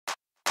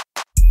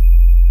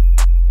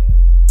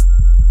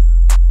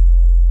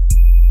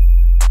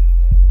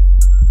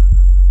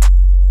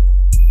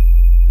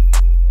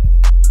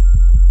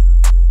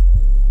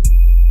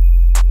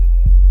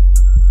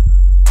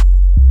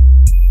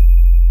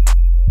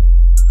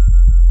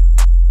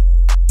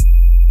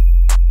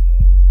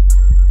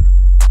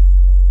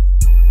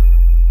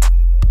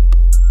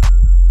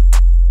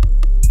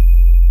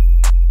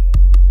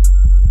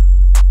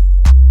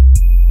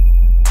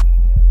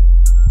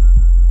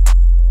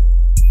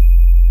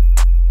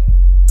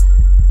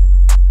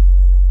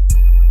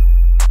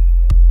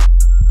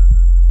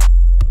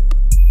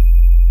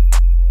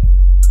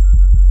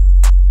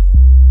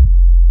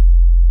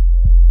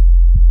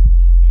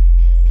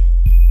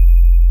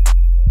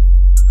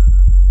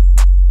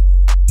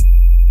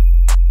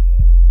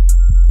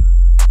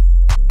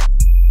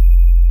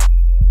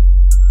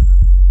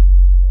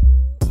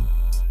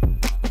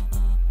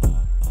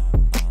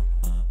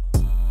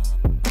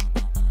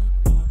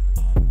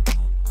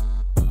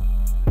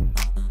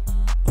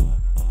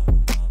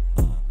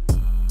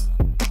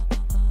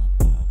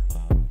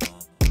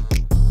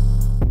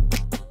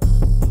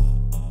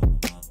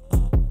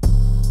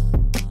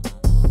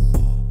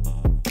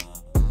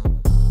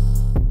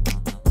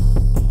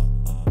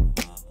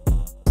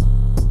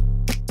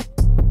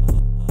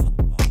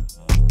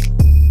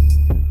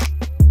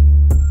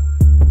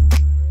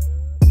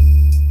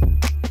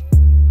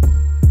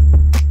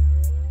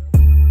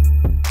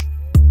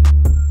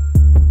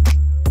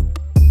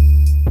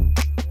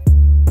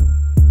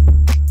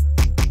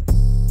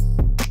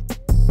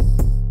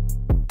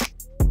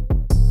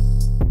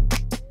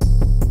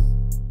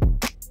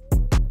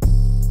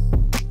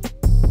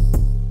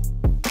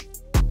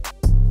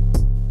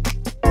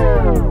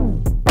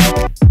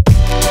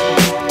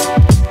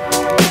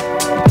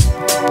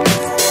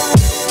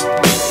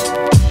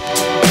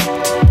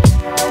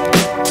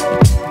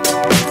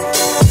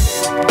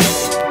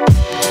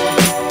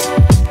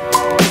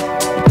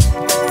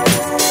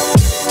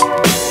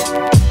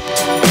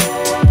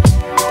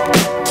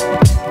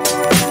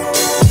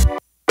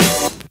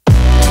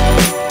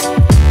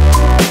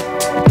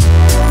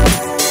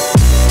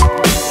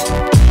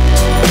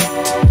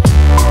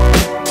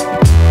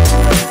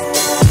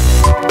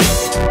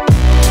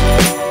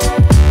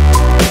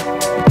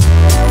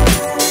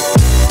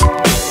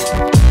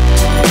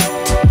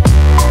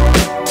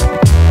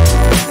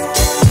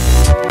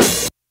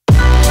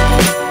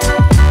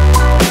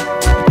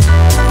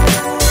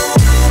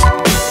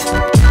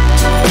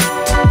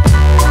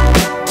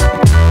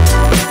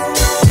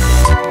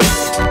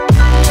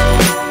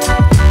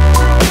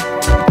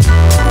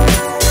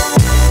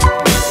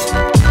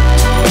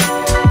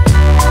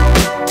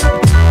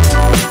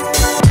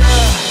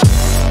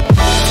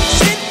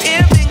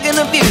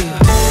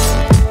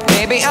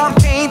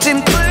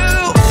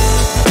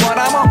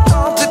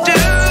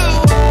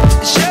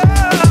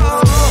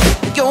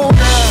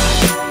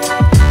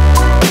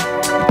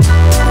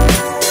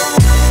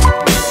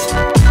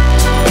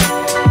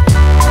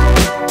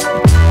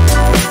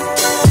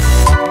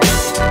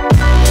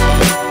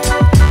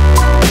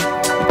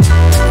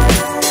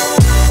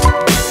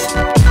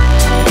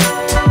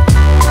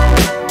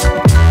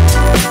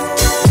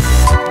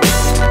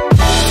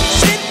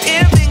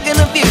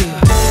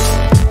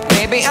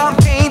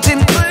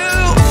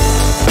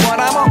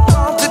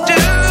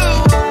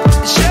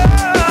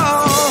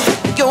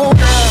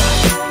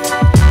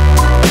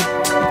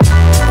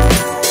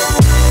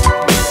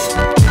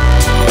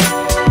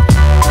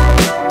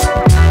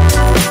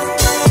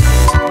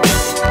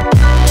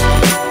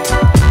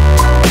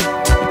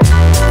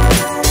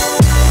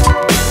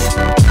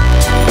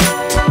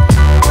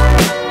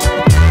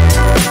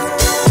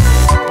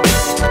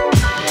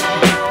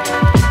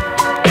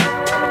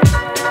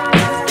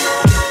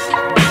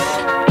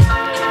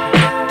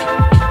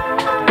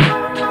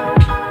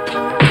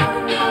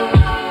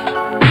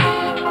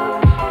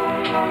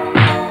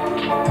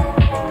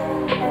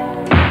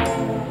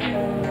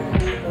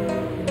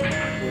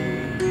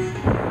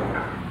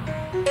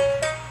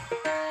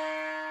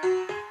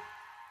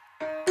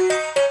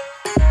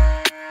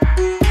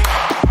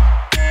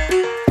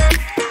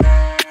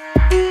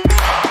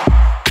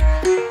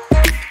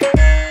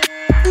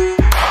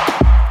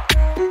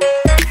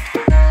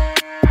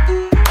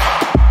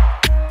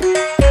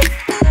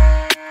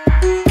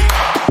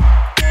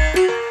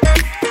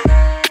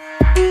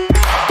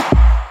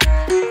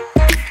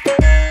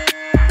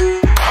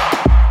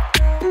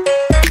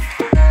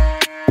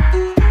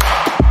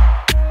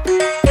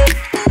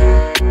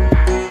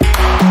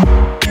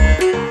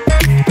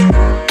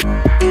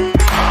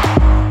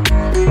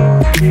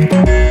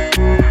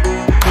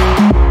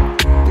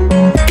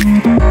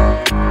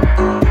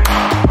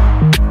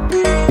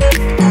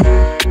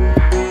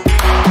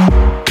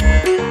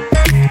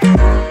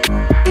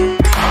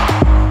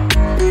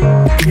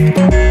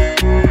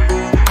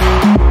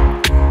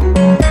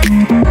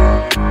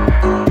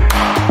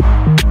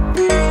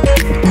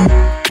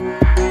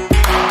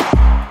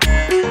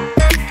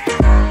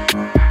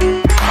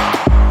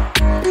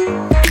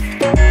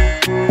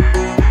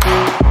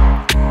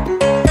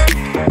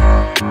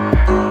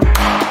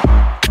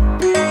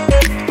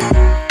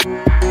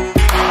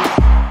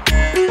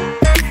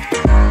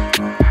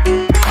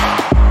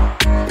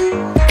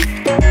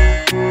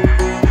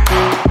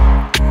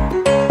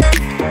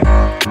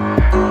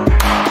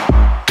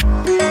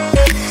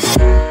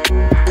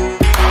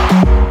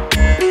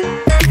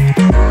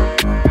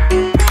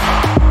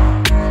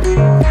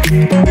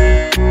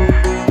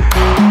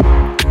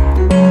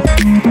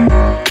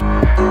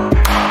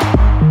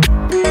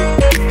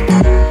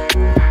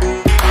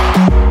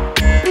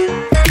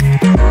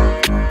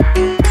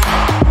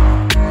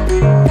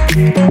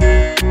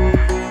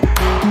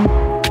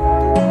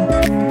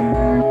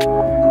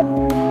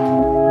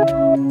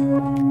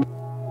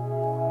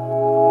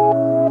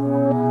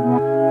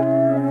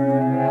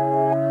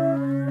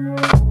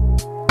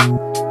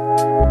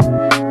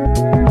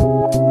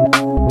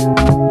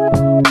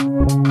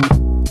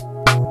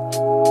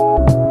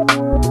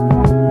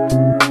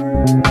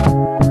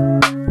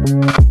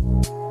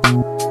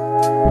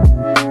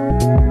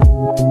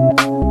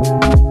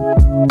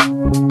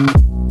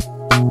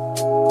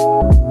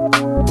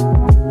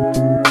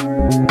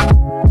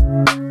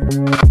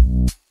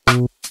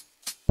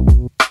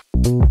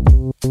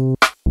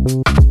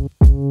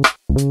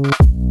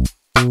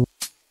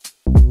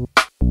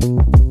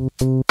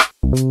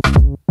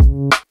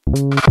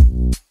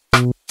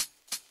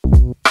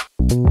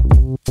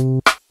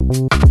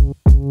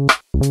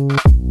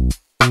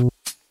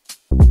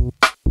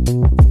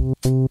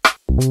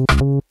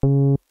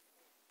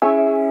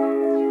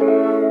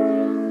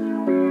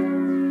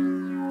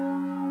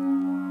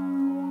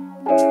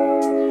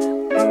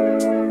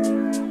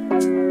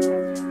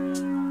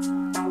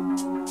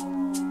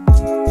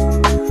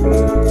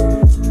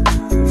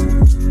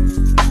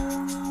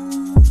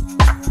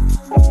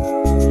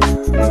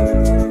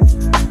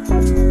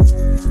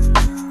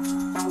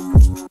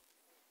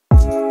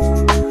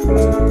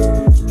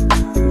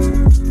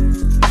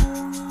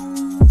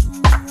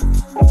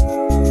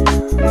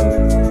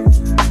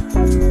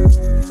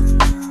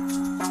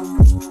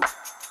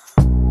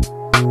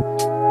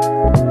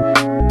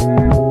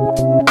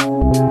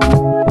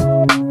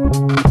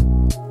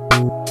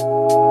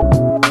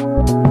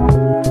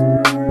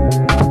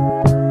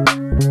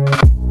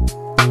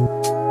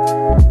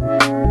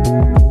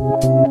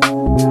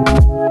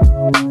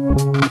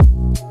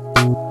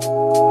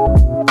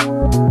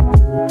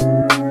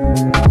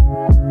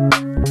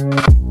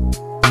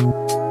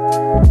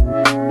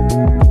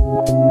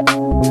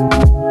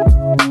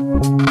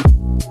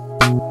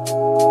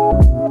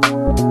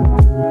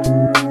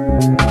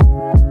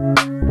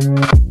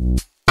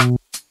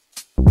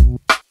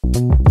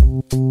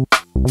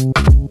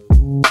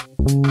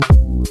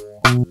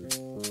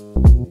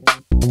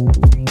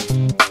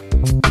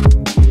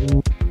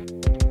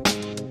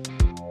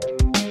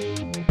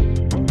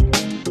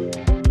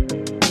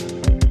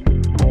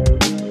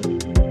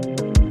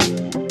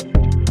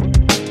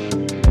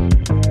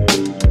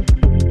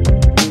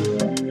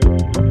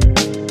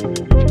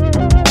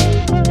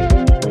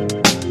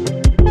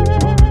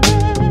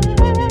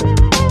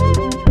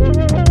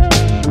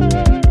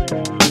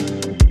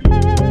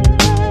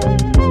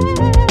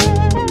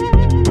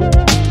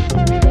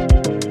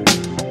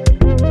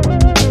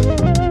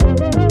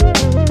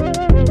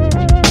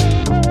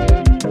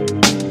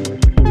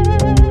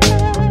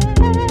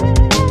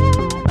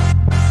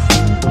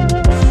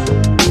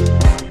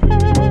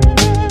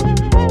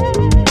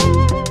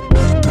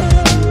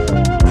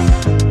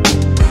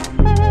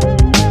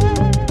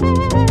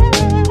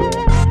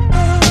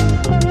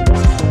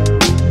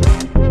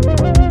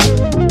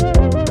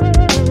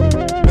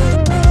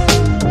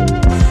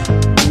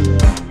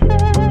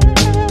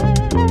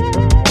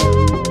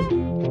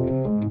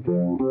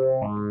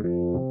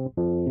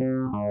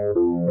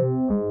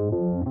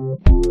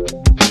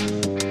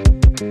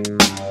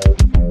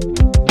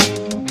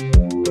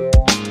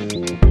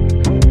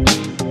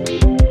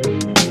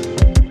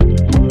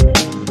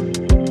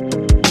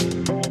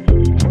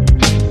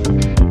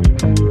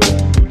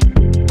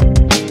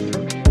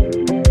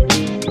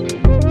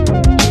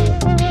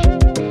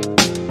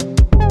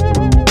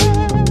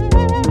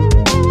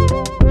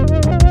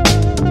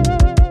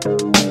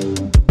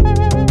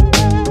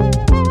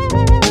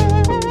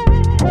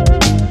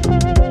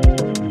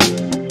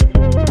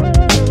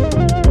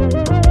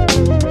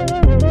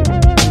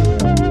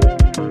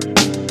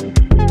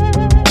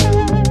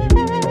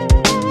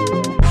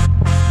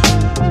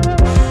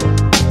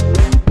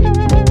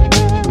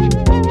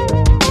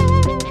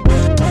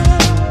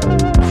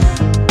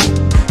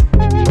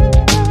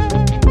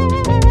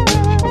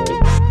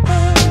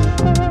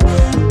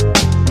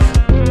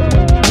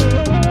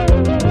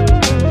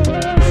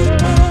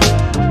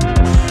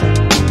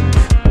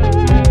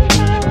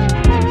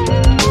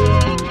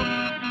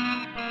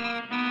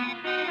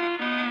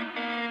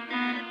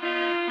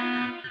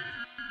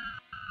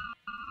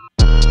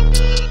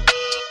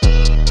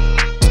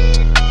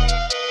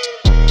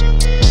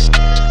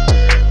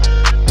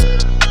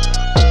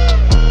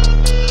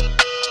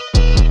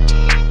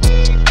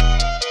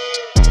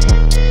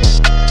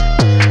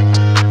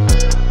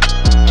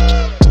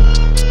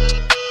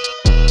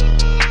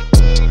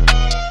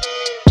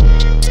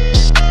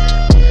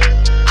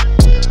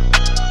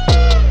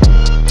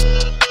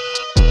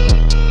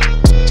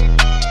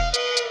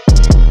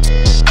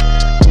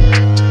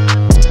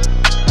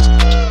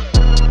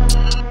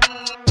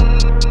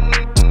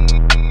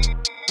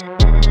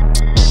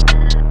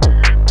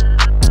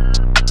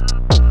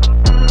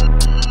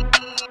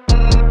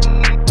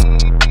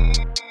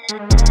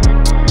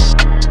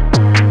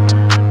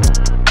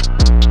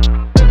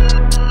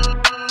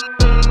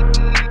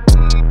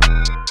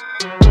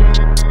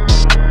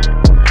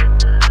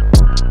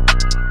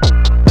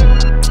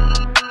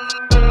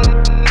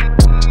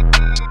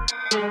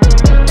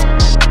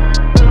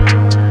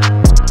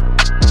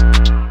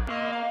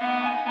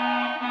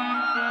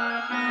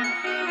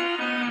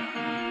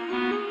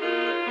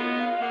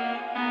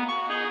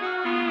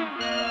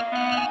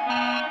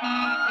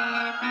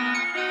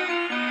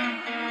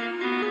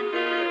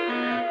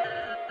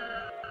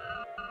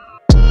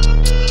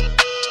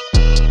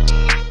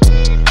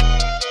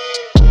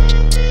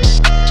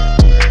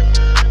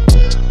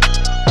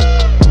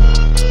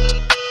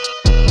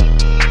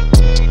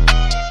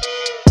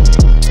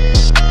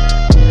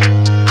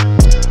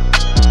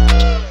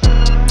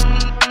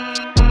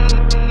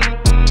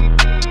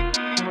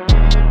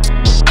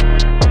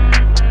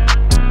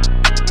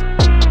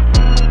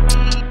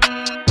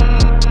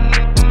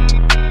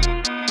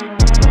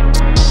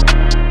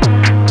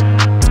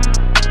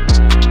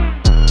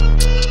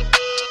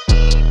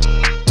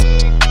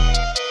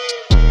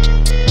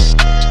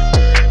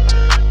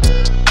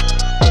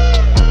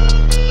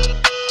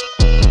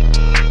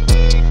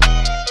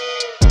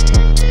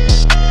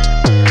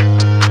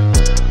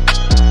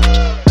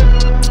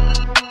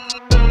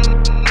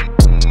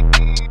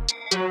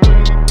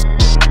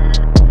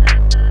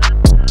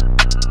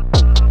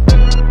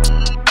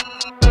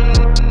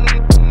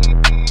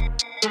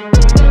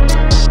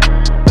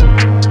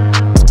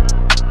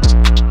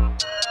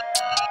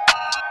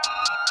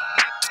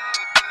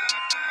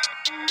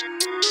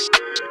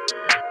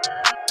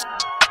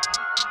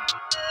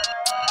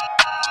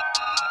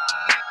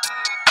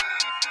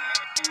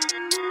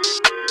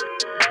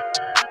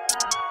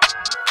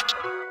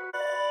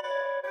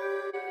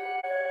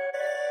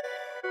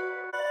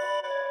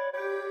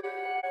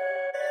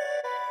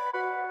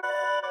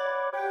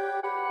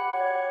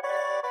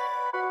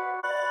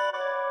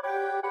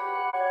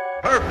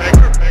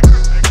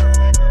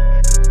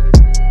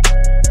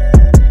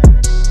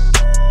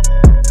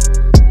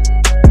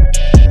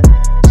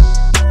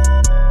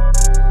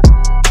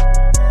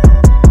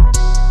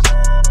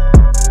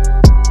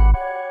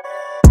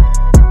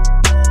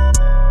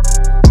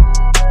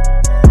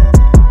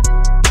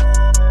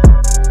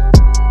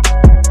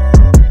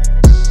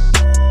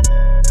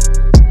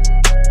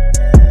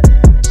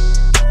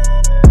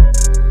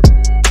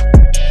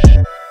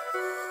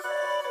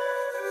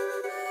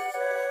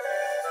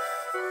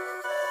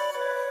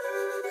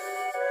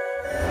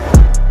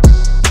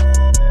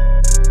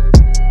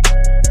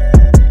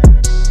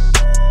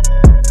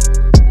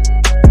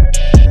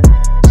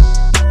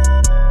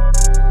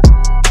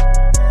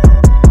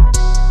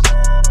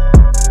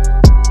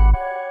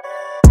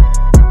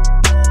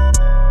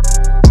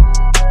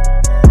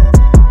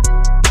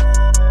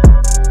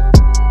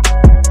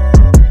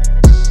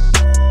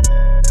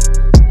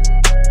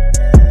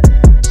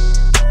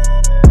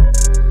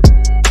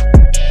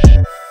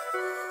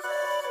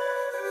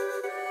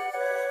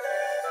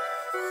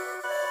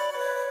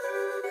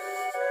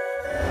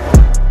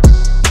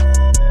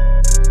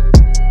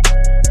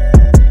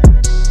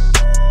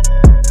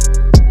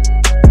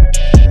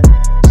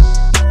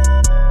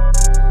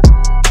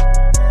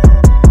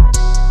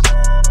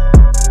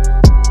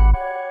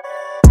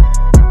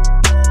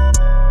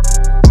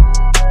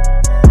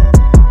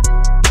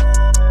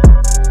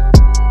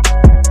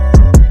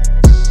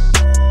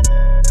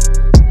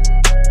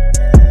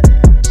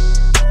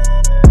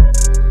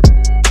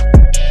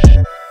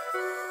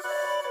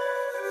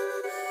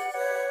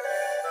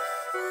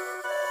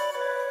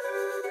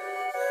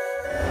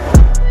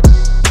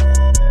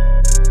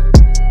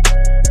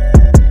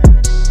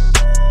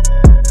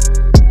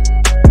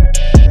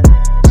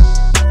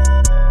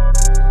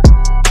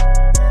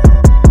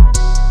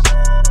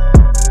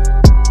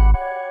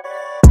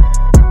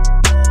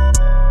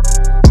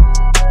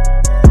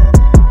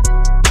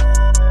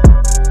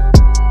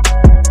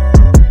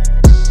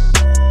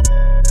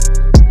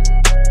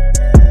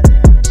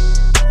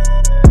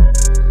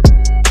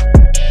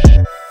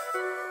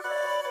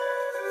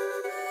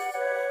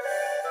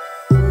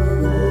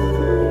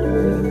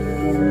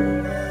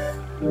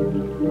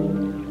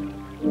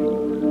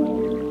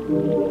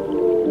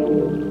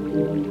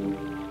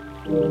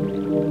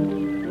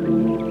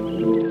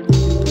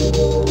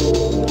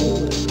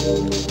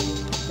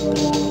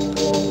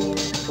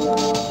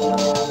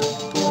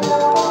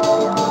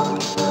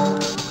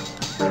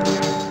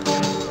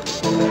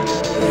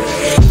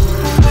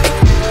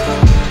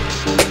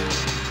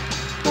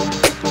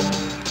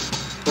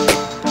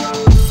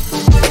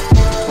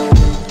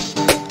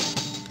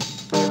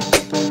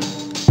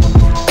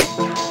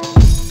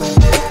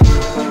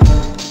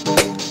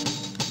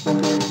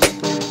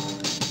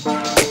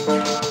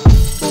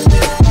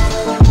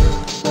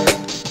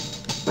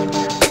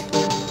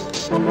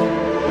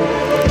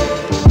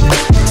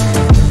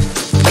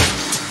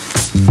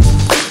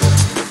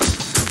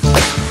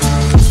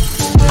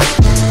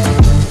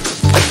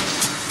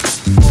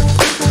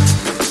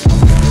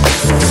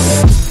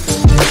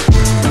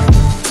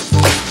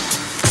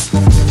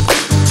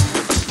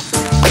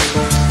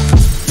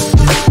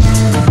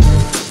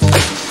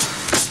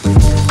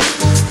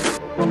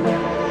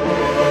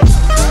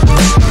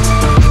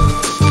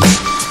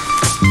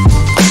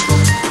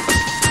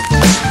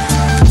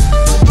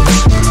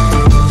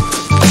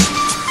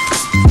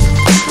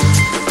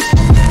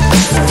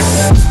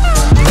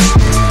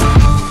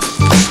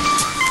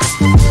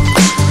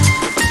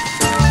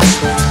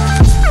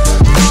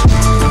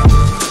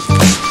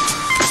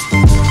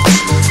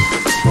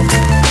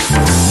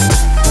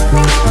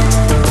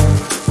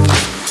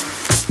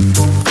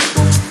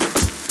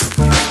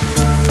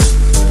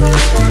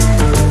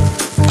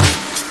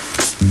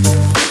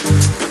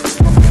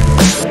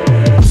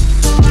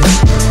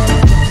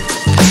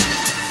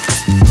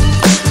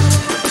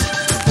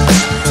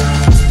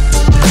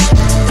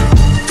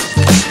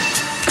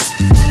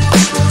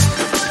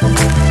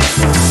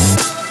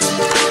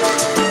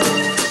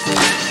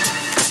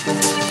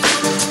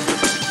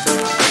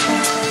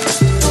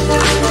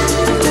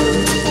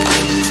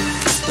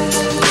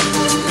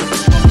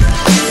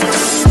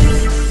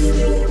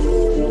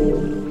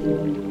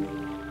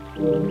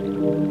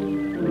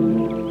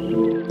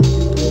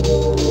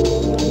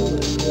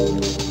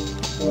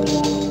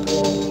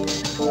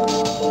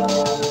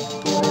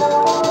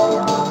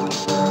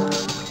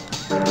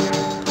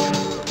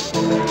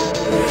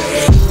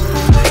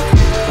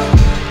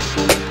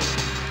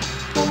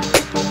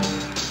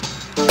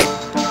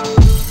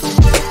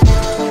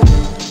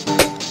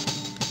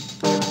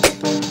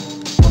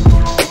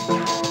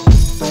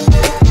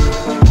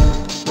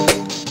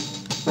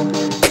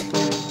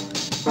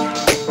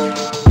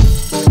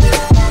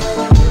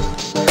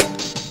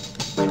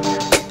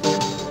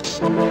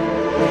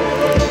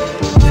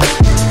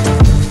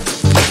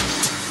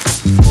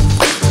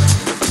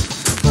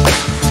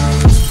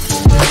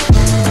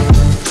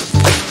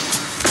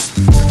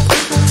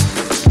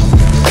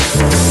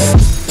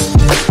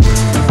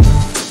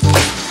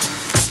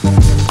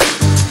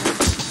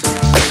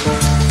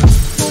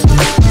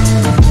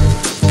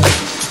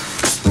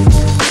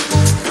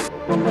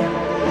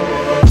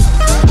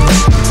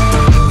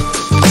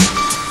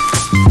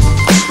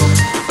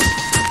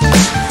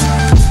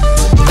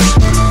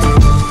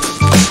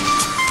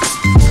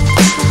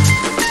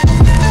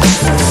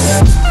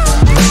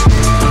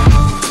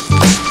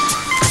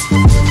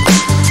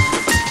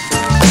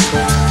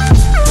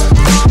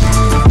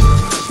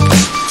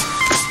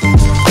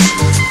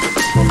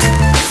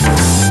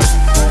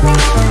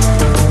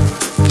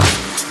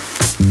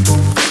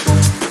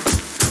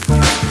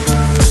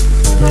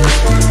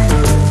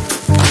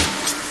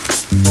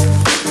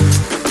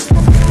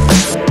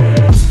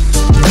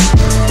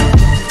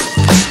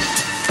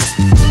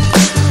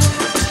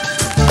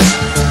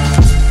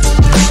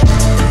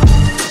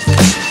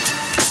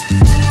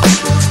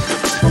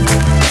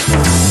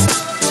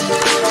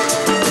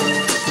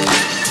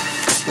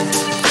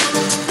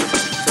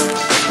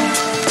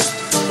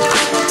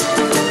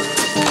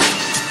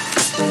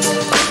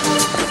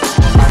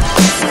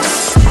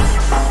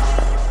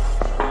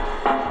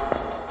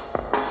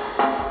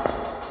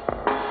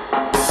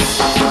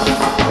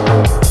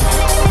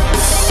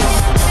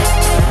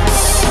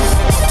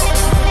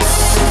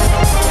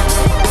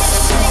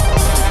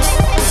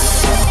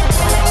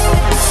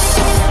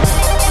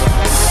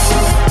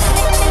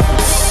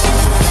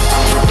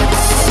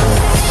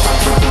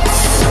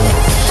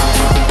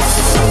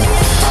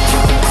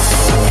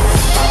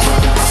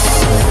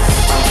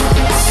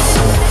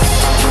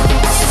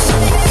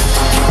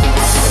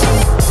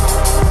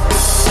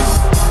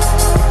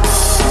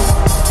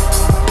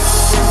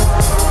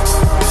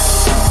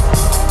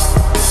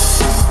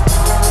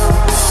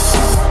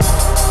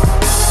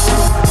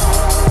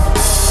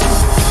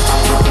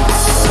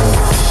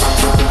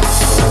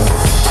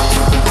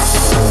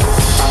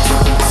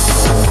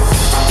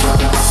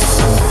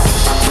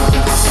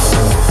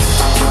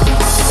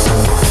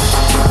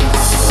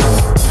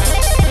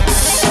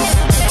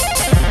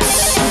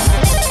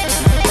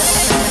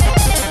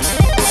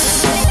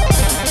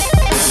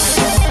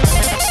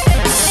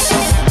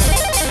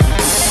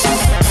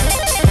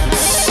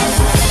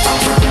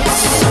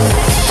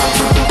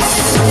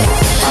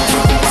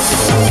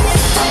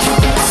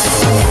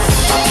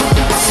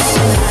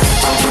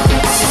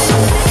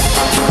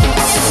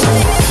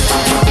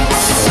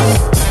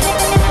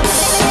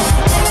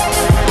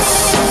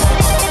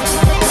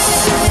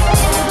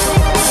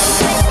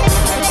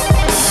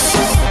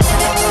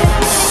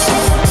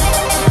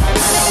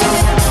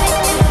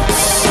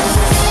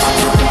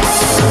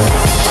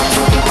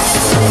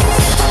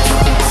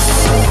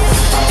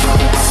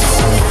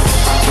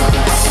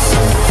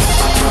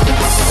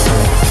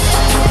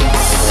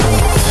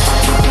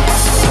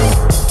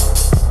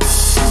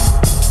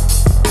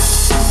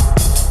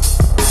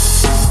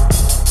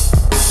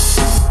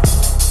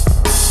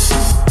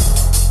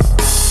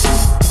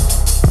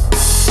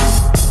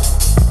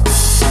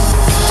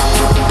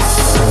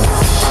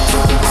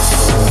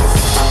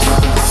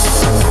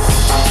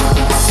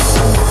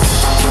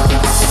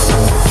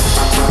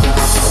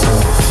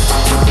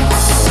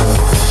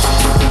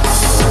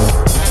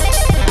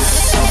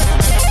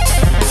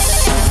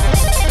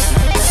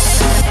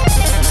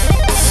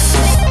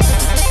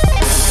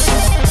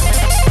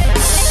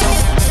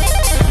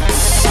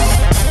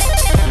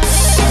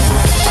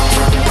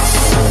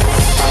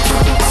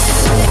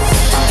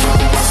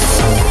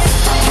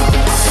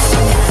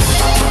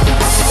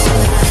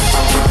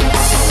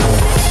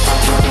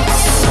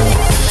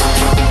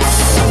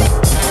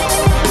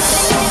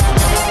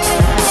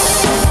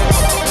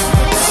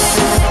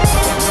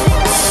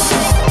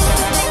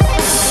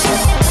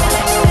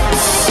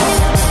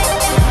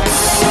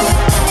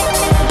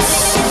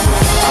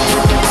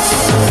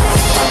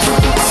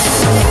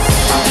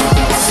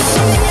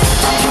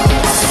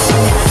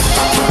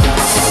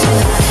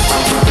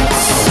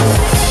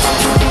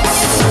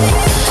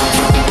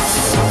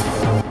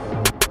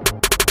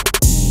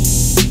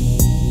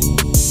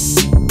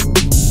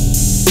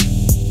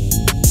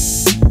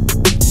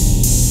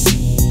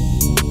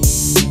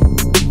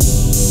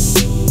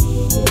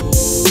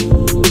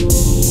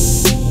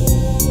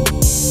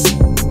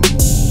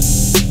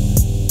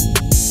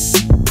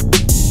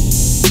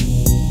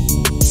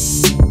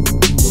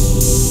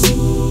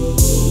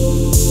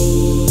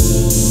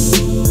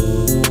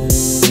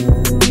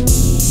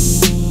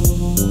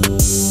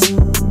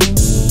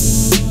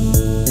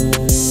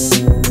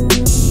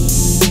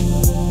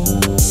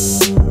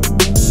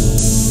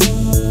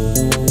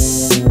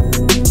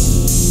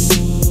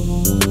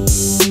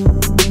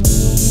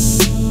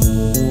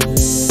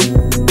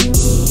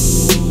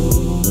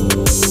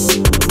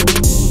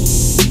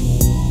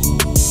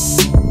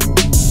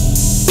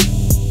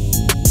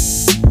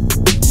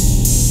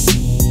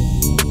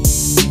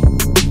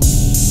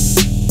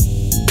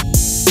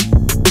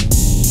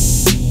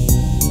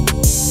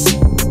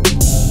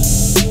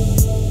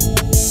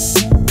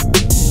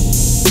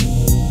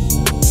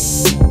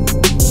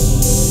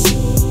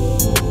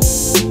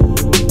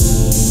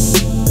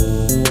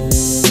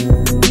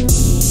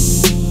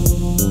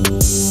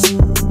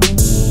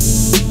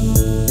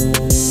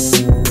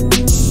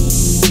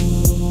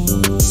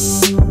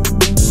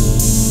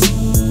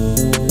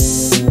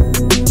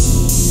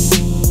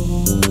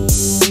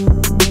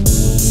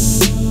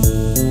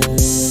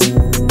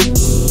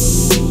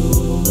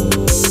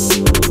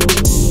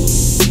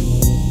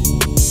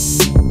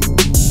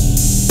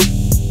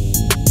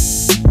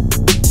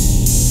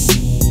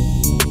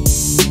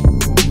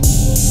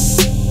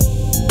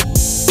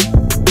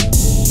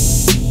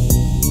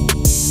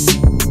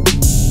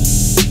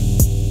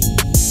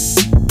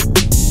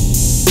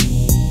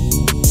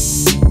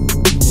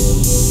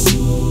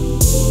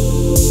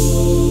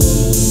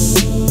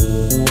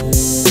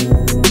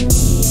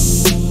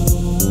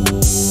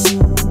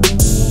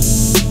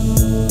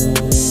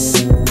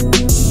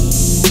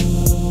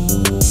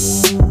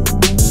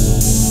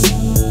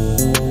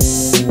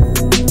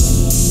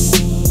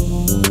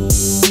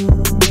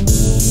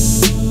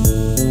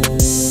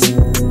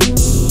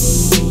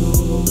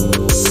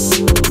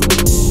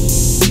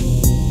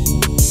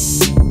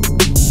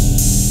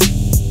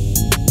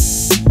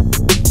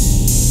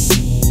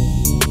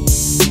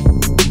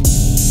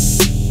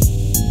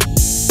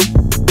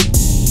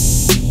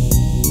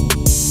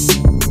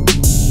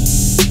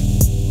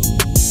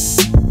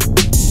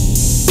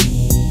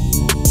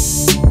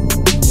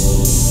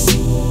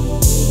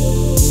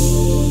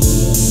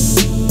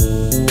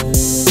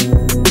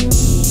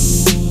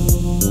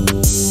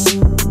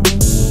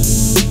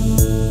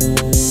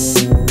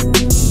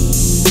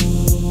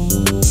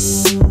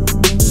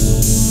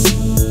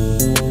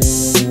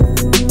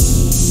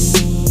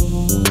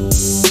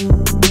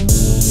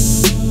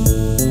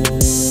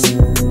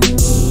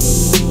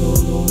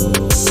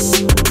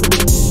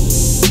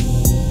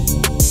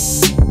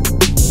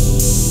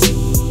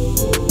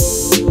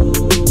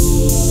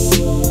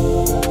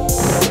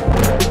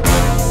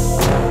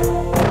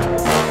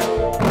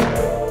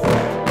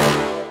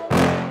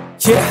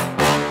Yeah.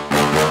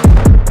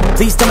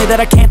 Please tell me that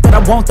I can't, that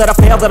I won't, that I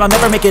fail, that I'll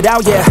never make it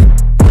out, yeah.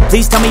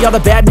 Please tell me all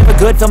the bad, never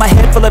good, fill my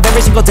head full of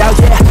every single doubt,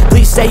 yeah.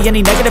 Please say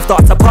any negative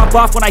thoughts, I pop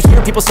off when I hear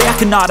people say I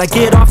cannot. I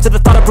get off to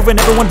the thought of proving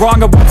everyone wrong,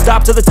 I won't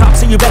stop to the top,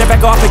 so you better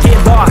back off and get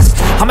lost.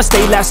 I'ma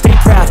stay loud, stay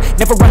proud,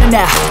 never running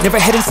out,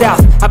 never heading south.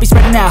 I'll be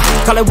spreading out,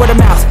 call it word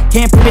of mouth,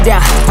 can't put me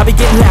down, I'll be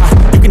getting loud.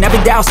 You can have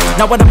it douse,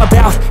 not what I'm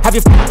about, have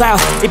your f***ing cloud,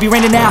 it be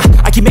raining now.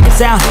 I keep making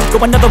sound, go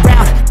another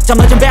round, I'm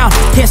legend bound,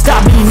 can't stop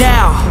me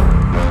now.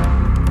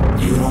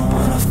 You don't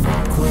wanna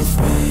fuck with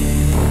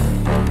me,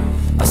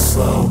 a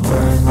slow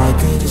burn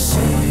like a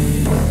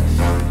disease.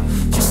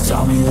 Just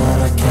tell me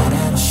that I can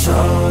and I'll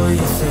show you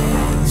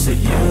things that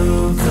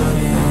you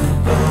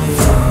couldn't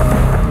believe.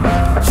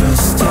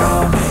 Just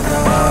tell me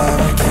that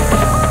I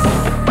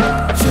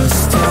can.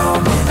 Just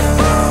tell me that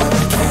I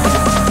can.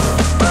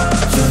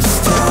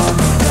 Just tell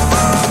me that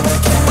I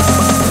can.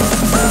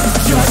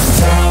 Just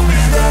tell me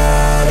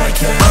that I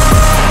can.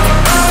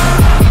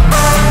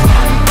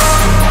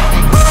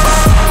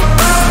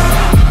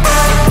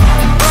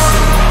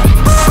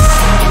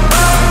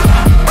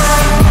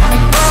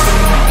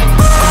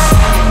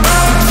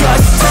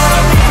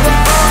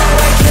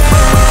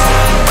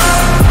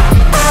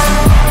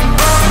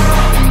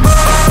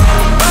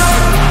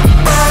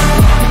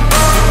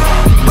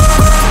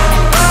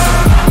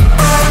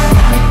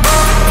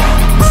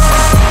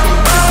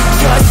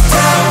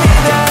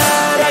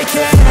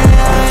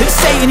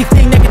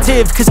 Anything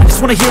negative, cause I just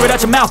wanna hear it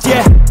out your mouth,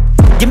 yeah.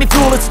 Give me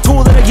fuel, it's a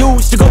tool that I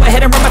use to go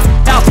ahead and run my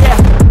mouth, yeah.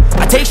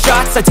 I take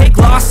shots, I take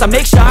loss, I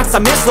make shots, I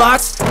miss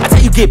lots. That's how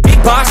you get big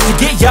box, you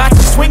get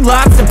yachts, you swing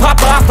lots and pop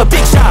off a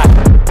big shot.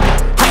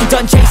 I ain't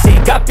done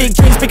chasing, got big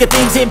dreams, bigger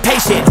things,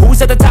 impatient.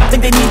 Who's at the top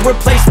think they need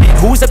replacement?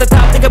 Who's at the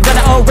top think I'm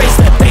gonna erase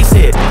them? Face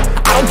it,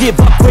 I don't give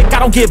up quick, I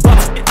don't give up,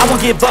 I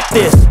won't give up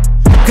this.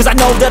 Cause I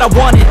know that I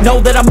want it,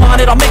 know that I'm on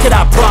it, I'll make it,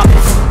 I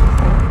promise.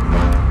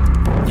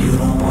 You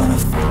don't wanna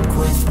fuck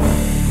with me,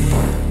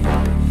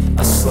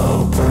 a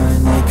slow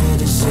burn like a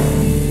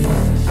disease.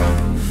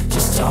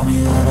 Just tell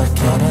me that I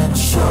can and I'll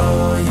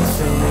show you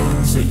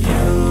things that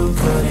you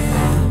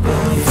couldn't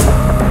believe.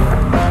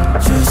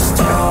 Just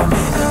tell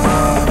me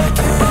that I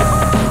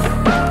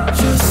can.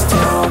 Just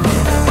tell me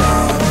that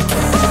I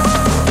can.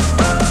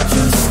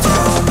 Just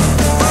tell me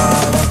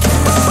that I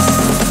can.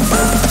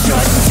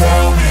 Just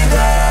tell me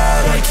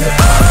that I can.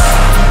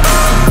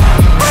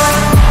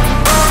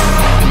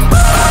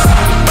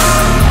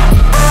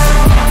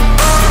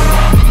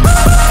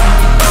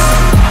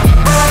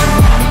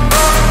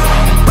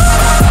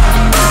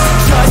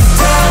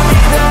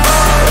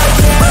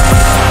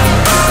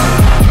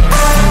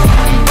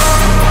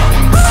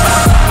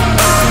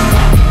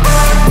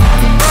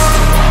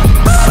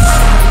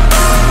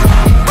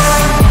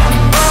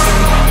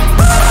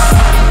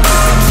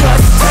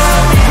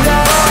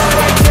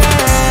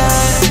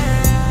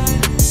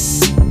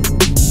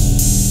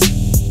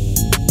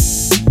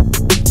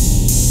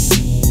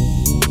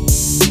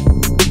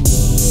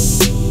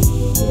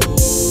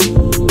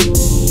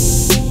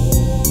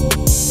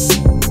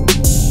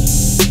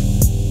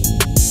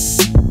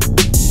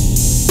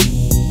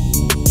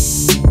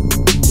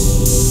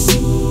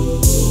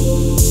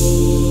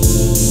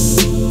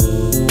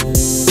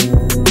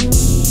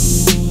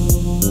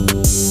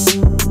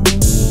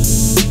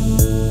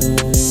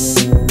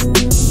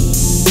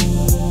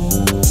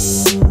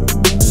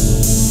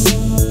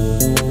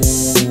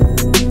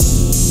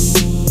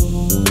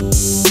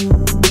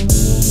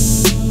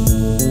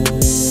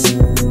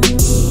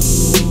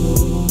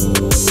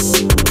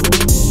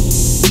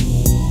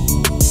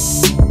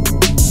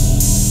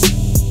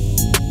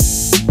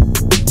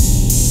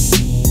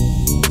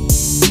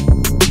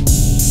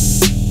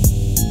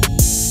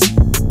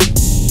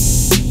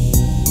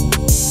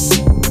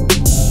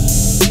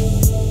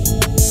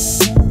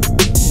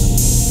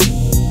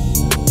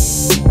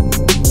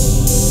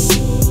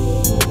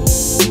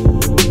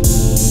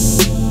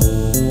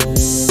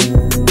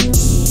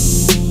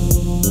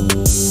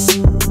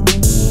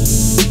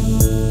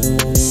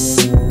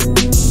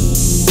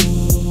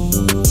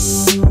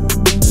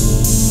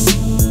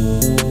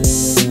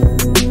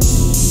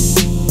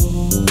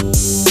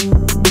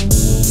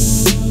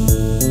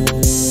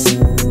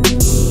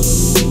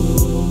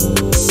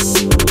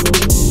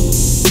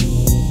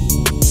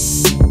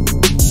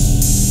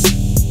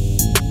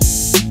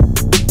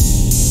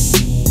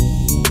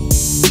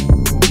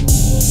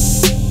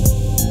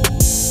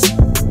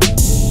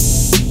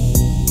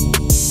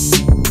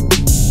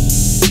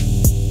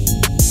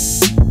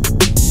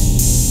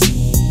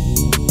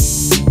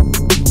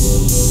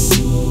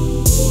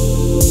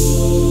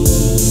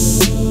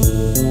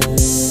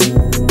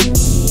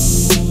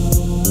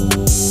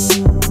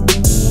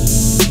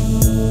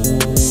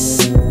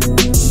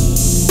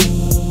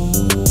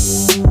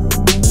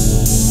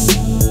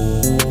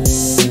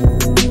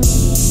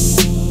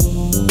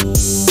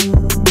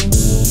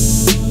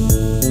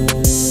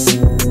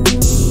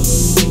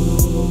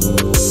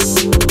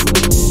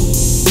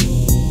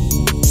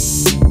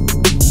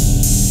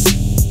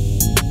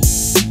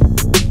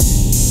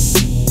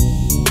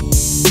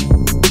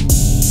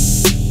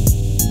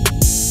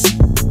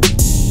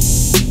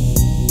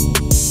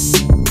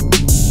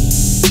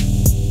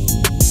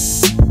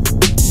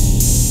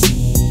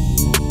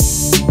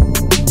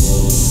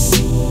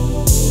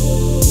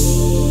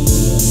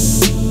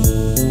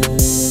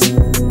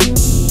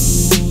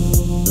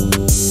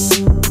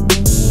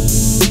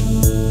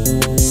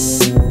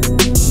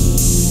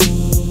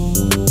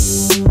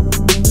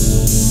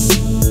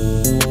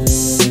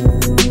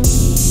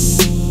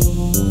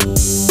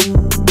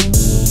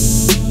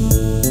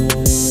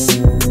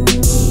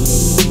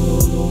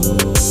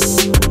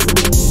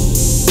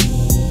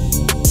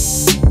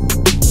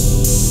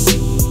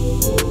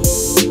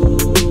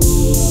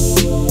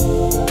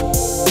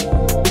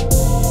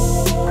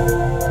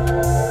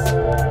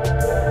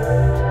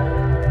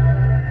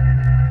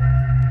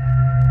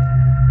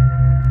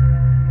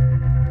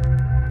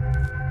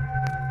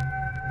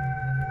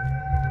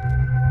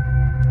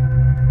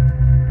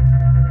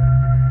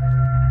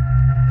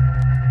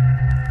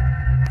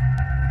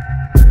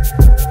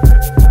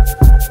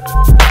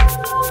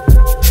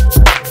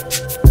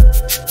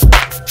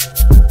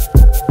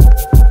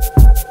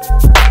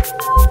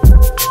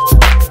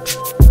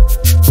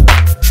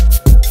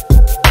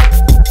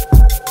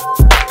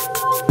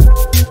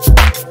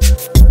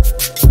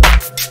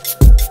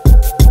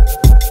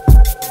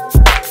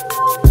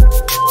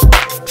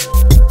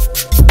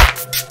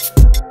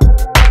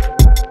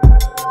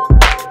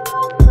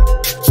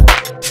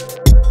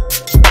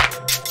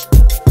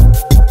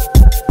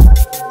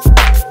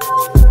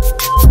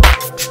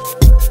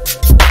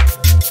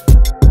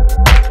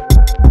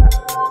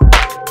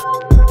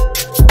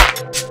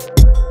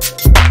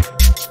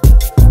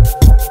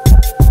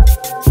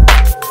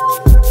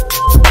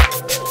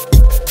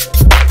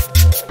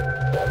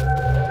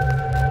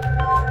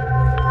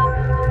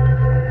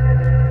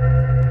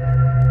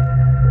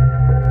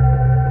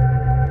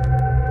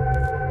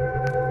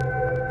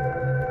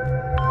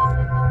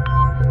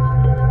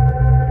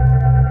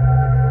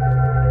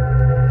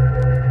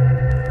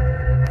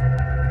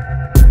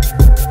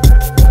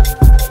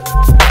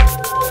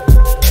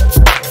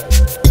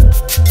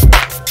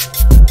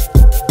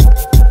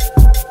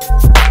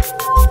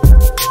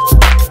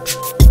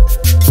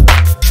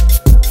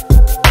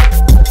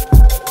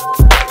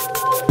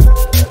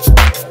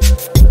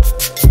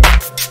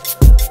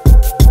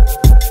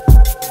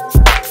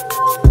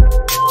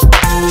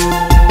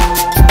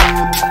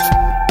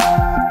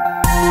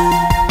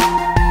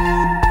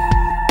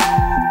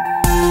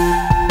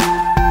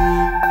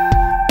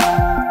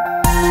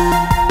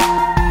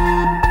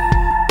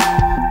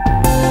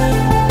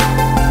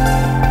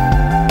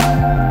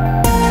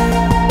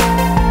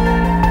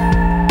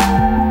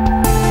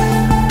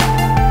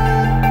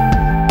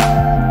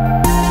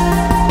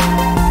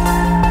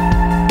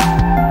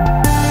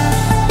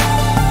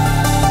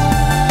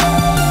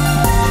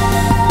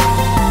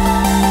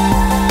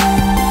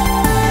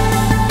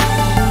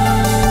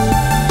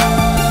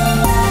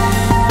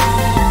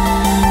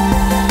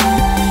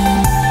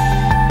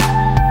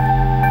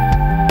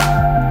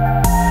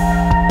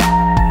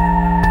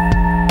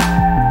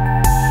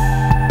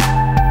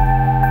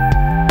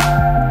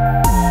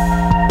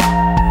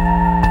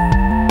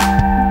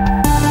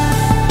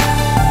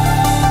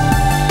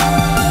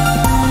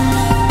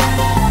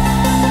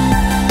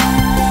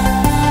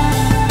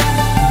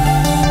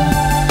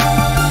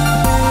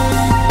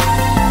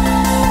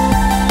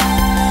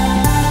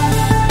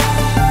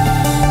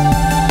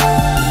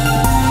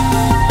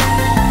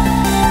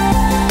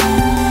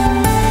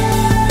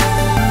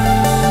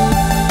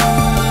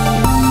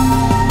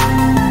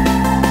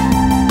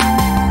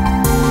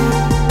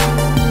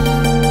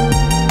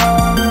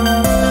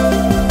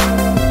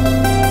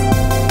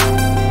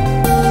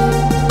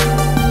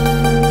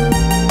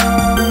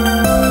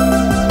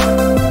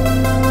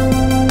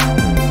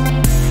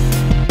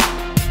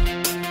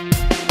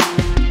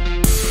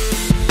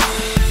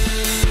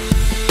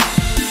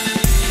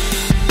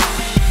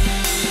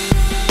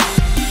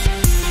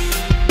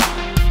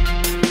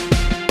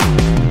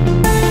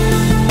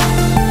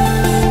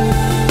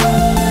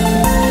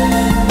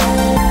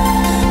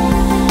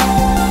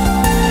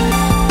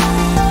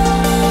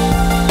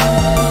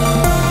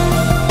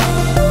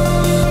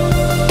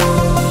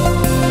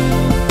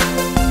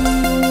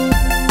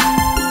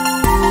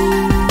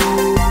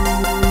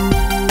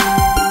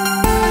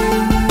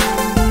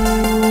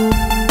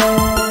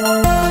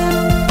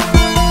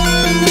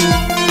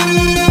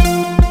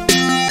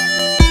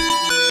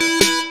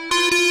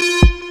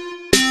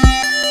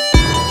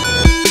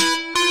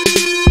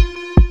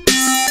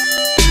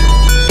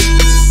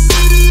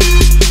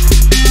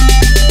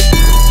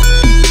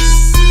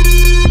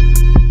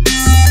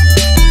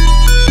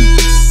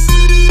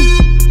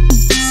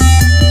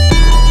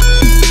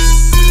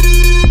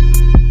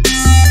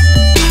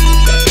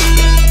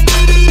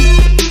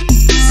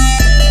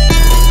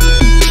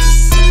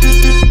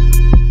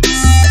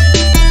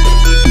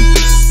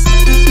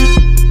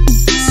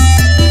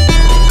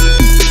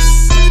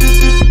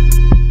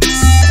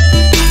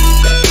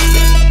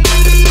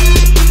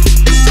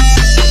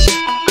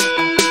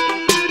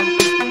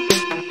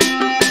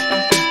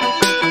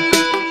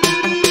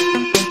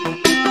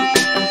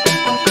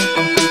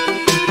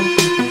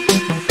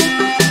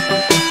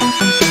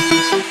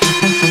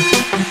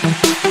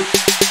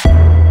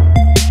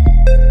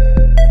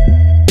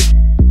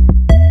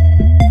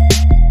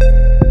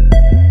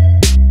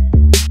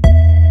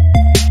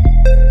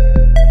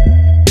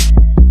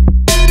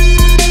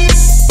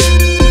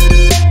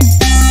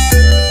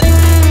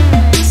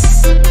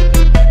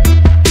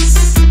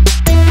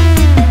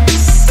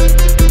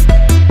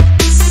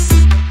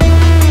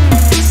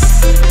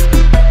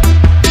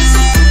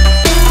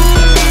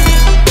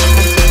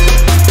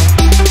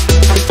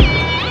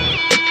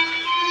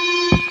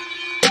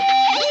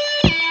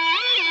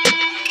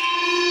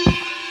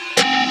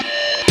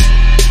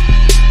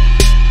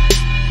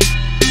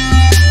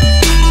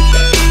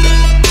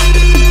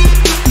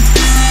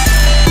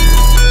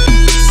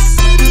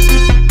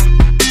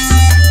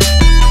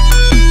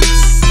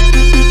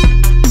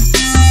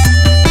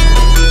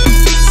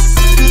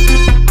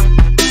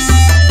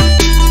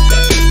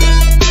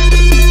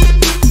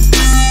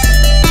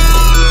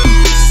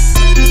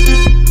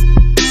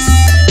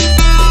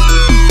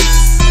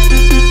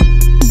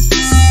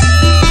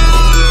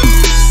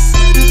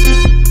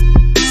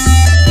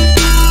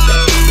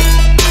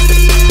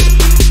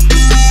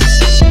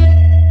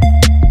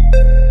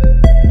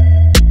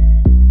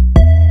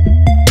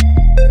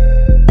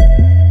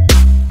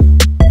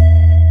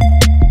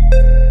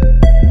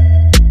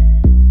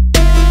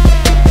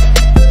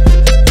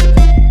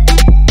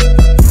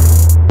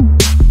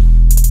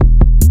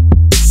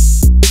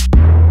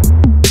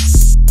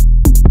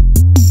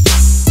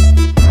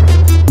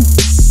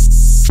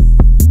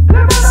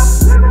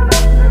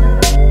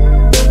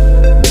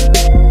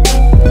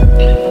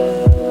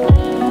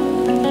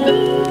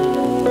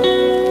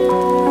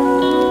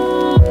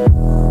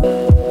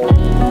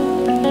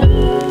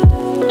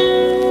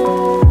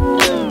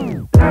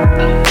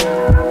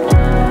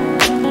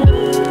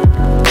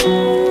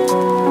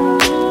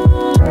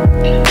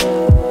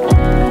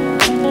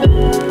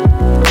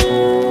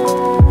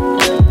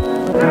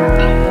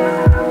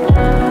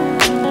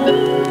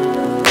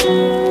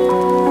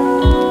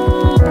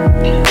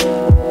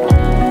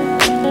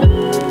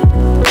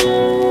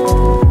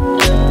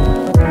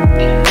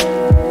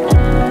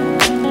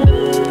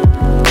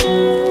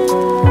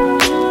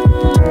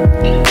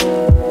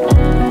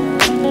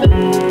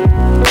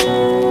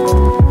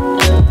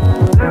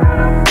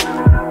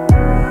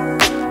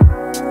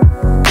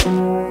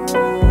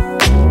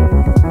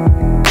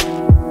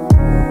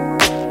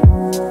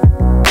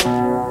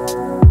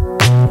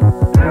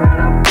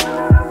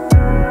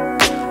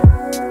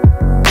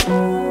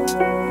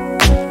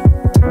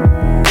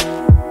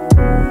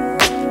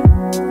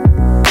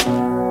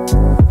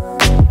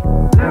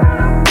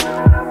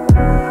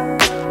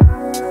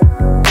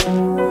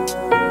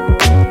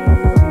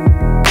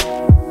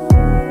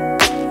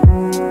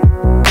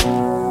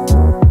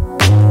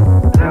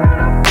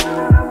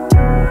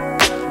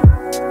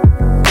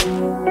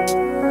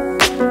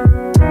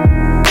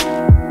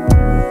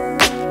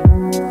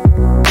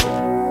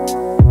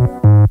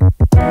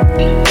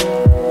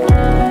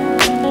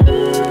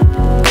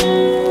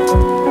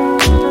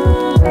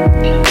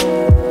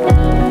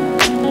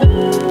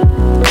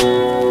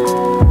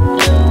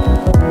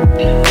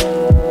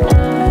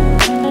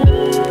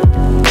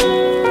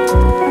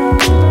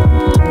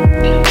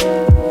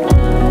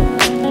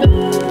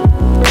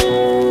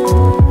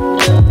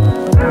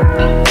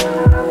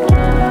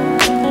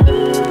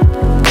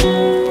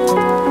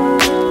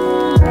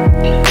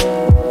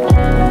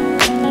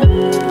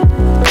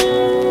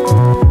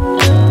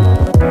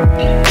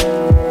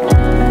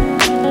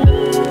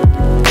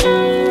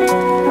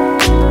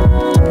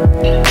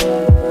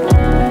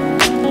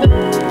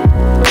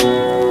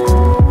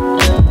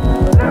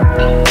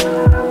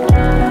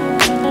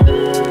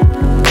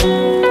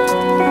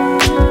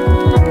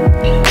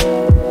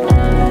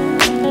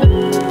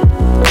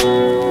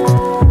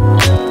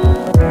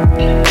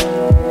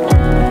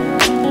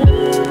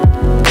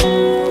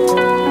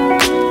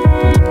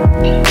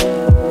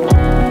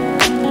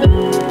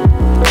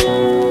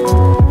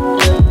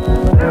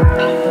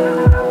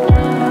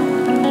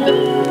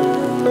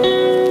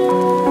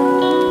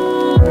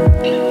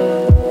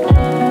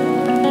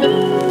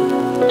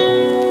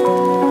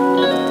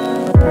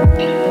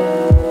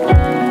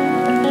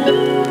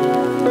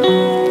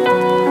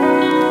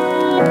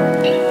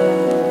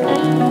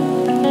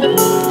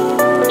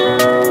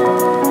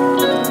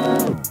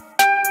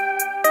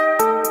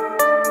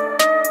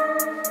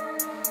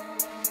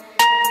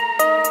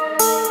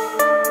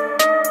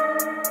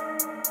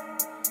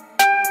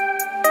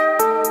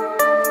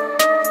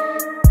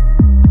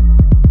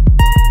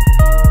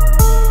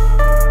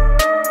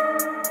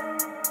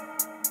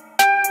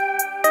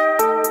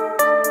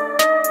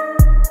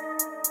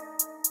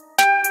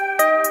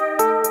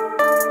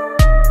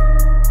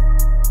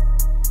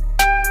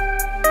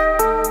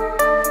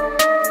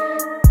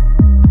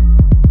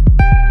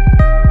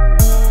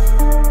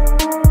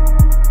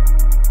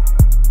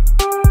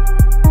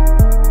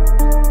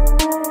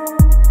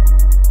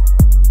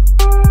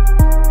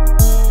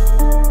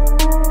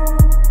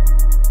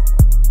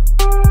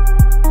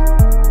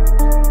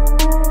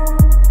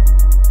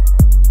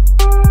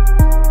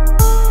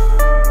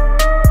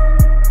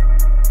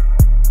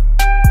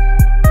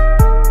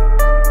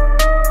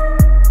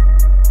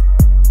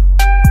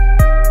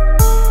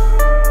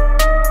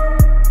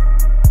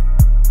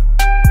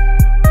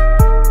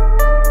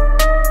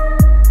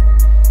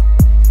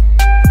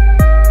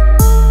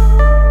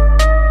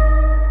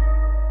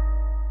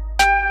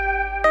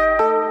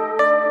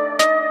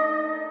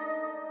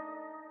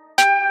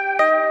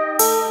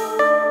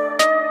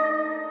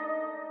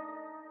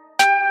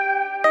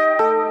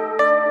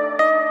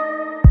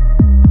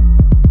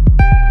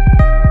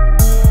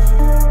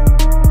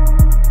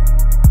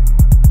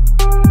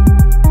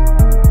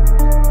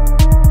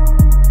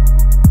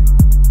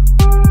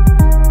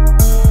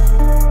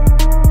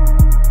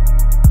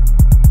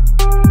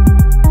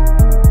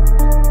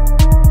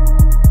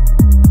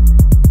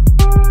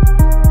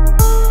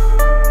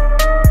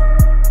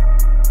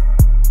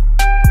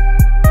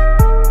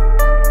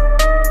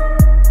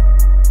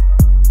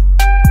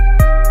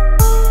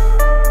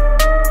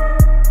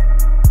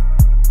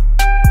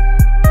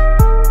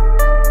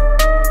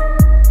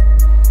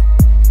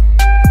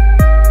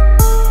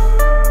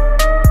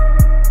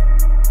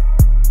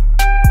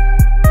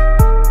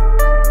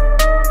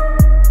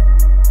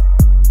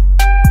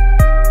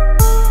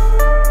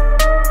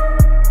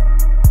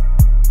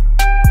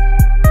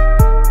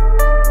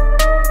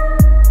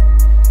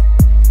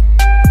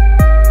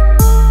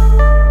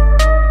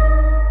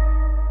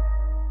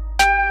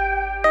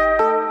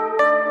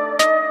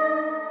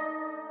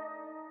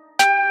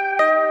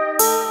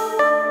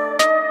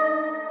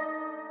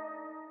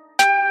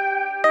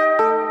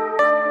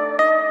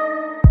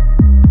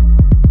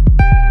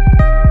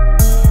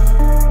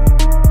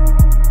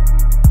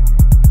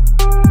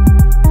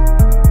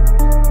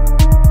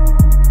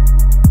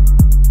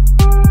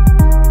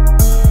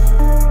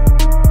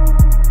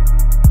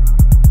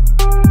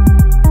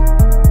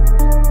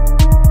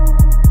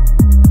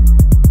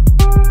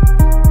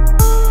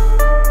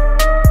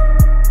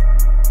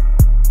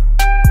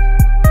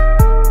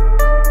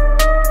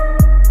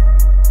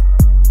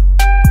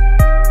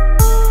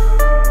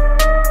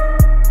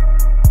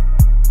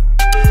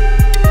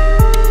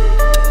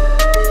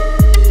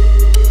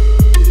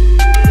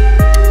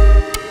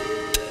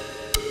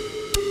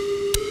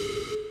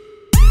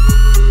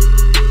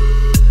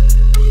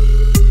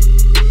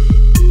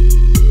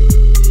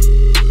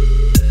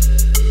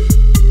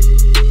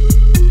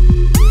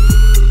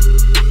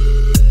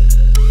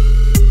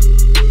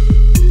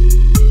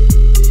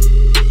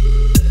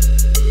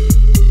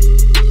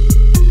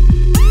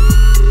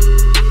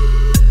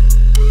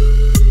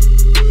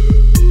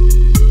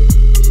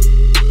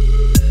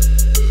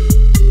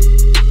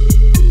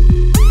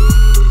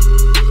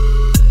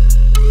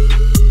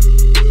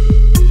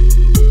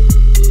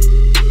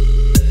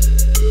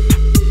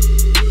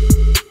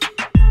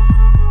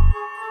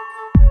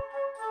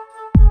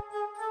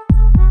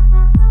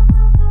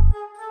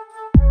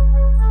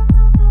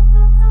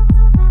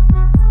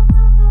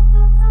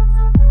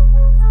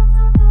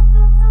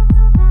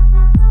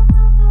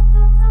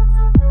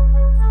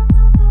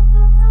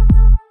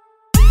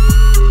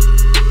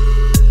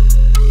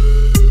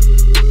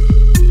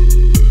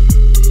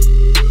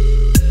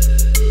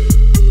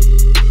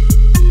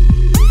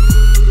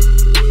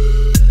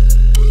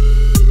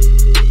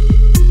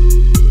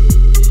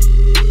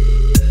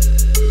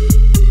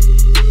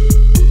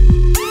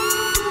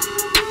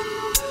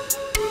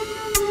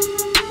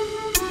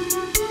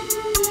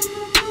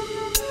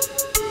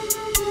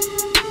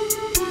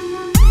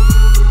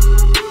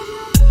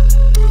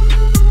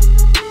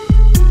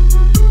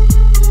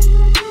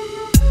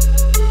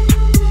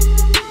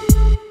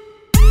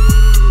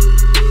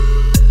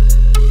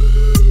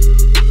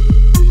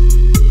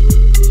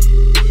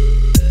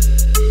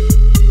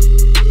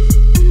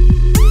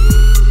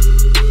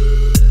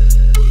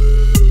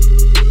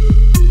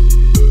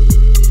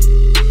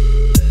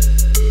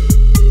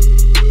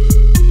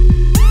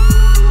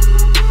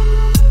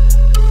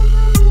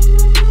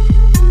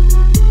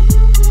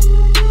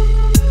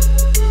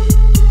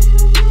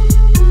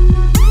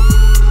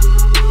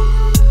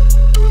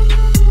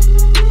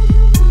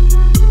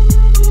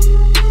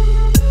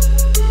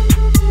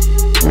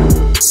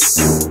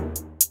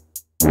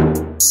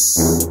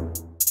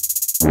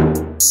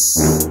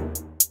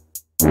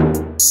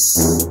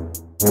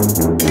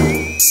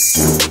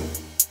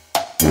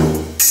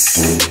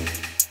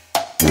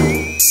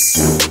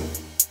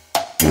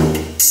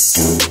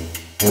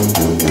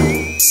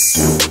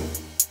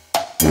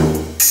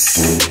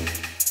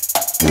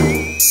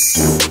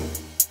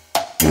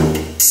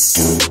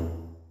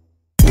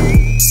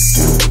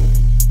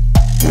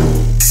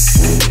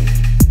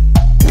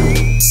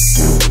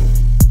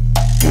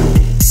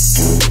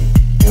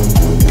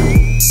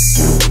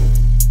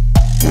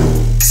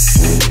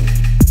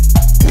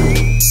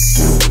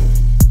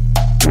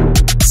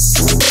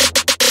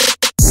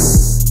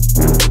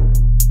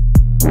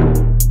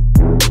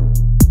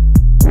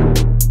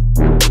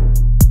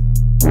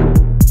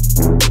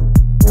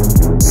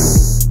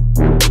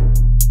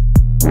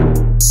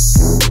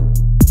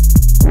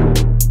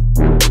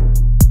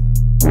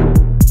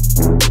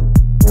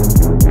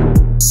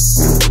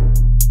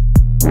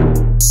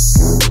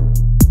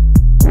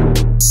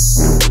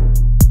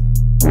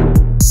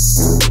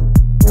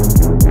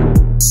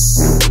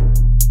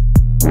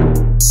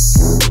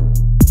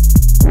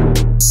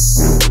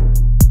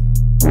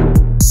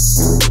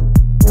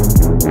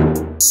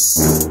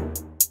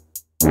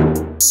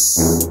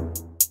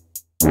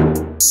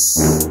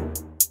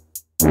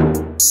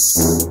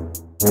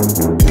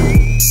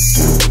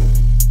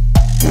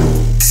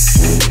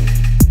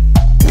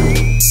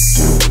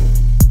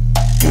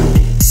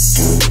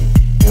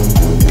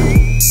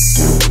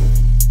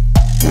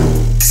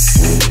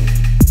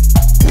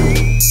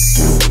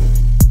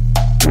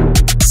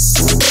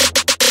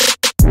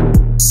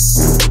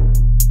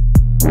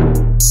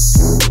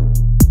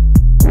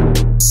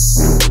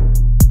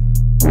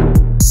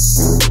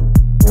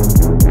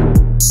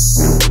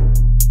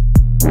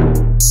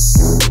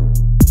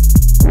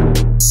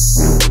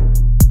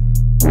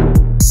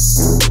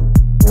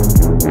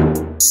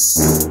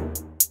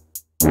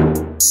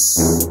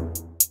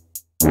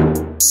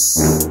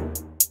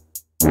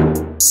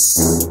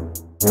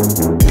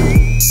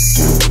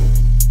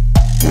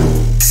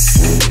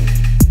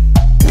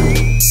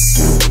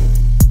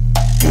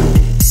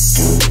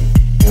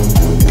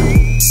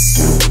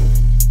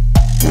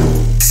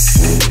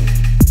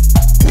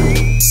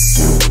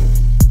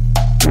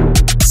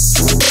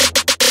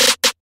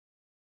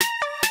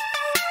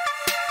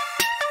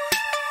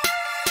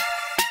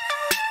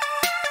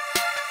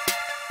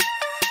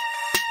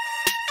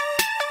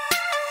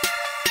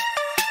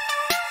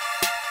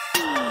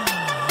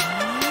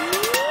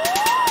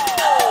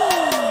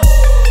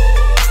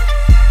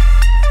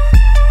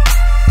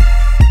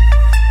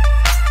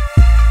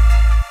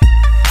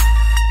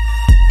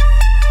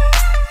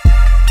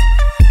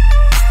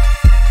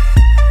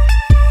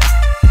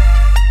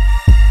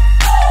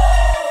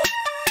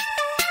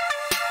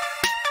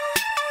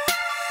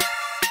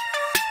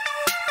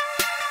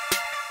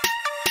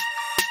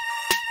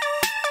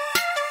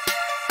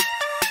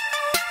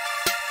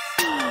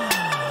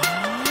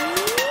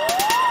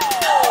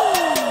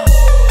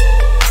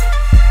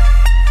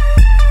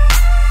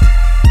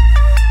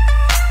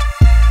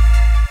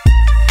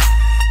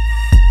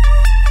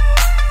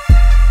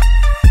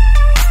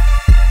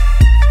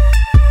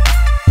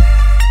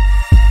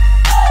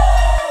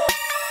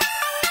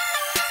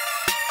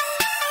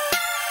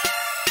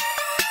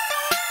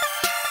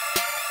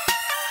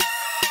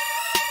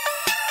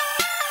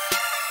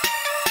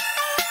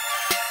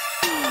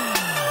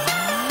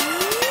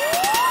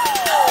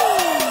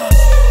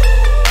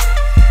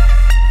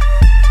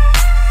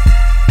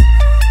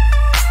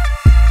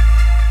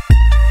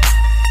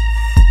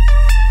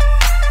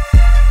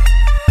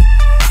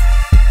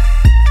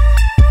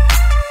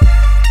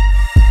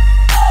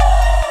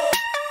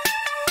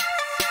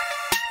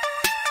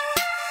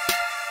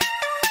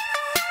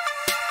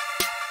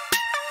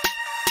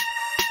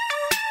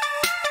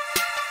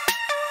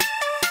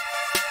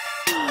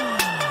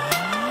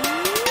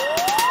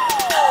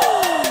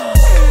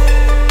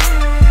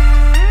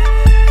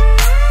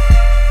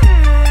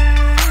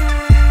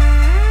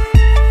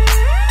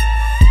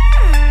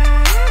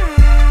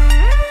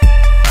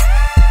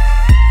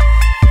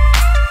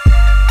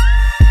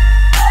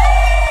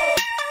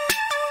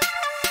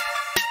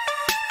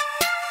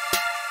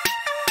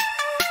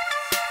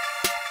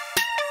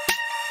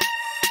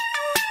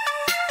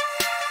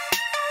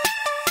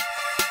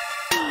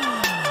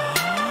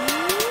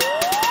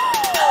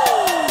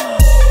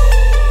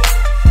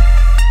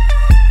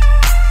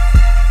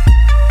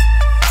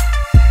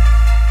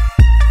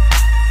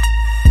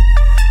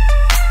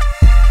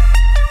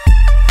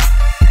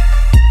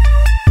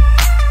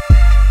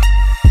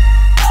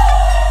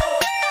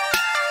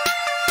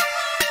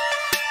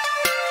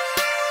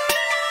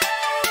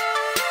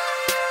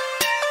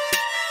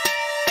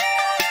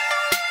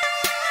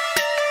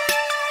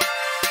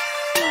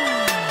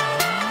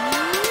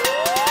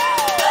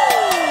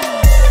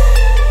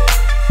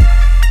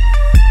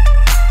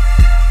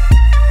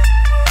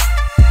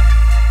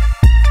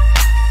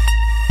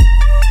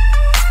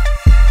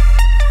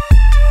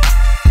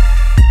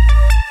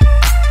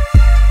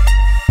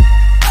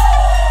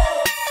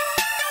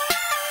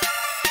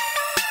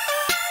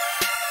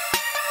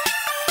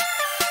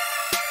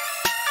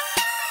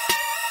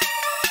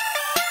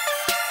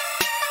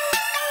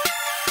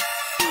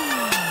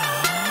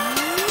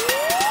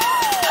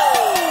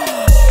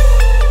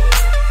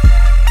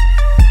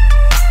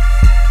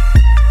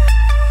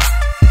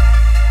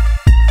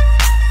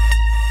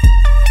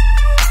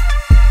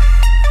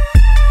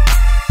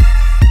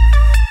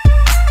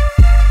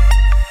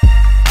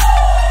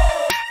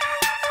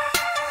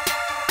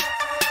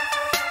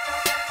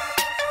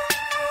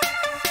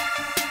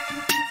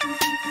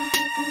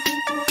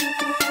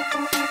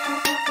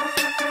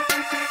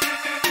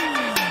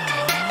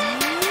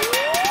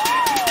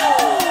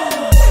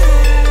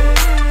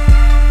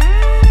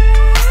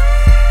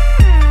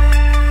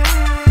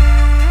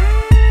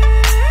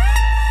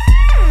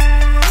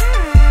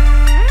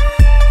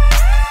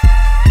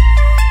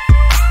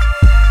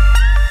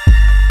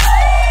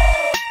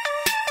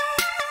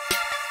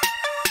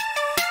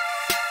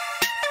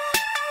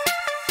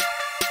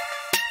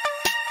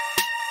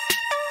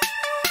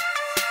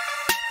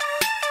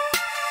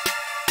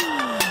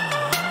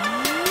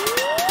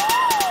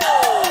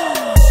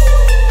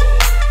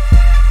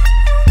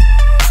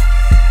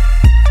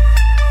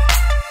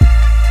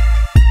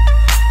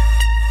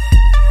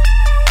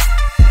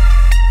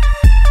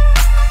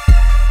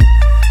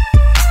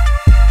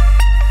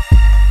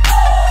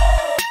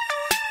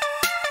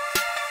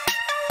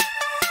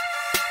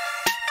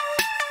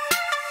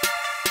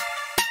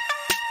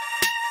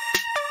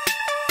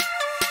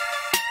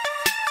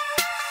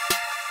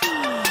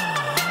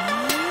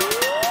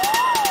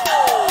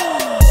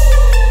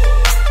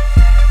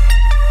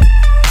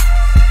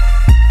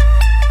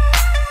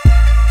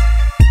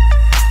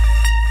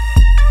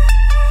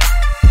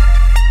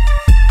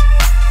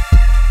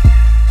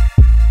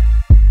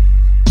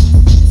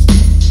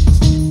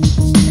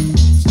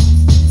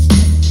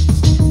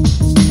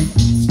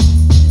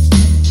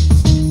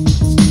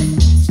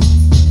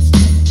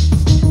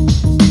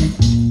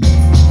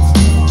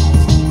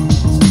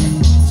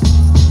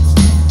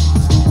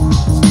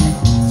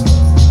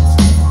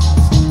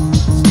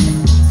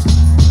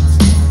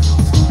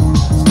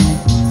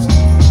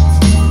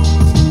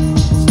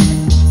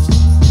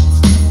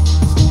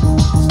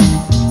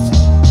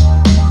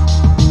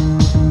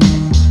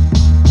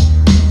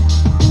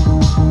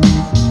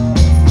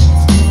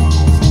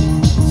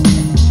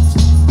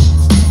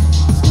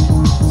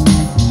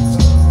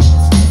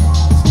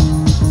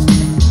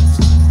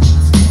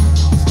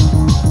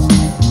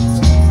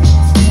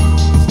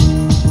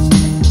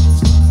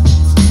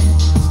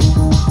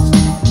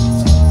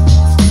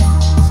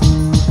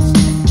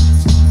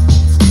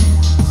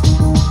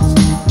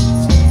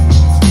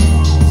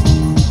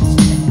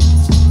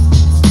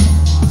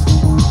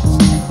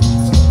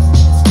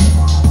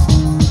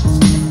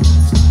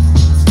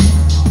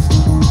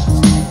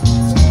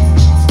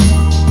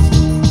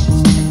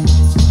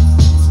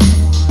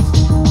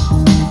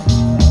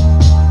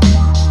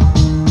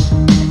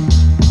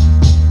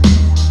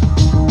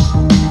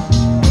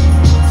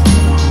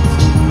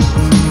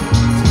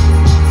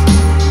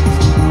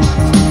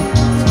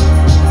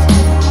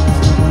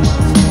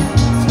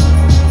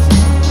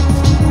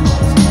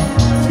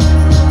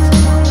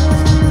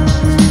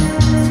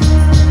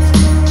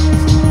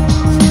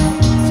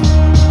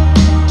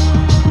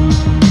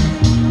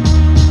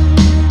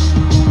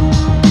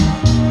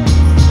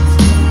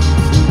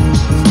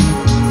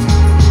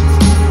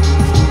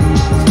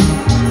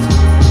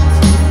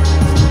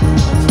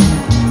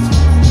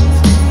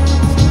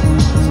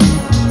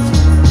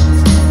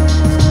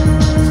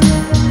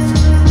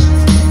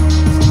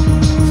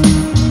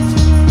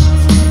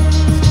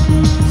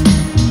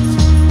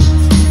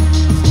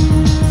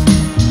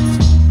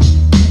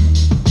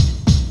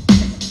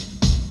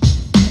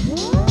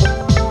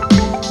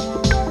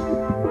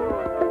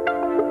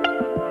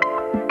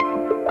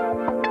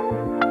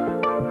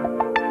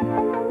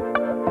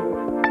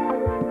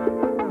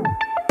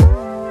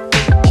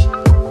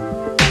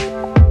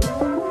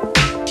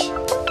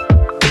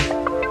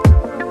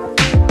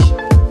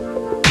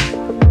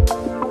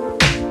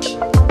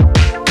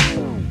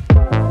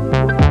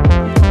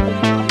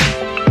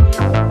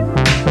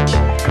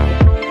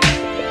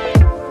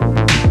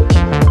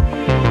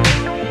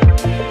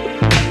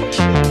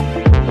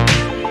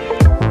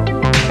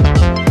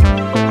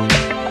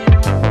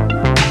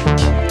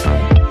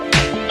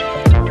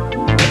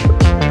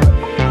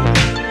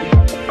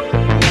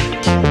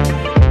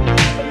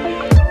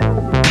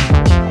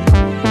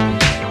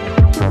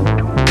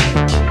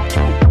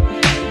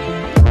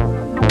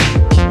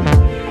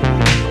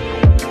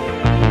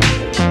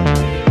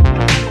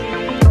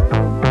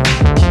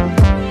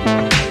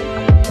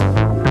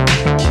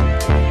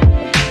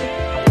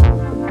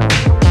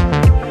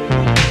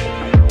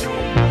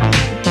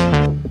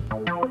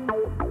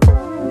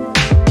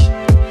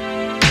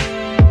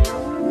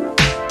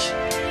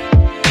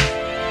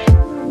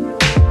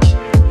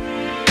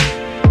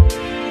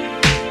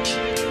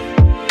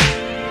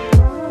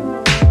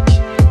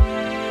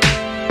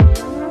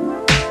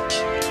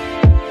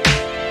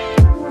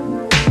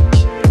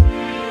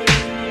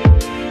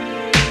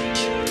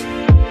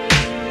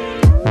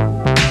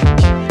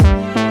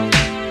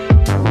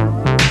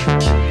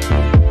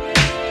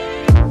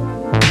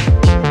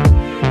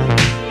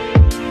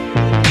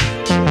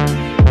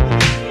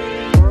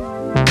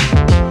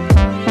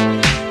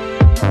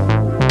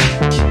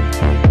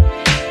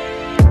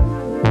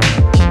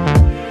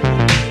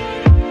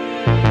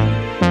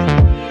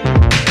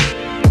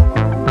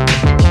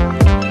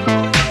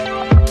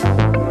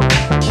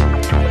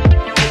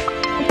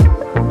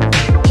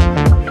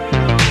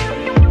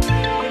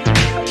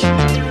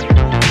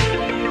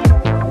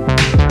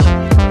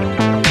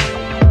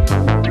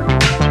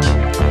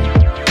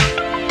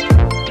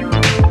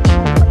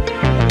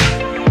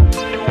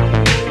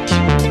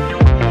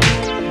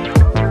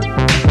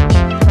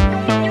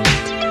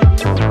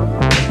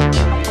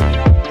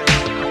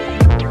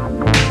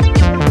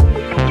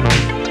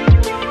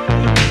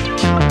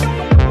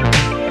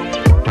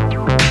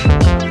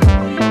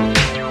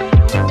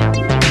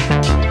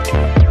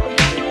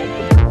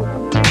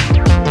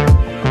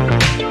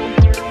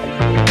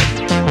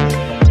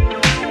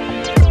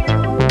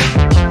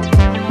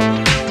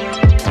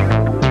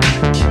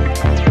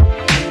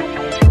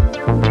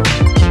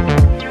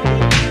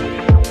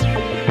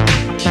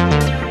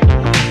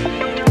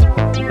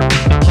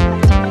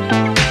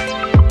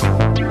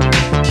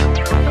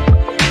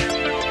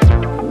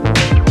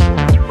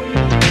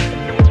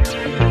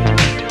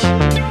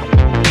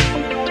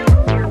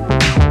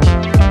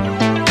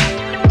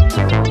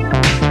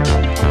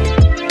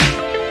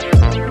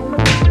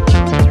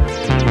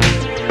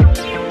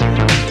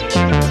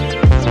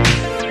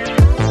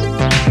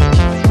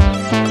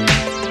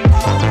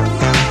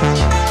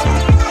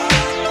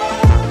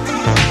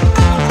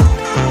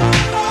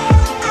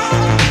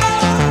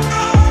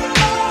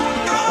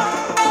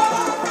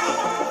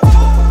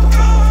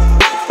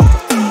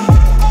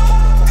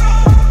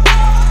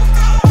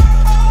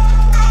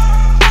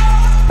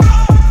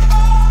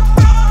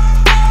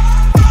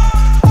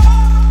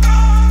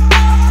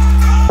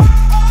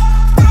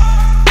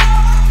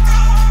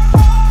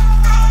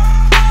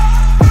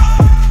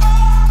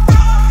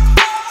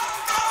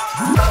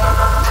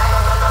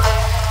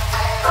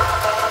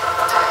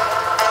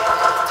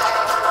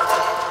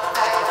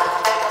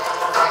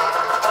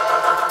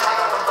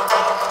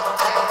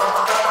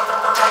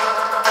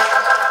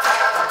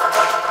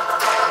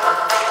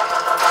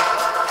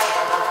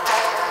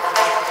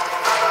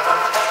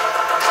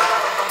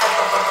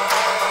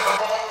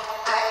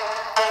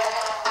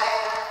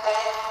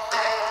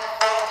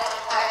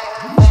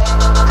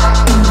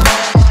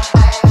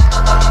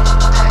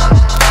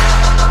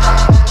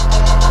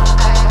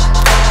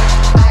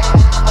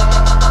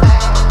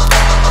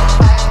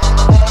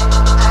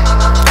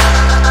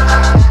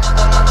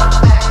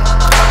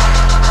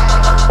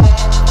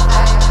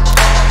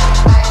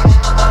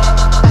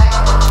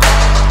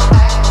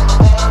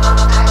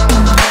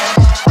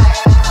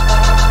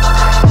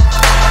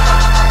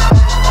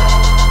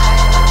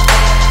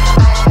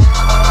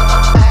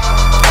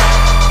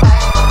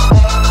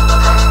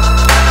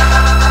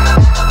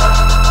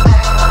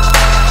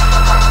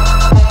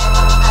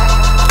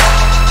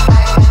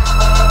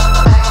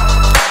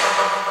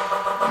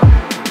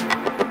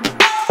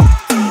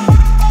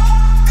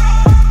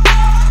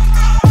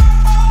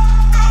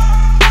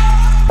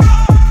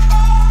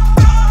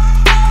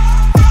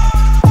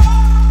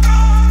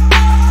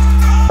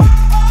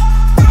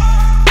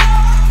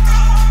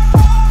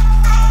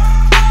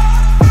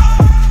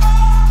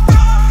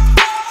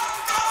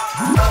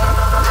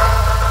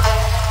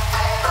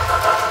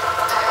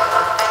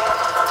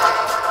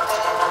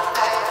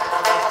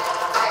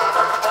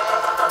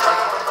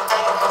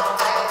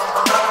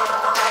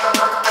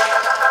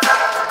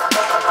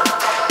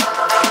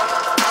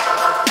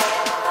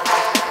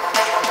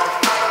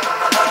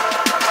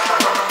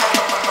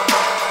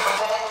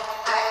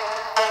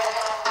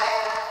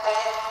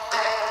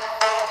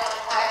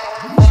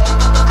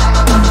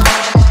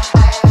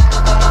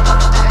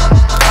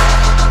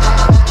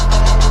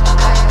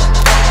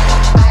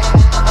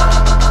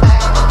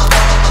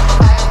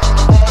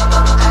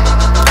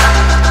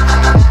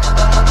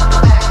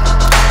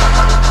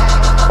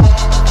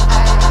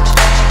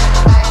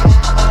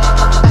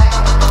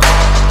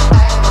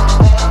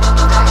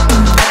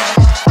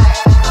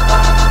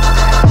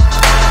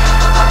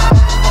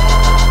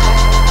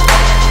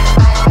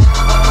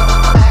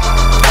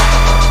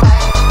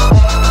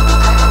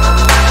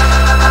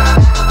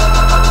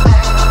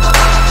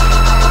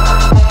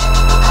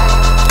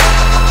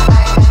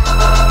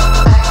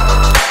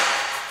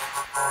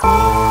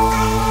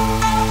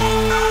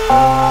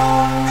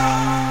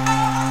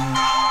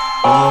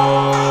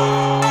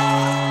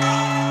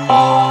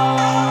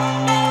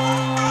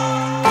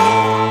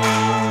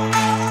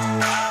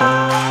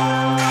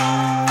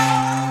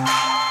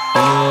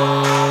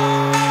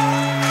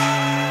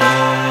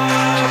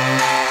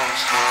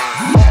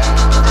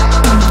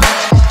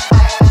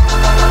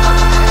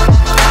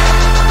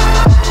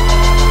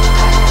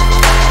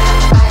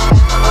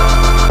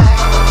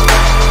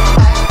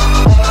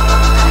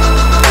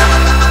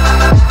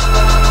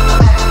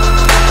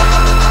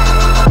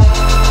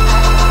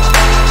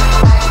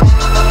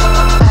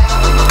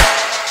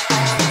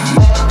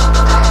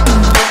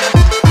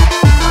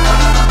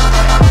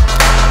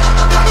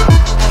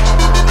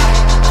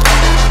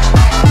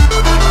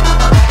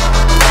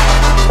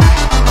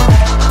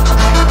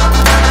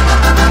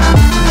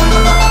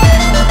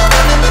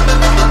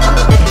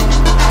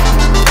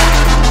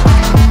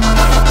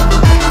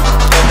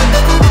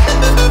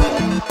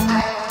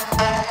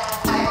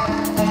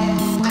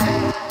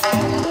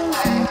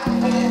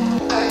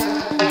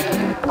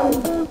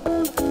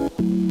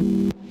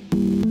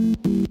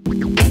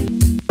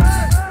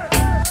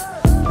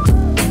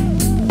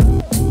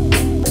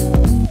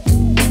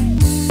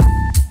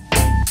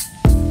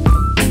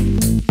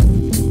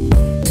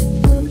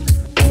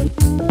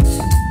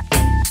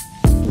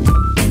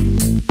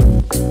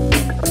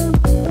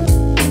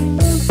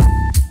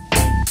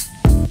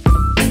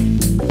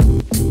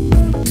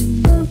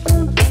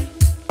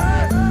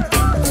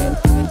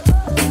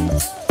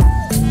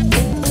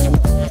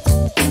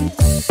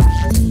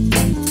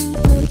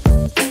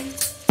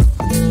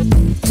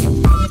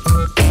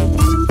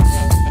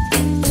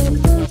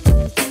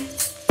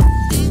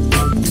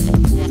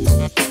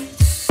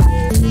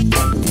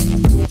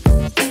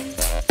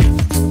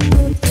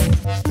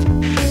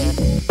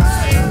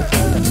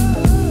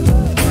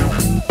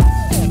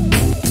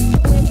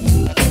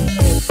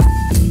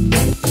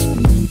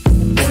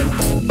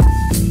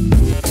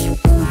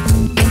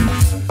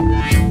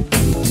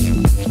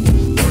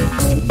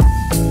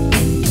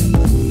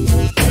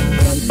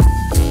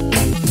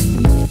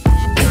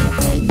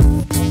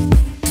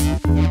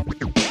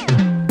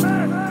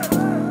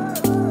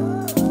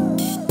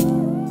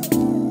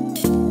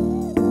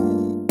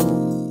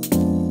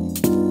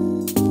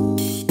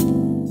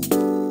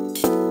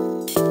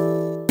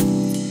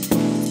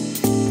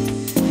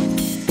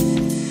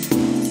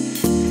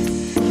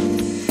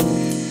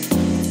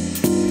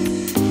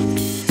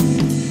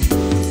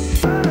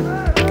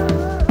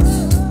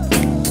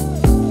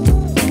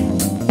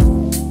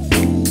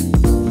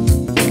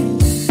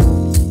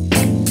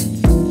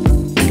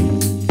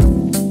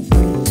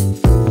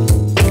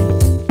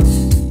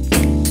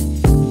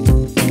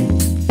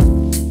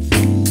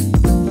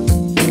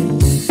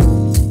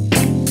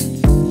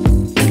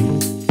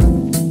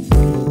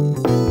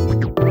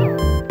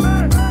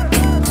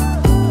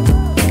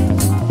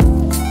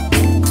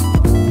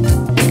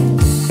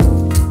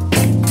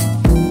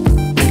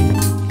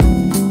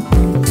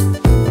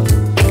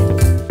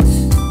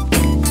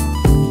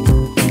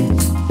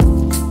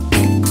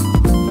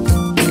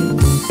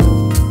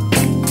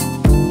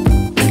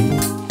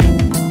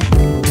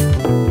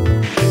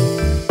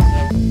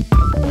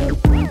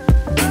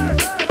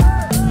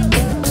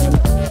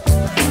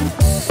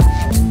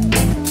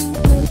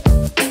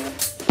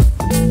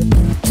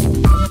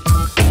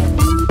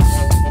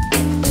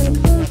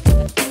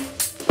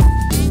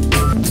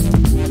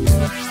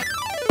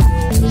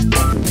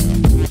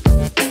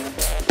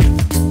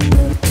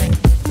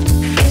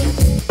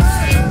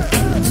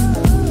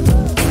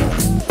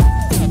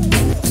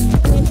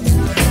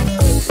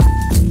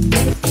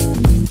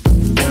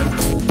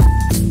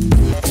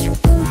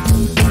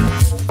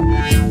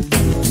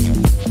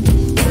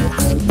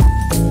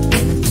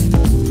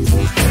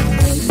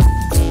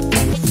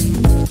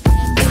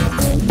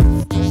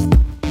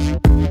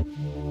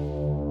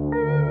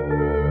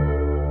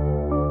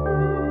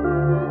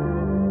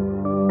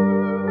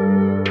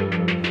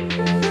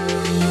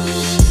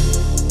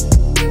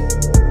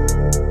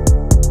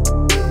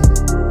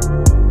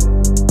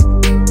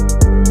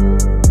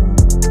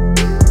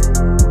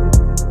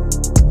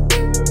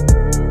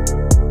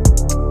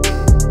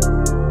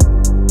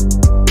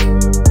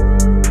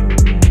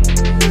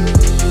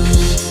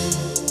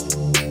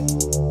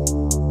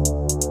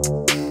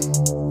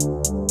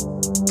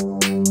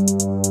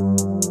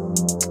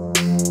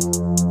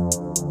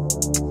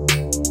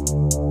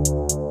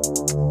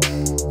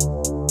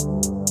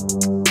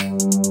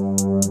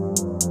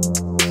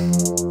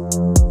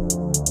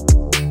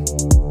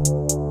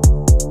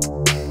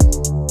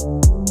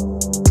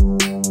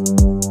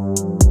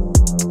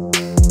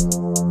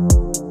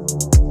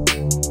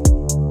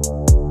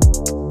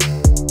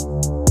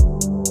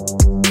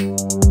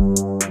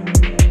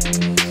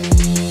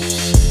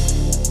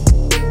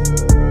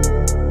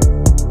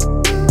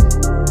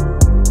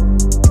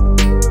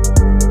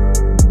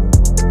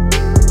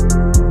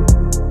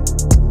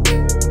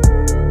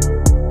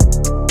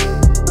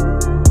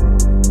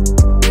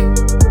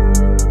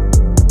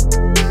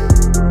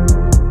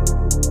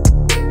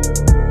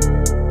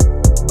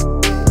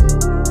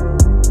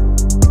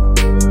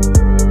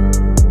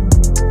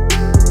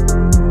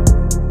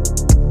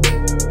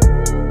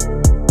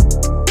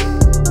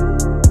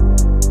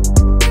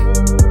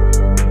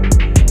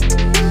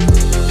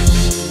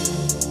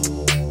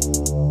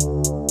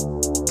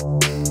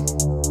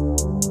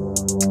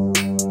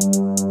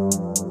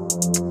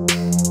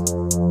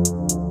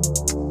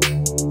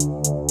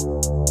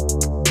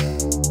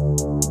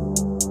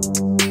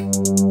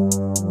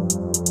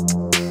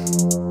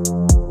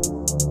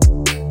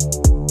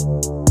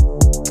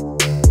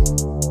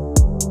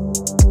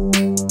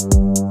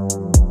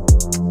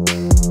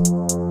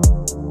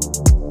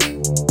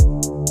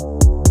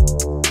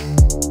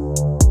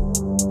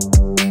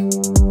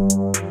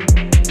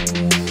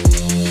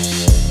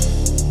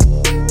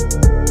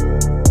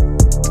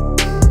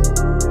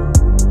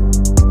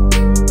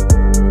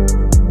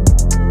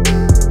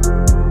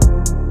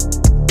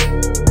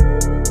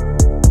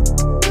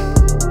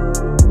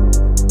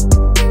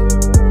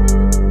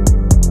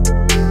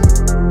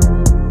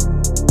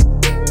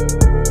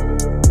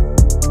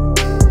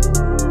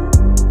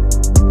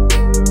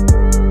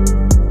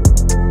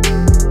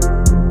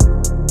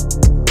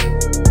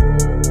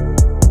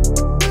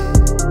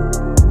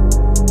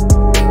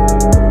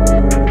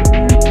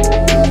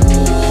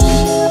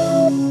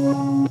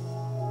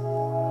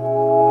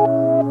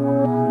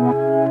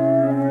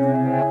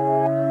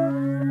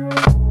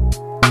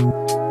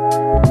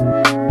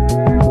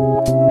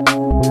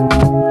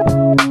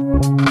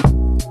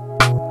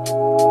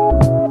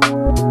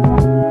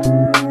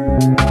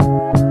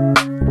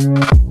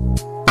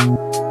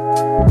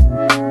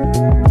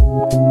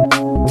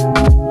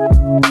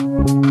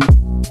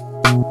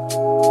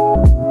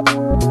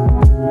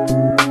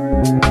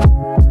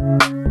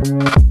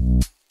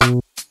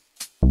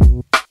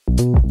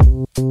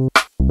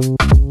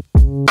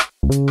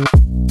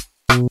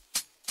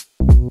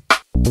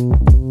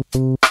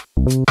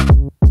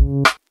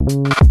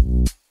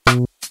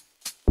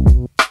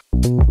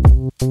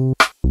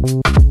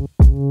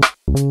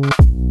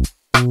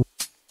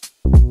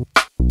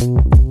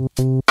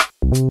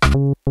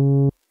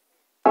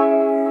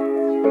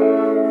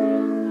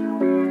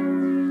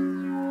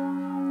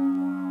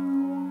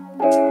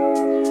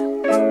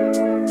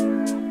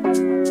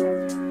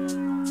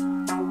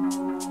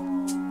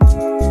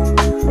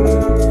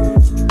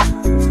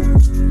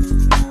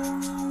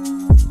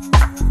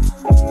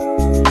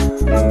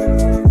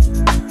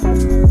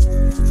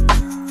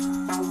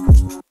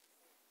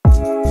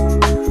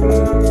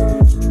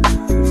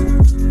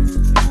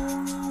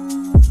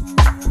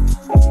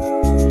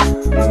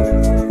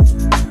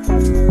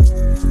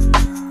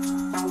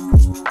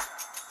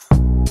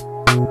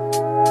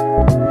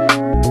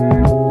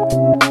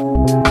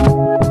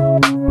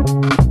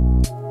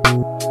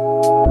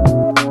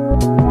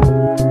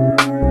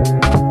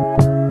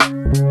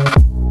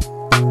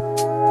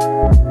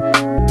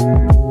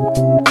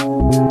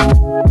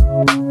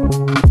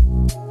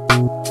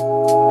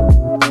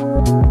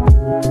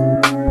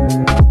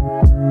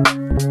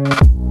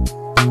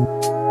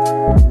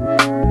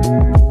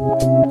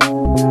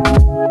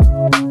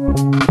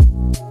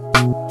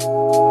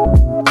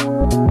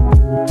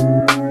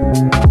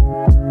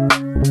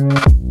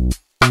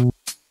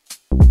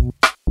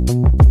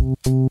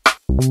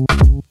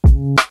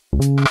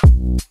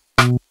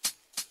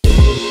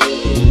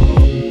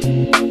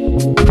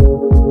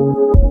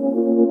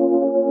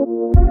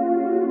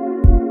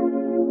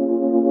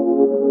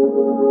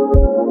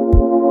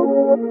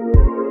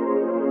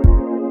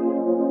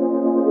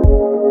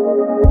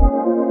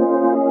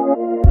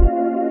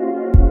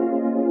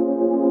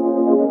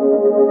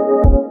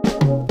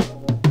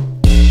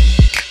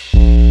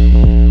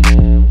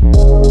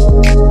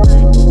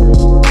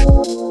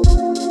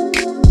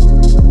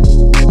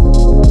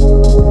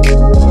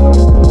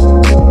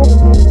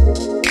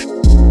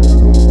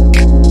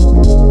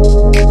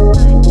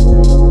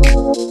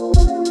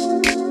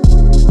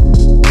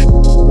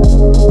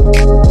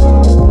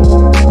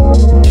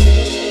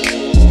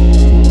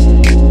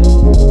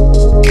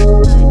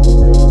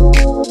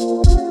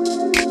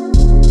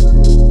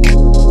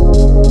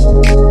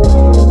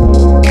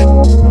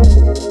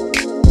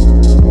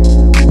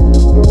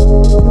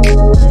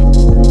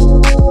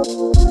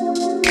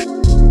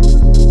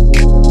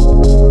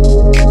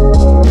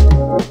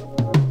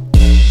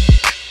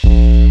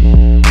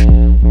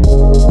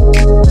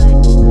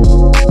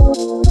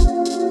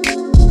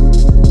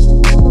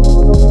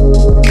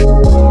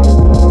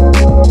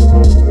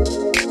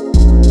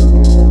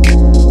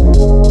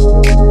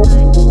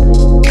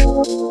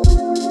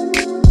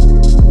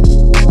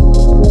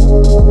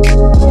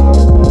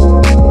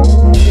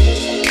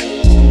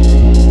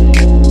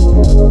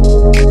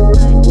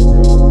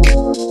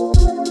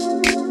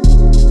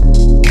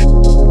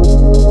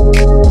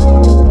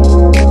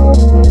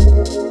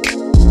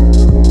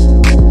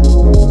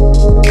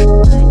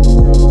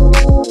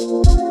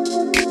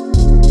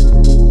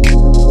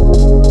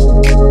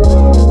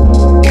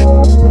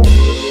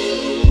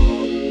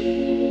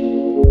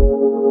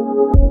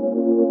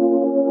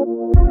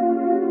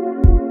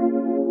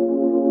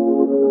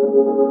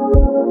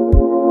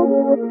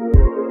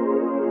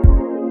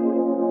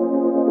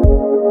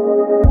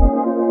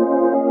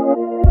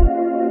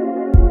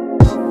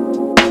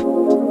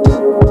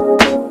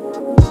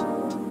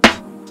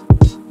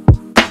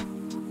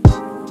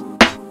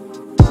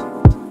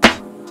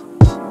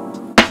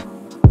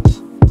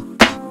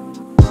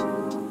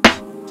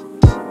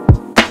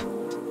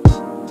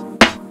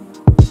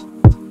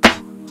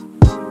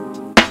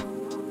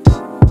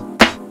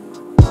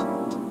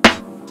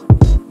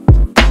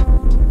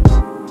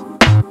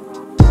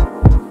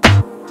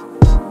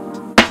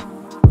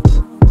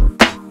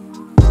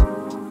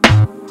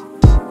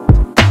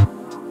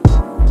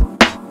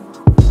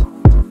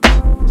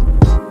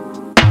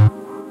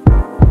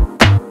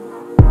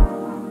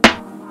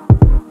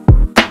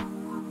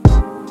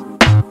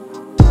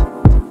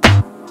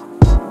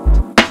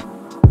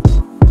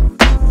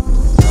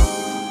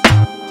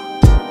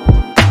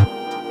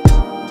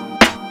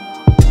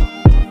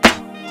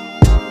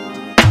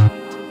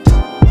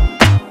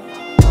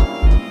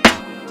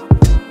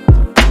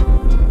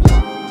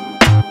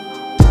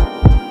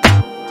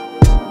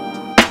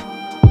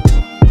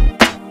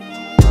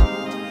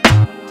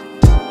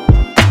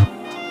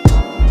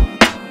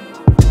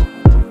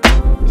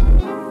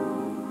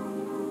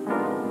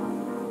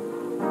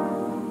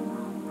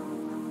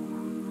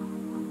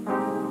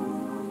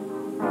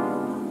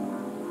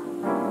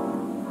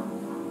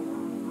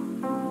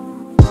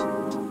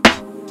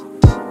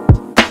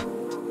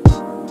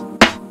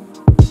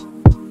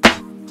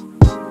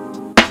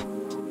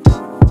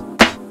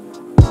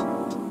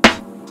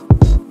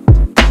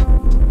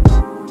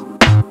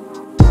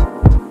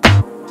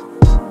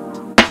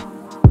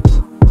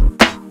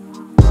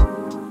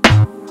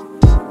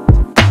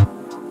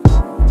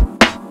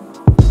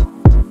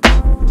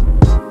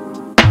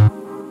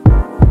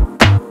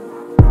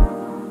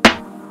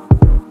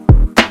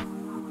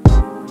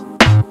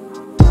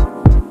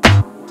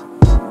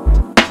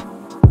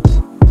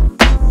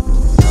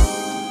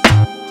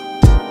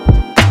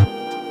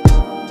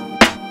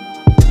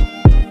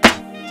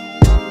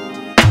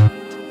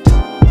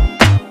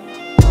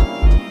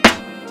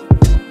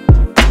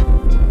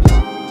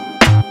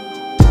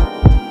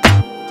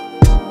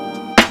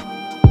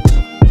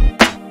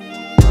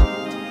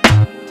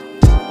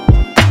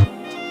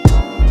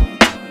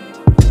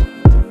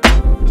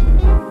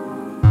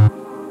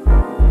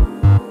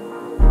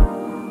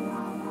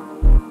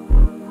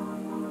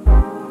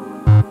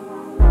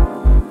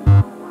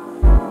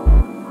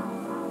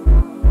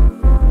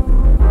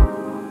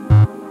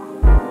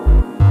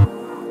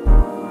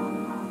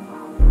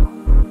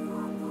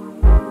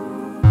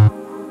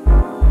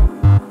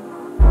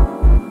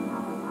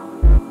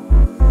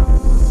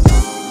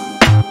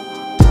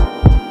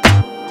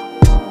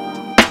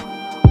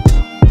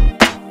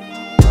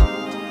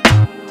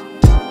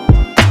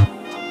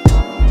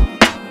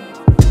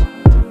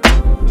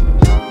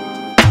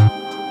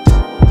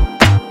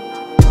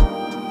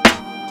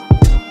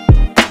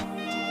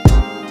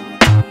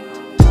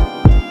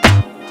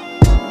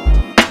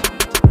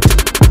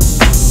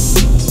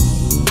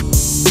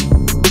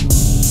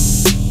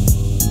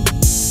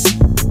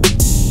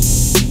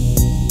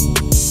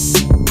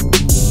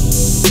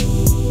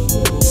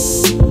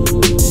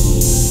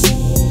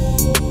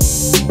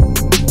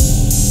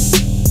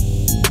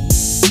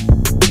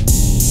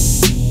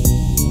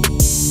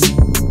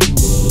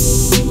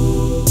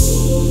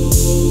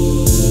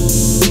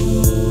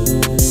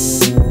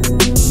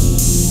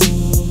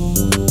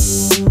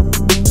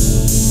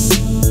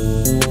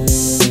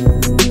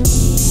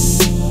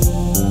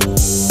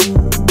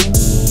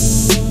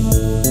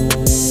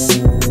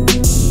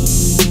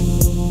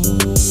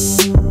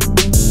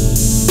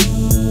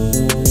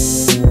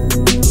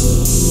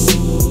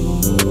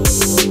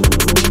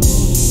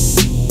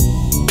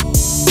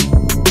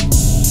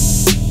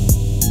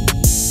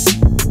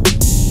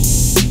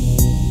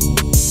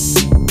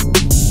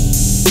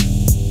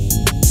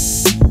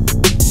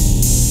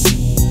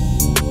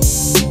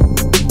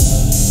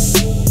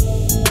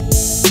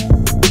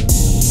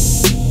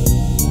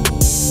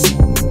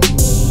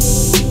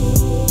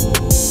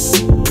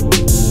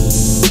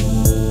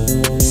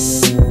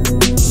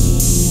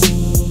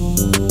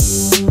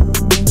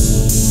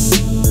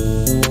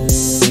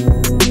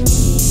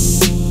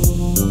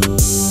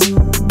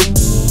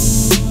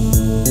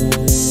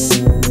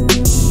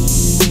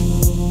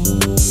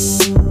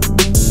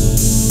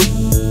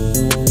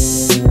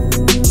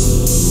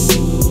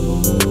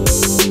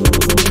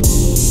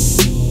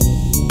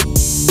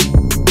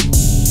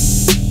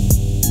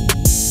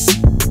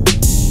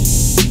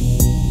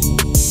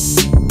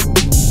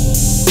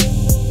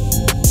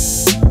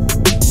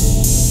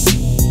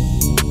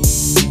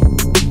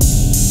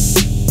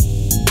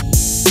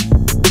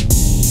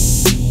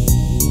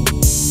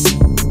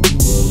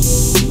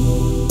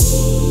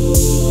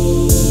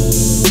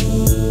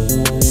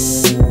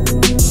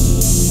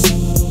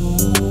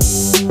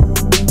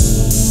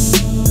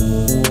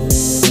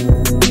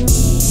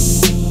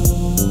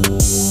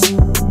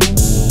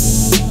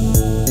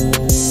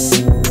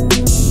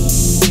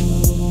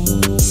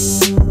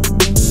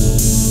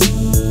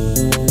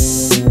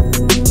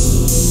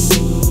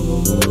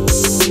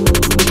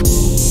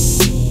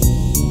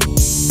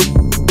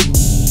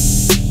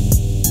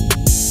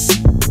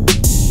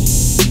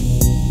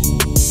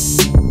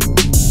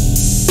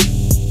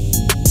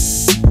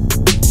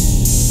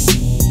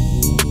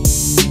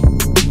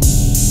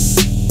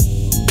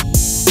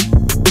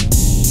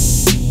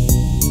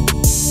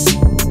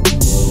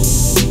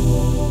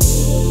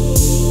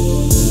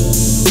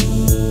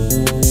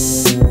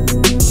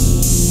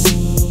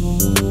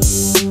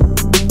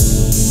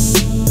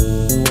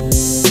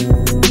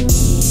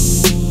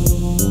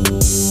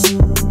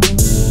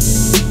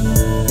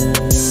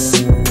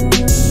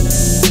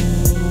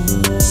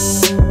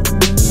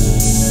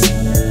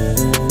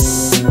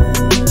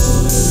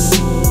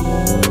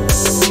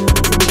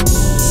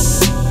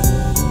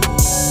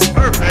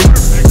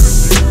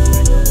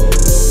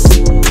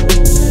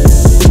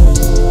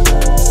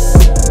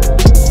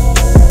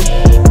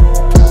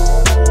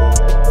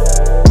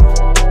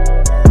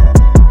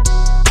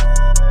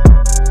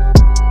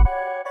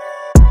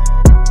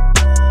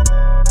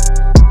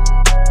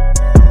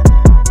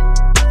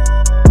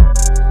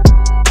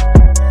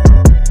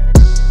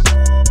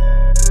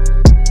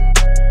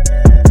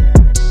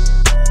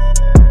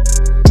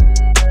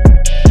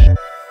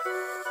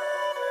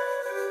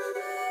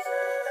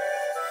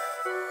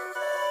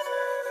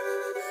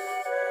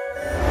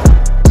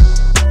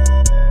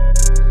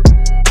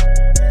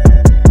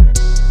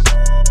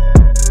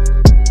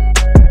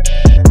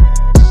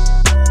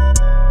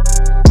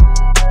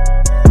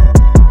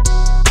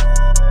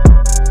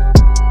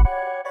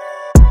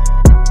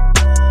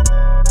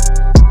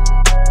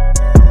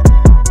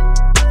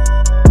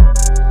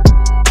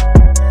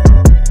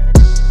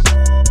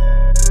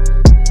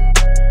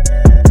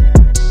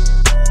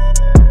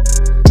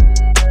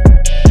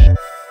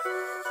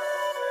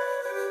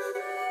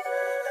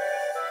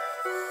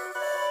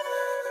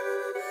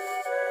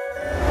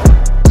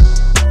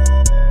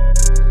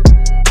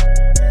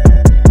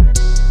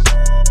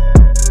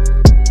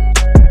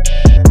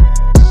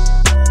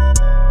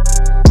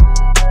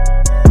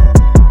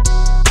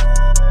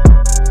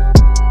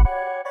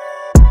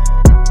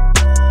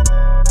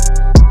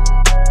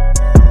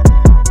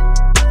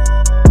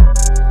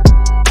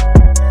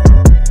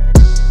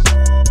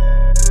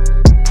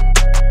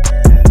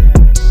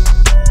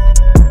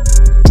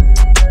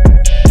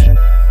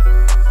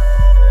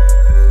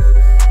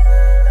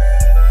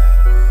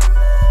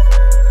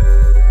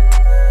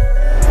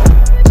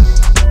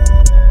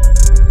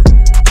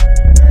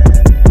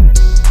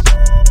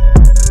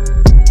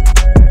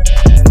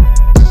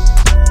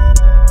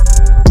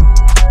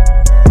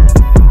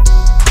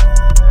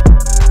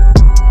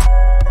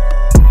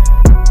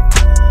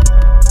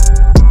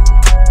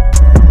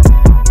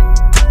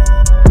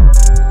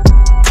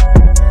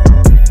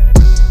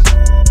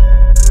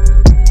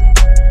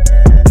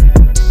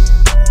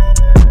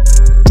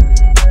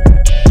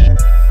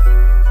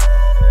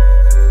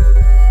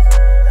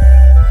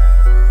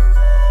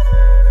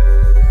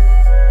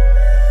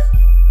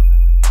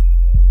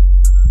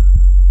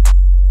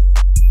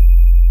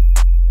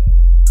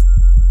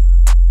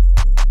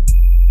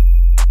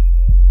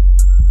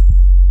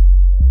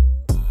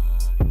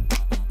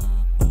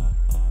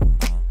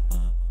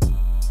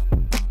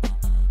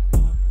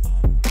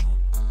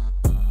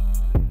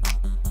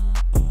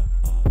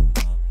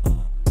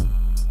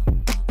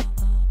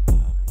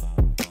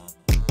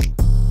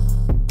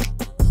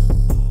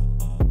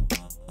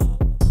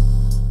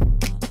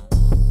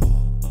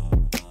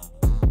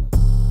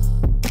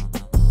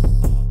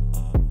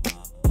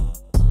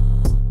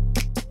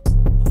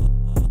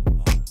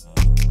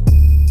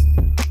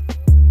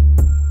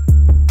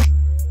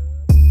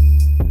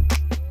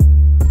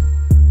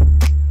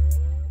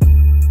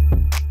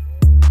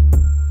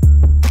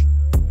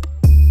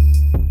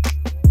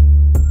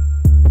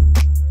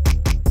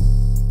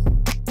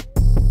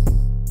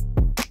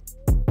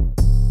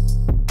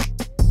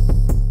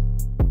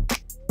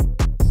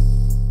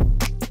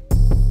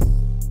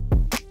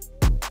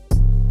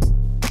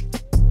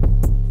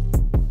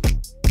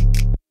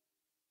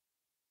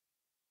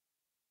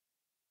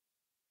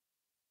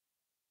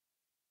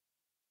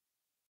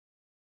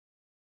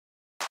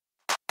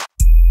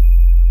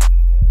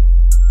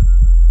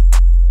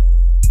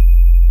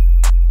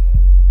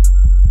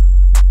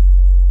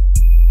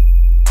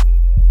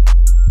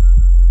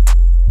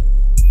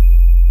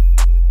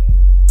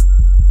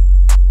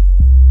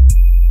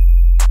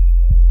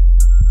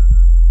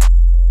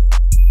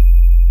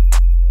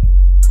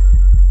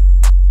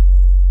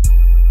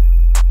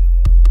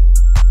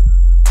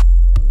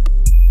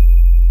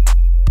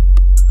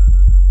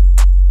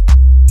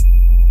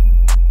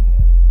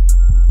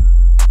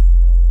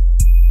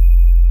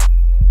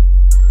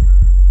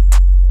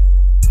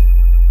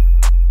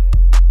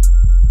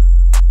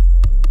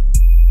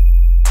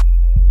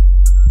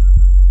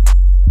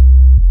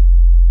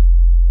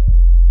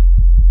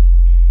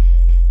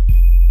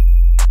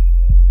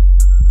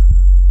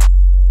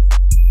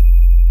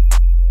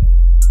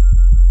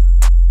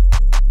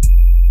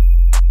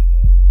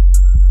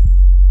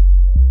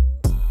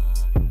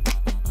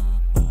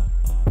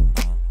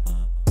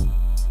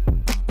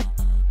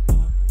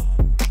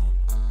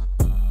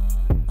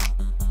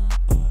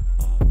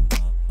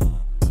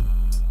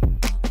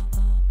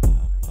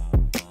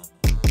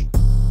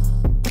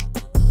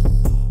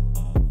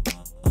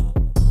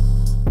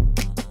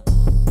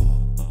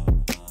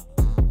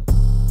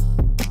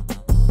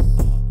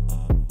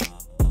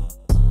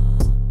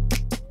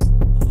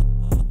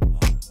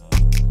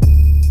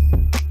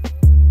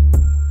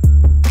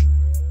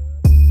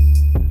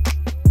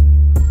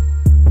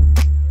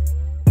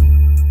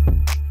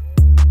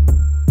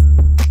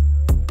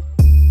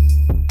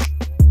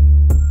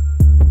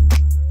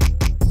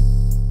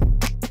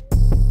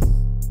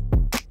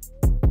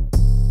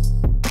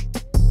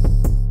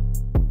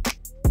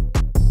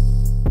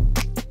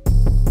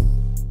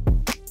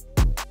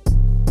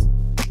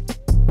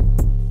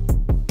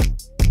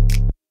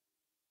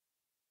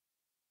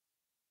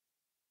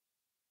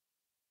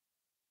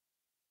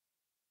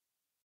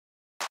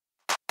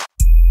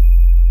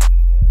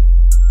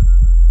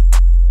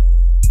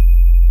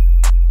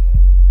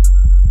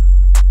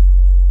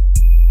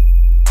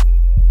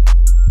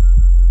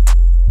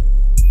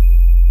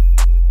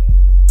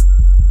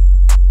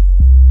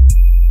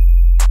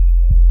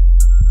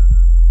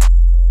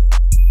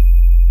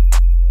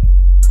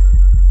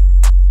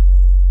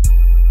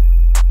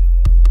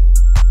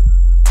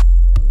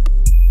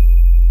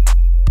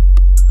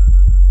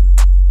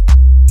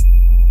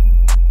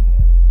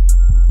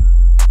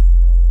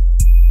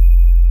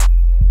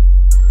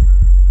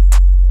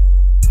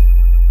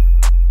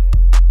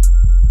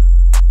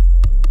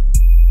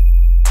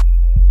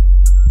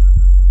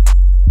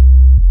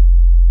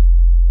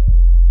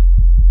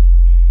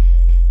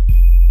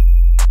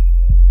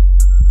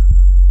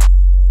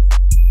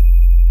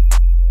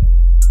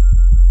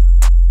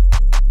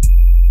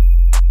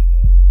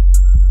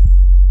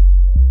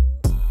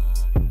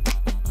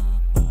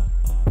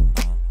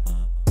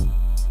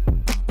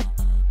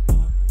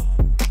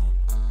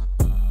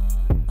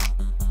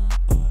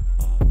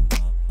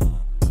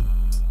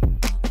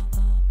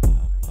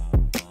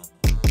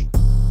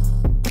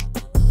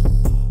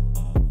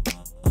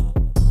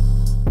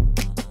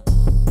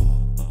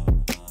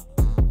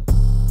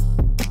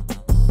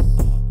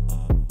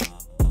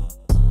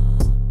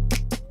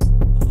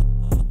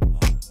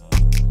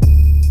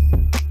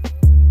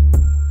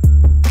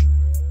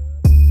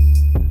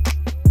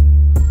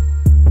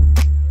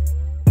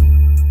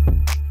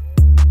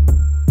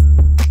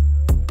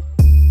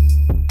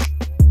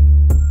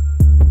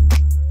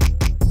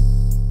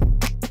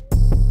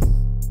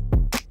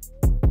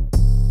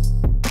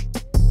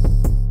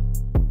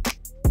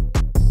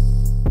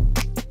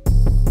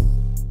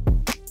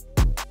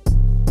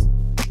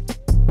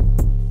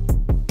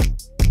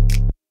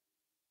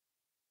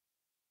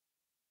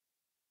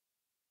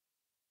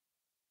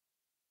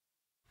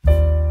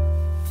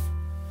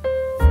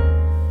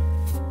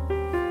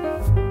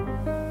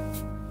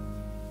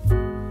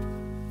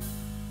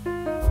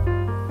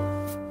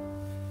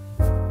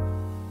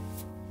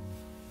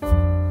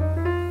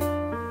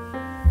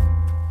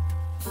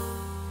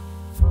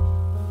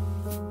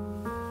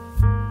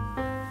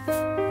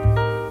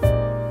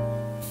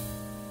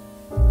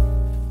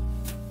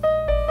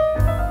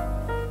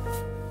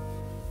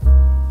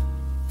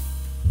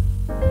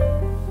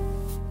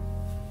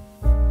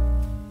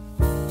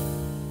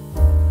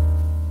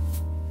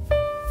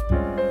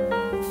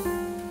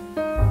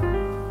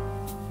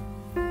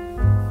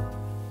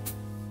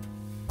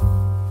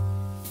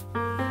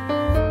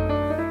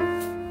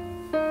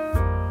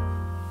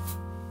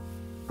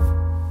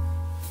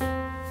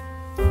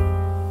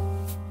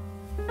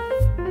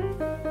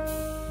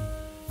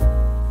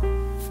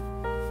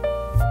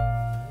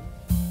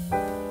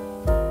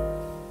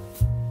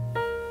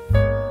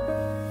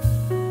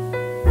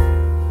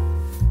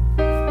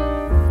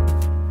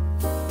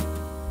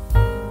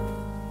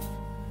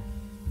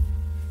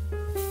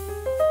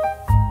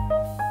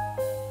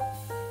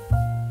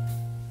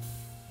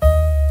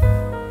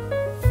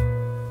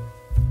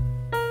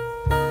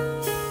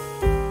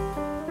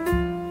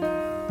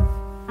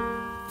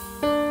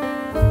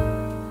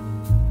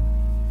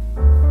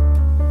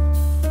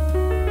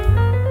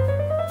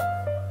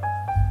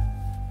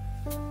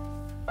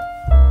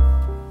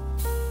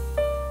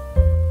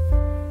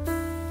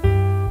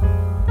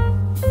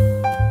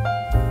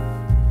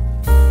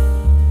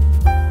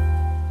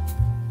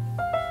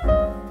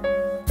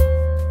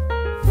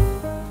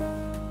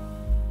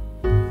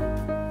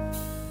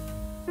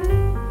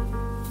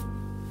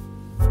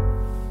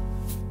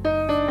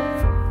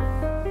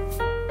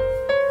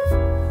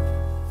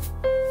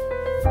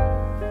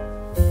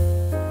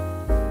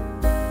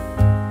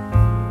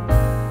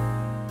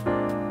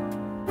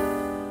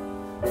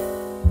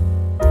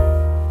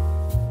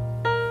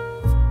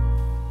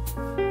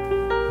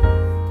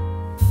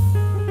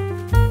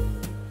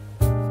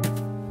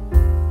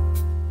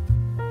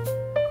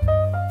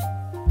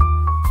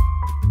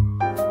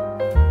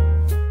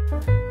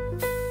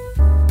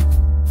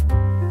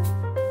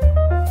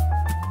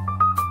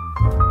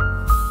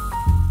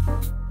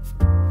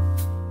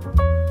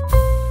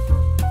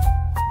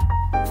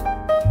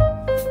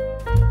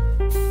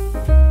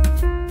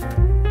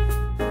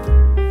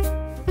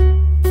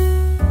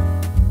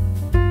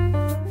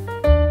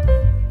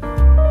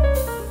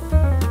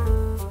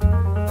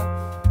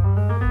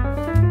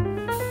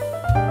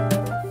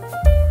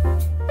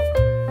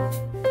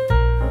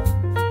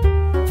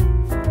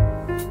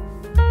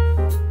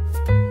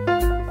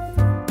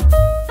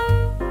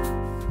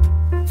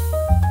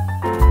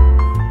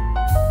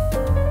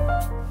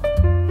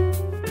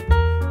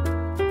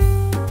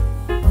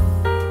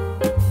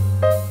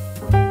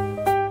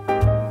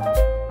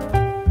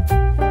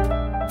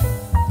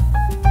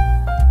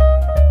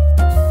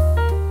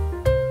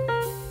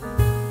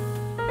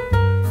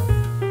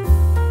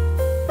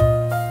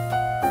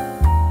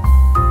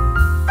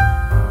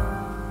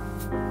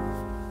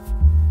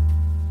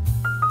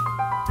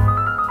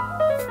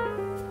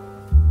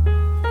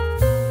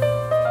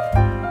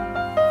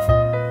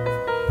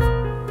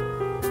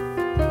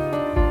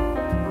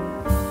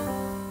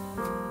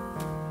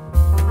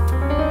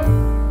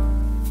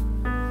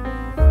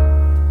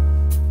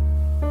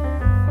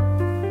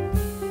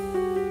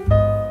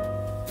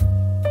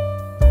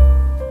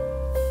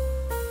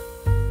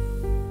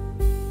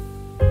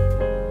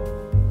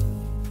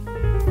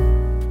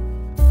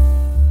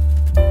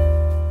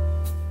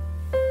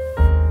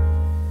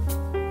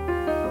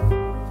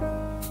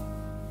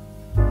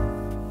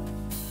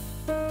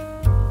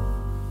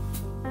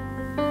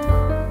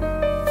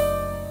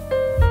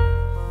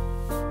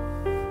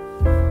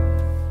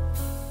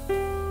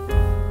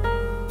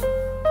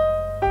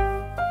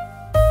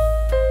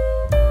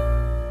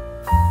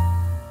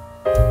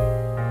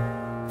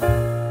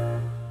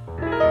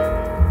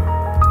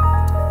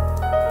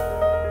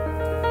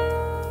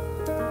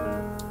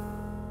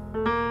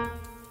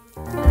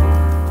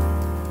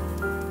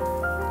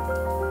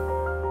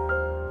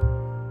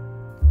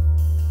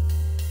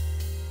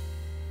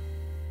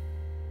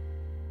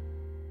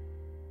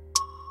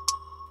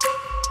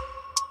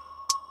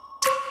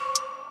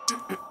 I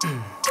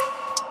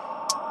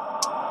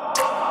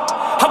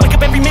wake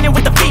up every minute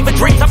with the fever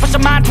dreams. I push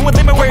my mind to a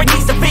limit where it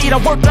needs to feed. I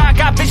work blind,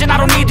 got vision I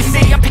don't need to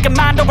see. I'm picking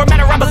mind over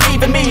matter, I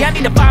believe in me. I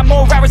need to find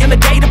more hours in the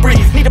day to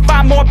breathe. Need to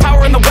find more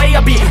power in the way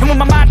I be. And when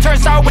my mind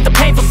turns sour with the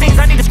painful scenes,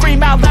 I need to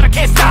scream out loud, I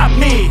can't stop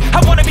me.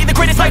 I wanna be the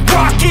greatest like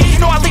Rocky. You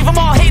know I leave them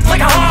all hating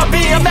like a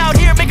hobby. I'm out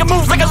here making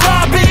moves like a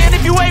lobby. And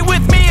if you ain't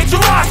with me, it's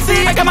your loss,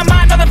 see. I got my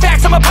mind on the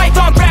facts, I'm a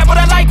python, grab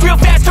what I like real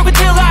fast. Choke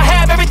until I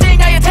have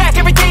everything I attack,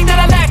 everything that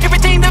I lack,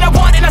 everything that I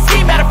want, and I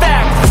scheme matter of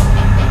fact.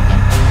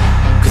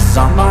 Cause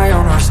I'm my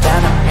own worst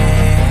enemy.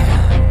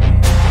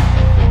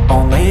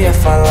 Only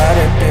if I let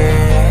it be.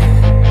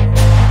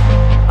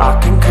 I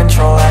can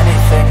control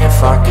anything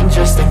if I can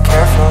just think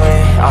carefully.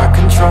 I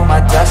control my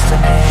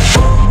destiny.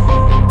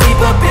 Deep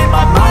up in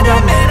my mind I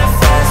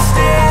manifest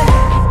it.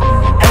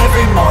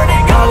 Every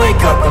morning I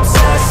wake up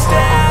obsessed,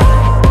 and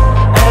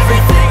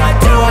everything I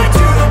do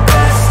the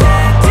best.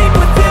 And deep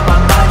within my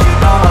mind you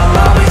know I'll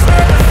always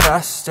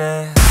manifest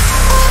it.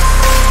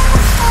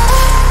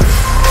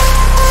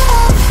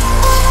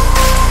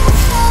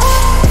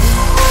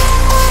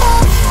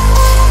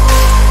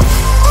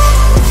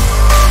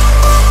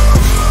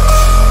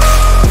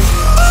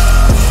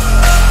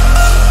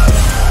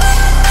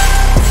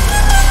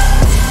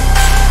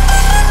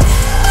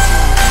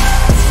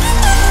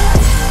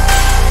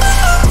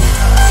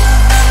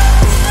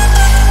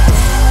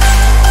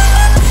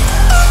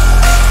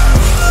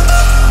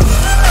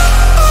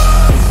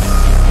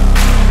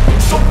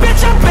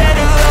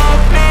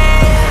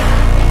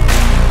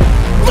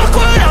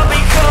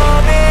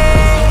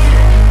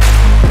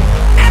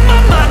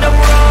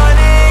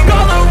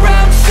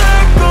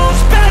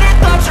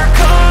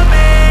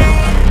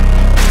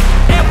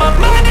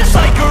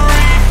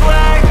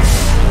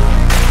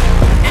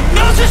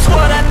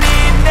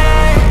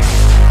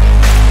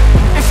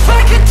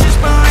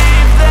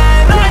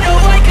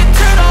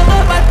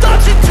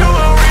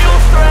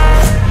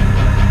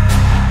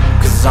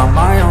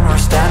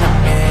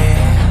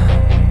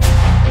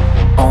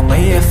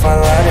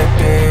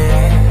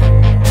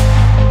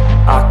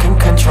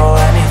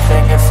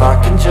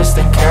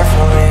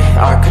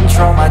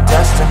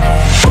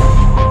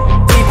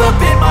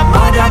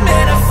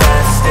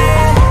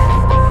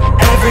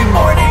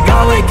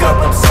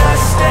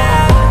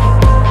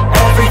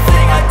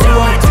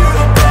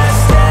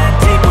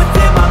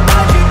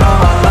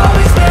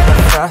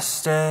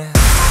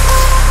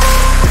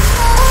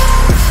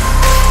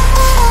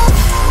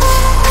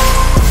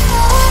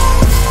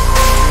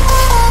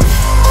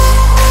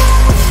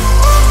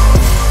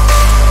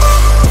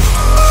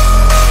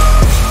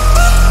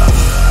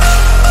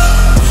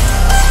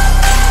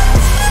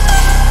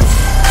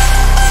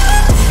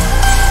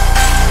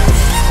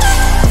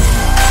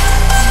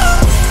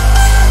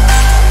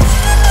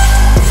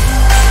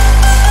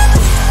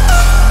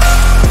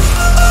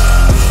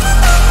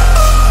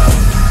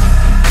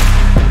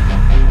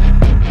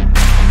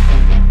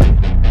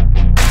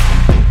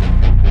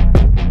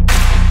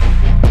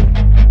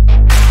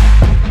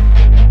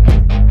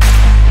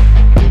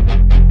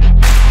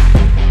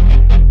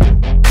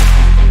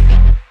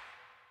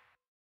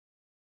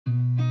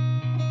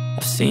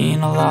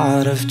 Seen a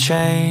lot of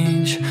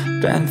change,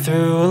 been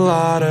through a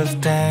lot of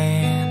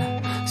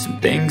pain. Some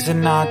things are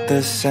not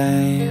the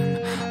same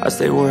as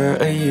they were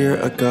a year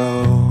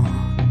ago,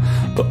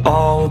 but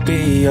all will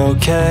be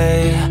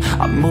okay.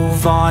 I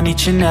move on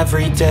each and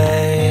every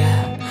day.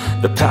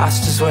 The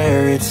past is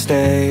where it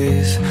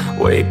stays,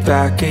 way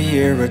back a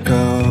year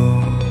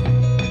ago.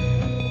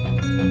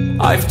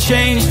 I've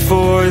changed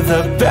for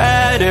the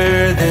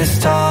better this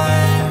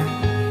time.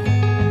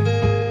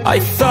 I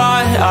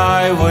thought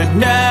I would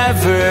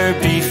never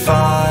be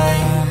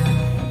fine.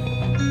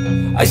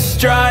 I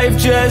strive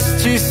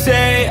just to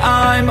say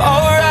I'm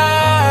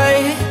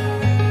alright,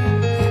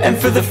 and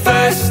for the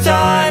first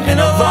time in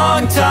a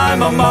long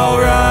time I'm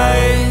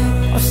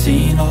alright. I've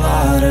seen a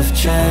lot of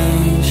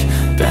change,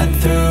 been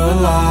through a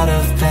lot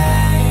of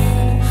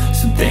pain.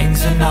 Some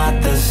things are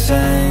not the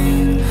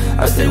same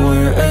as they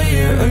were a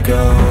year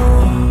ago,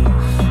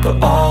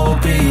 but all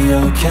will be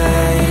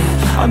okay.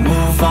 I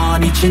move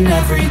on each and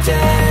every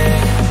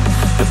day.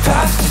 The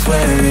past is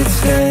where it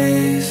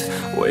stays,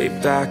 way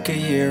back a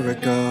year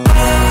ago.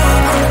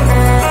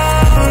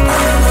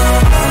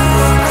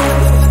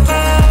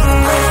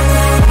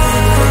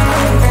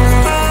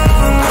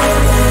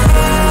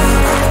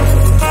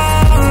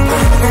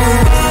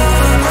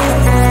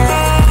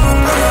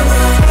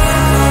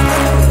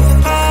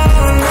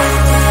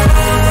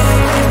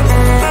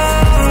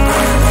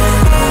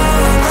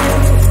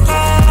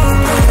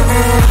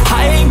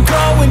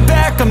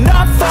 I'm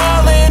not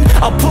falling,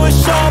 I'll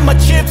push all my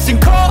chips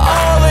and call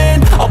all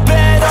in. I'll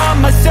bet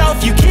on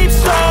myself, you keep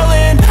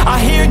stalling. I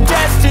hear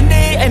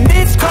destiny and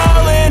it's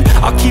calling.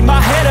 I'll keep my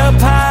head up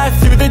high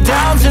through the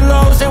downs and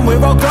lows, and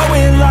we're all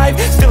going life.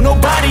 Still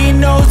nobody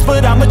knows,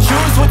 but I'ma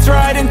choose what's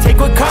right and take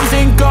what comes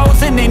and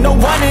goes. And ain't no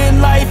one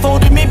in life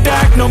holding me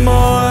back no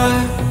more.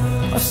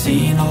 I've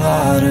seen a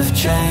lot of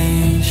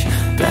change,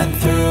 been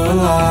through a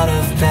lot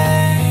of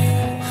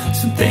pain.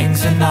 Some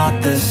things are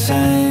not the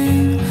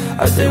same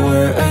as they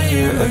were a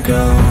year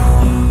ago,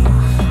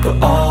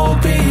 but all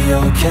will be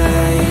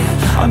okay.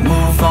 I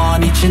move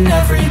on each and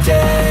every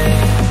day.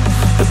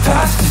 The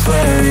past is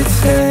where it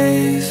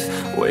stays,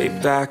 way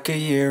back a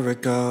year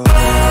ago.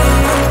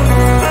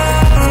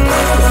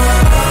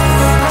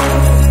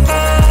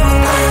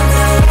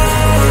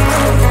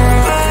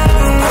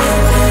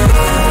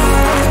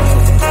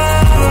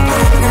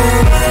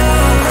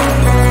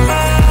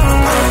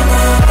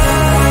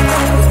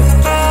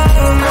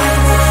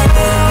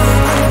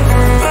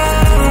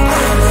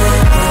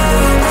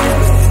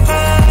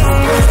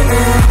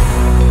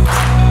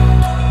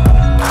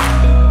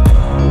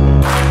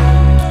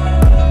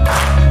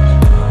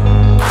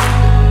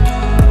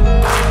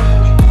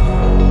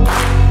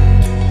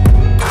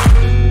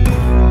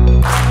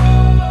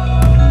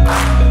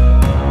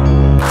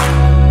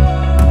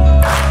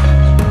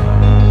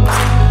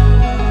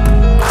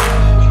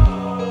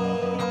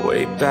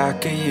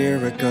 Back a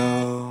year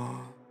ago.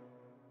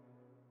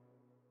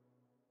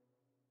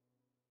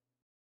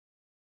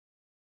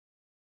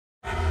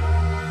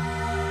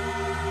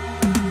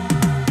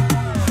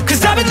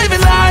 Cause I've been living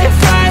life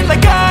right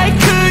like I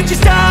could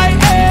just die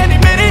any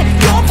minute.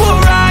 Going for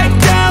a ride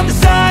down the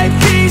side,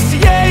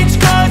 PCH,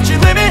 country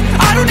limit.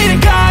 I don't need a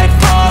guide,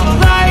 follow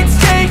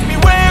lights, take me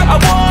where I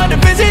wanna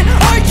visit.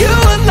 Are you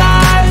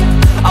alive?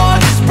 Or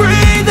just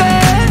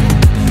breathing?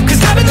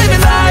 Cause I've been living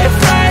life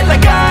right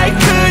like I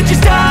could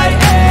just die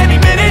any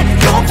minute.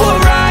 Going for a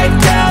ride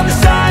down the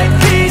side,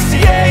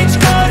 PCH,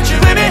 country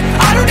limit.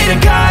 I don't need a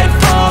guide,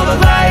 follow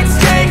lights,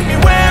 take me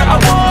where I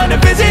wanna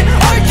visit.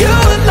 Are you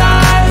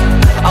alive?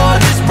 Or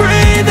just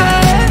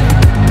breathing?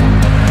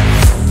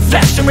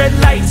 Flashing red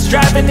lights,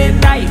 driving at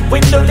night,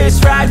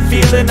 windowless ride,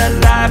 feeling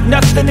alive.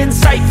 Nothing in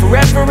sight,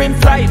 forever in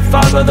flight.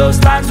 Follow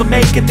those lines, we'll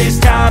make it this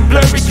time.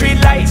 Blurry street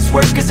lights,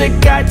 work as a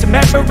guide to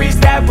memories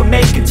that we're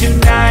making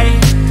tonight.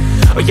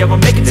 Oh yeah, we'll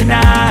make it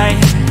tonight.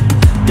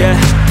 Yeah,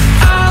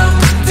 I'll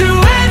do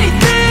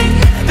anything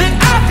that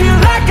I feel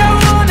like I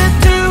wanna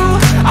do.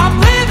 I'm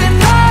living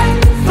life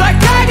like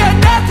I got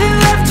nothing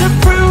left to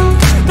prove.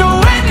 No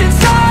end in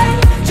sight,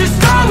 just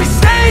always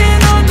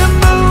staying on the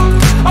move.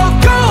 I'll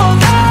go all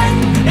night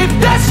if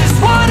that's just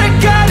what I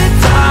gotta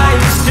do.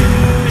 Life's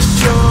too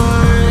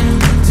short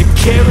to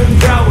care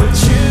about what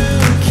you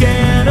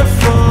can't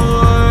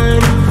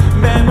afford.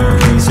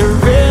 Memories are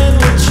in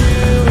what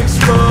you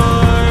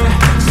explore,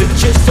 so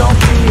just don't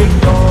be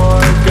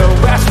ignored. Go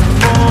ask for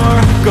more,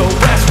 go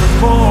ask for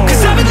more.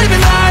 Cause I've been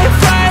living life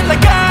right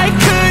like I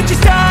could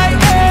just die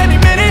any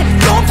minute.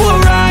 Going for a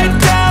ride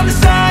down the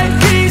side,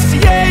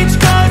 PCH,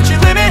 country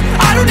limit.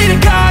 I don't need a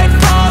guide,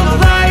 follow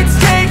lights,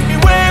 take me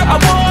where I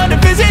wanna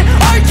visit.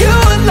 Are you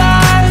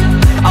alive?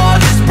 Or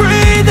just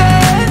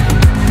breathing?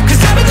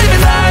 Cause I've been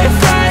living life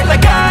right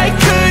like I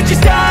could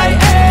just die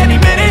any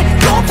minute.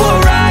 Going for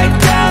a ride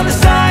down the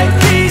side,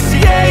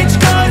 PCH,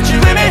 country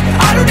limit.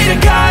 I don't need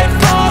a guide,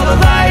 follow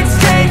lights,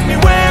 take me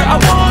where I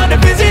wanna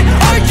visit.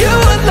 Are you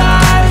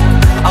alive?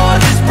 Or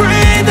just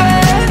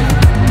breathing?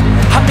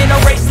 I'm in a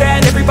race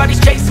that everybody's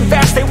chasing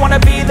fast. They wanna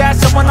be that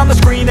someone on the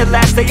screen at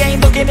last. They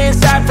ain't looking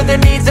inside for their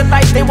needs in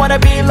life. They wanna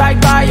be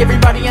liked by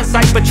everybody in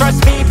sight. But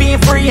trust me, being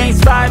free ain't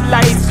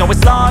spotlights. No,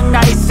 it's long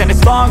nights and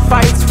it's long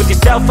fights with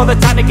yourself all the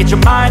time to get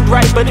your mind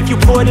right. But if you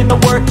put in the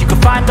work, you can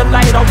find the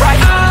light, alright.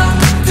 I'll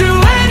do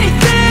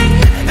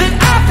anything that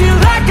I feel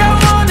like I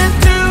wanna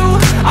do.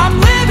 I'm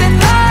living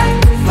life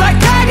like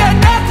I got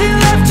nothing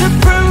left to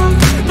prove.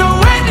 No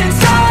end in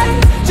sight,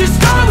 just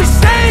always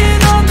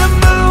staying on the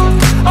move.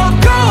 I'll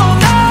go all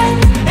night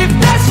if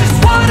that's just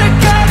what I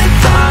gotta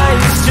do.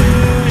 Life's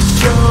too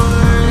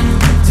short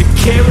to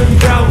care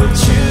about what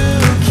you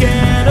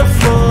can't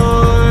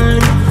afford.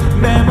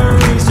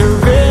 Memories are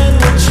in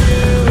what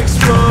you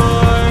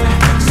explore,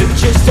 so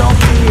just don't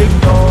be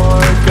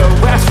ignored. Go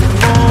ask for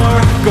more,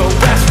 go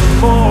ask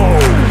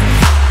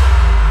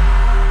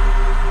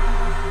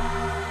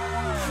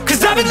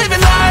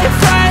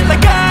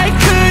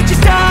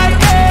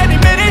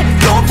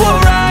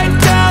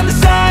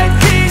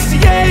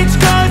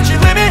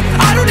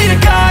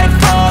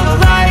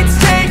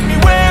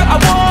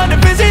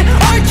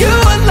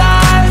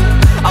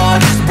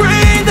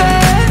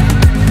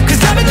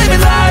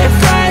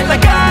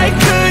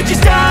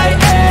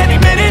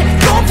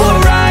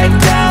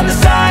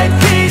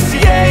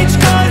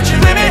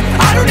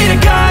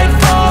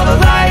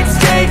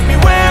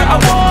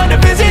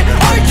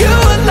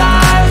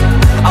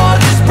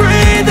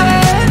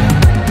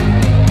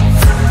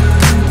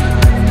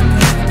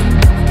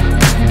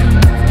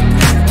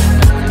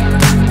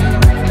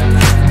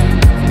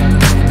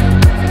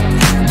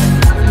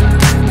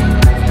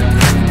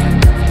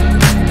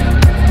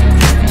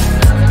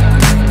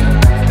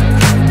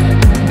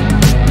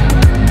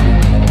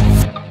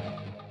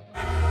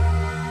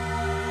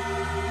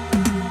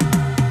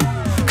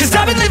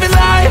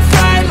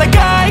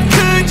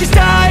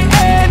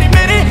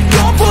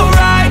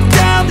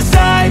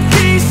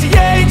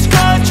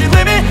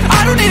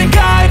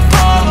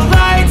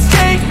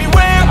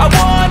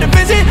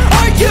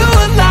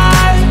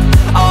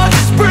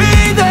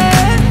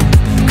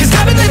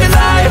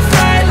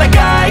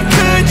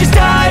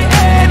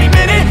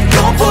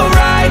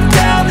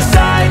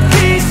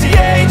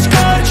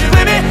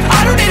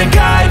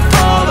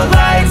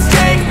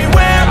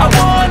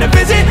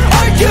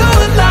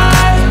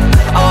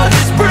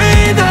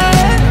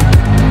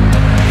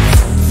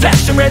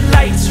flashing red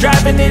lights,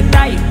 driving at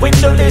night,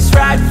 windowless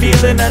ride,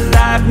 feeling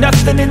alive,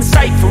 nothing in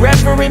sight,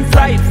 forever in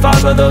flight,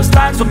 follow those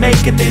lines, we'll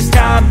make it this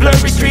time,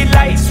 blurry street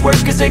lights,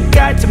 work as a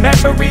guide to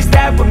memories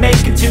that we're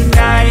making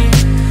tonight,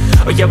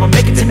 oh yeah, we'll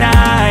make it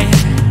tonight,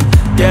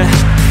 yeah.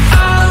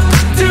 I'll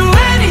do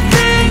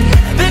anything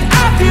that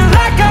I feel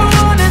like I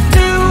wanna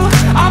do,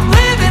 I'm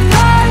living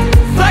life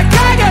like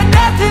I got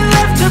nothing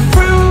left to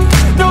prove,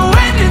 no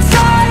end in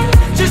sight,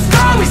 just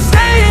always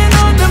staying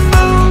on the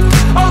move,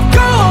 I'll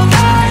go all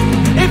night,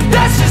 if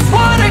that's just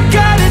what I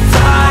gotta do.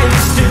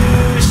 Life's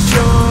too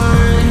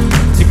short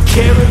to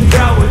care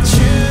about what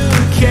you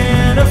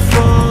can't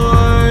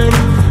afford,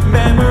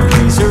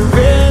 memories are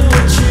in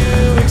what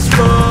you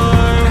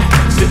explore,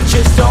 so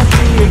just don't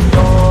be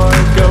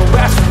ignored, go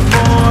ask for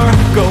more,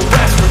 go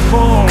ask for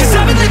more. Cause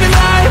I've been living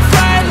life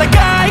right like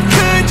I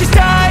could just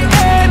die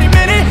any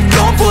minute,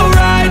 going for a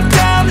ride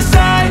down the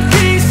side,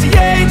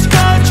 PCH,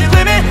 country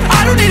limit,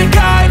 I don't need a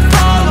guide,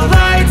 follow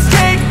lights,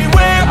 take me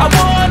where I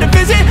wanna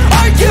visit,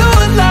 are you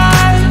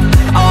alive,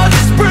 or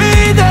just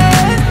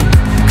breathing?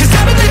 Cause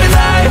I've been living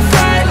life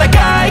right like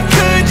I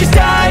could just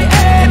die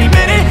any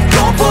minute,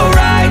 going for a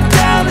ride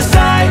down the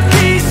side,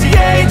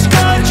 PCH,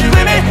 country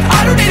limit,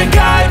 I don't need a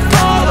guide,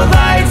 follow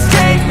lights,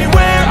 take me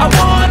where I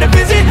wanna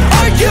visit,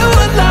 are you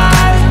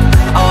alive,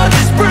 or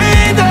just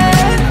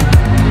breathing?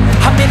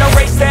 I'm in a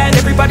race that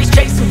everybody's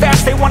chasing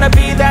fast, they wanna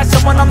be that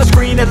someone on the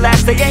screen at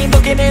last, they ain't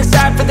looking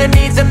inside for their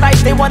needs in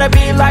life, they wanna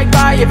be liked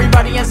by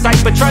everybody in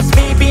sight, but trust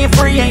me, being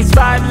free ain't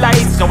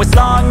spotlights, no it's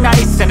long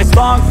nights and it's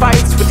long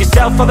fights with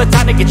yourself all the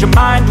time to get your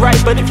mind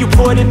right, but if you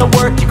put in the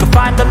work you can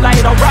find the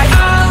light, alright.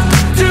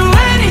 I'll do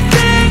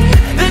anything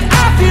that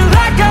I feel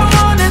like I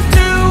wanna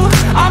do,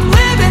 I'm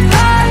living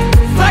life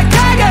like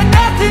I got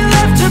nothing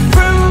left to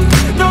prove,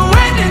 no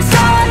end in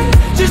sight,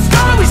 just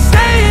always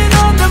staying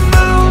on the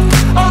move,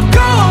 I'll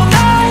go all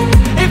night,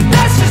 if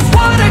that's just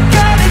what I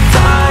gotta do.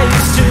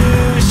 Life's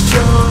too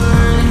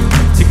short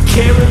to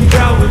care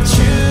about what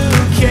you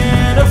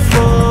can't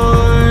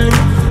afford,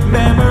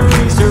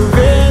 memories are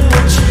in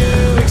what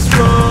you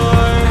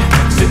explore,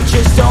 so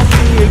just don't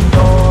be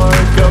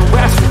ignored, go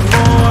ask for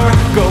more,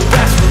 go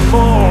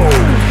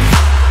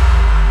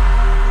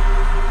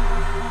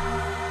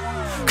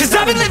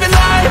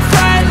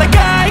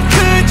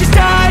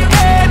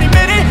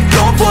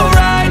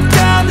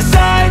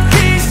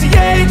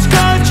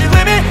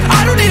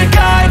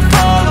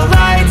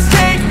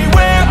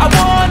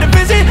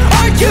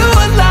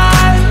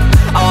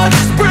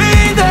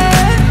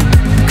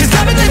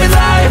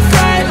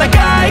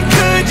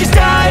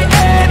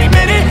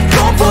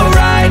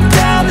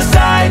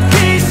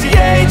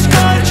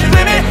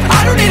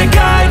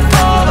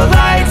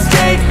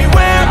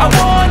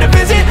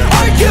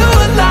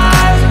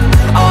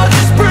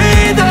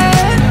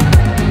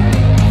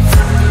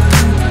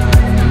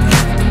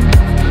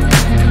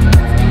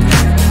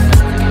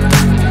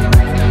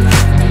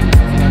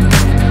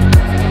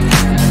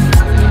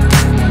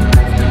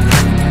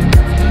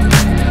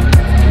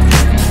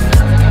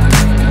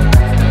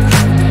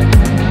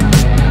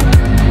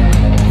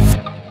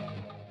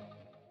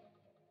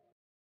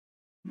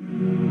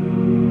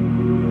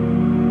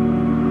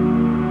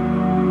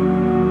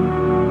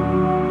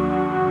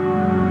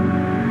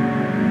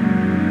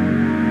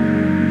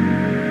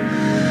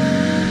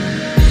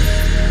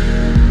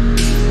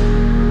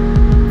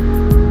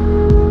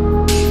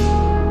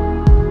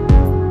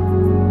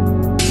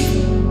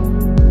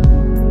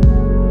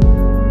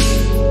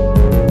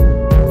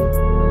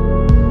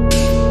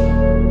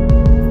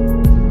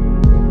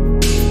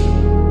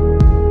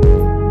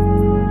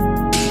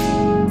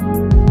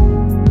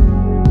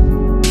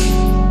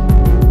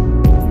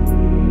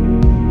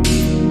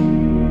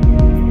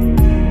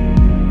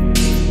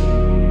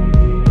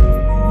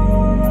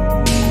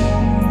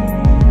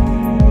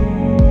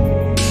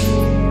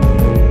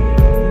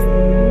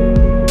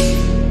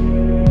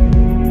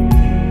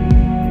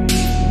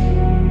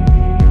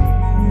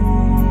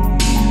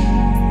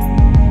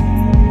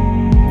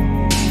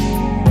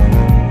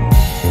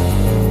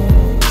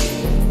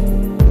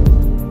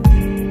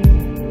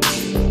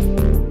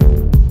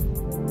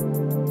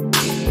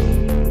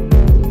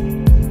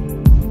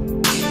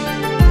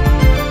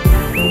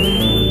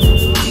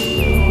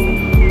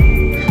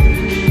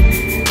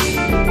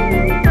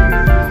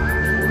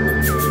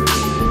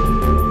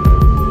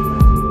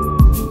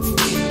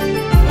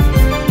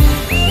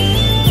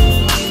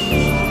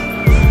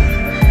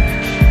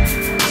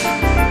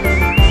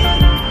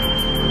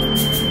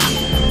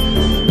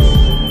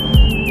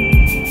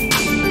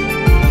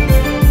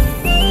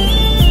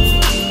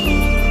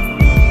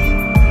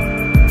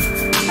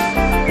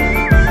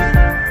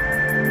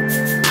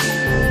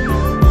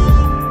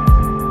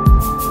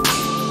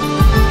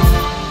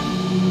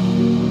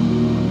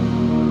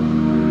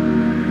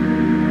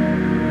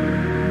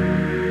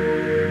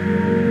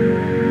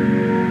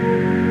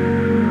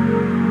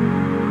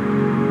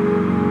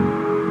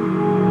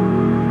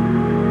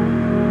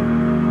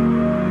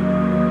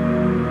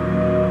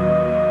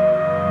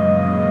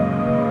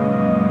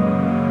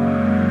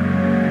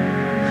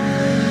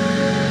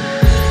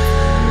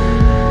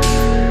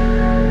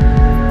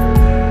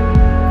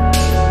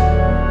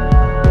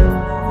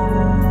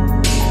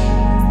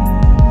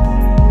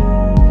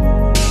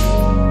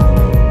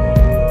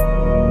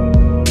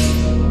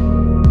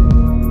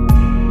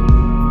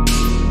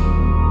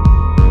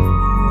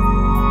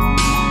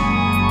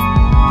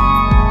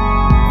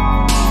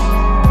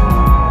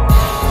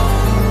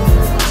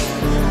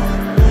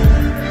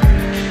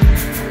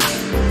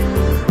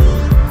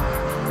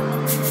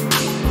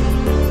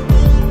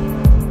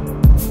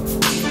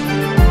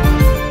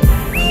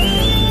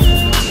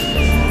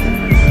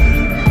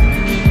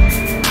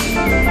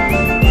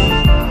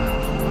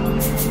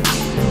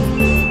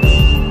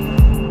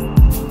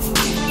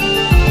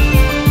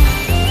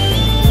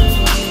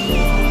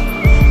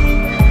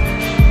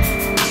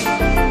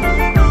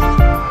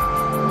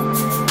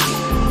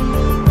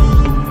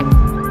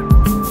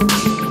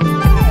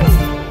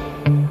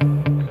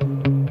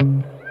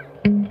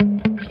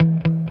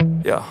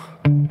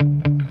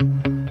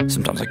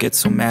get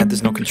so mad,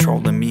 there's no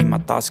controlling me. My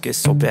thoughts get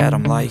so bad,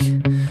 I'm like,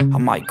 I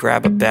might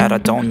grab a bat, I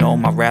don't know.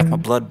 My wrath, my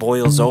blood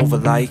boils over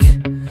like,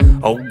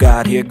 oh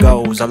God, here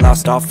goes. I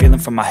lost all feeling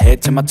from my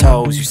head to my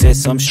toes. You said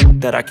some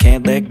shit that I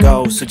can't let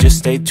go, so just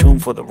stay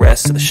tuned for the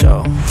rest of the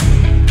show.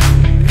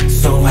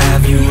 So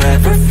have you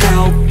ever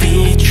felt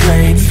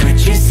betrayed?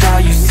 Switches how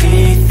you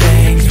see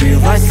things,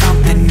 realize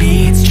something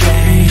needs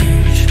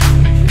change.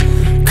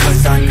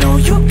 Cause I know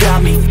you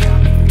got me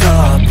f***ed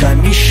up. Let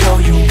me show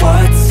you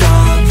what's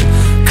up.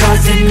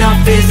 Cause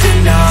enough is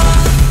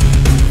enough.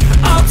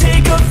 I'll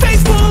take a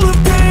face full of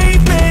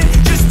pavement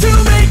just to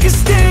make a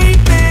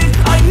statement.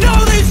 I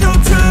know there's no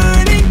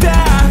turning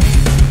back.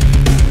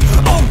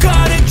 Oh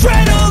God,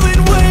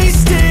 adrenaline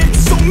wasted,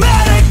 so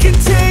mad I can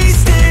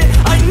taste it.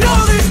 I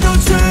know there's no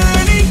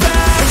turning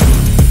back.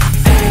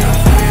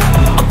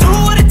 I'll do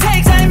what it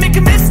takes, I ain't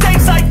making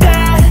mistakes like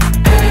that.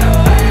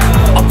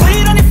 I'll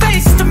bleed on your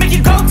face to make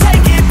you go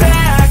take it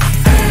back.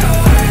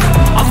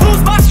 I'll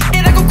lose my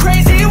shit, I go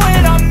crazy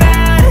when I'm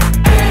mad.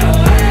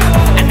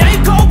 And now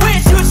you go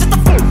wish you would shut the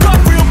fuck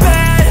up real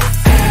bad.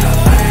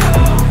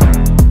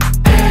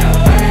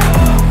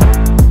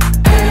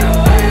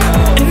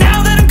 And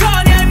now that I'm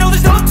gone, yeah, I know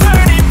there's no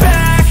turning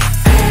back.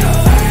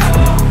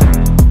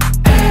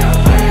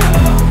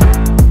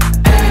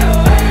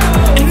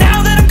 And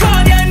now that I'm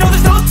gone, yeah, I know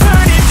there's no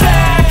turning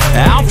back.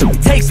 I'll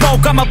take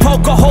smoke, I'ma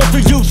poke a hole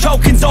through you,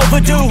 choking's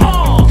overdue.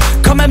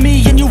 Come at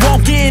me and you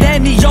won't get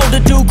any older,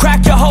 dude.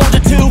 Crack your holder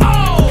too.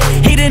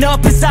 Heating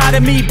up inside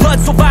of me, blood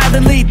so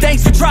violently,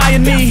 thanks for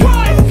trying me.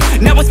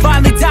 Now it's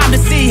finally time to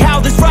see how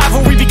this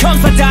rivalry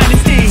becomes my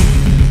dynasty.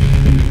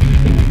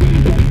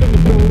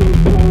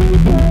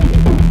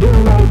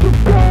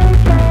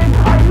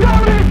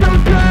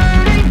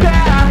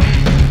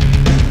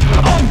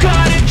 Oh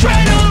God,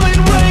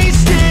 adrenaline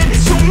wasted,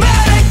 so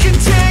mad I can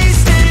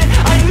taste it.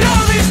 I know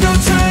there's no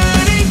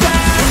turning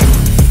back.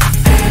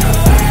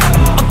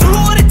 I'll do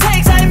what it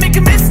takes, I ain't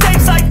making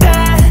mistakes like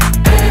that.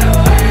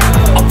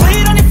 I'll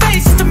bleed on your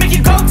face to make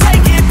you go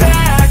take it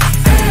back.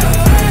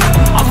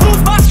 I'll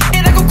lose my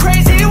shit, I go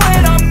crazy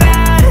when I'm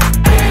mad.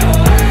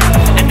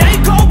 And now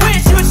you go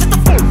wish you would shut the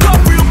fuck up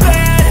real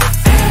bad.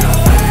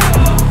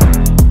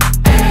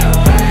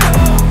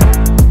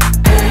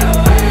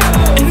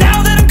 And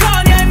now that I'm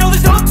gone, yeah, I know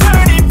there's no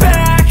turning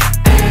back.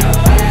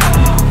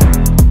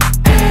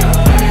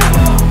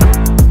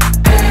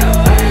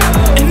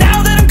 And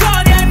now that I'm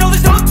gone, yeah, I know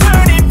there's no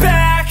turning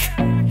back.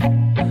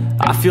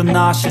 I feel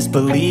nauseous,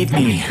 believe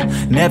me.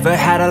 Never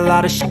had a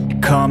lot of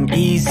shit come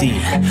easy.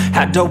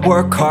 Had to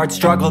work hard,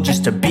 struggle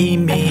just to be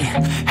me.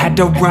 Had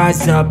to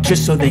rise up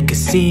just so they could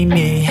see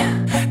me.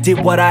 Did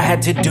what I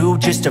had to do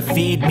just to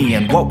feed me,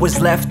 and what was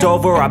left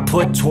over I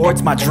put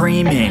towards my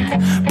dreaming.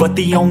 But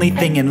the only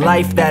thing in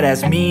life that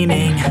has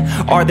meaning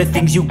are the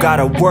things you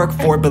gotta work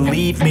for,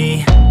 believe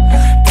me.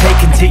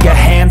 Take into your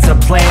hands a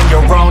plan,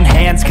 your own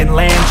hands can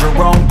land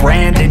your own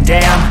brand. And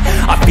damn,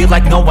 I feel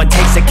like no one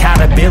takes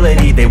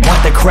accountability. They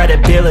want the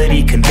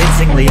credibility,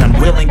 convincingly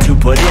unwilling to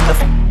put in the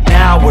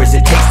hours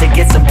it takes to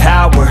get some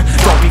power.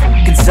 Don't be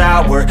f***ing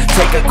sour,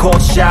 take a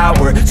cold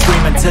shower.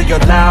 Scream until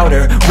you're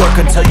louder, work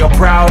until you're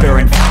prouder.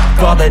 And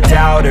f*** all the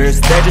doubters,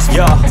 they're just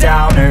your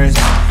downers.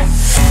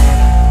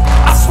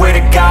 I swear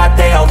to God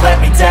they all let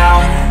me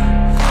down.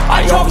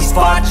 I always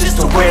fought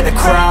just to wear the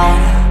crown.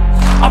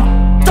 I'm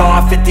f***ed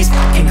off at these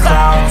f***ing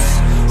clowns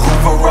who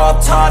were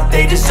all taught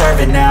they deserve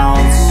an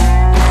ounce.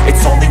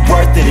 It's only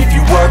worth it if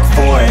you work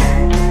for it.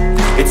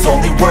 It's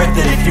only worth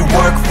it if you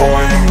work for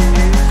it.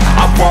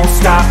 I won't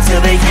stop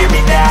till they hear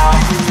me now.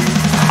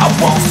 I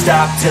won't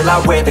stop till I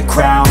wear the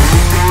crown.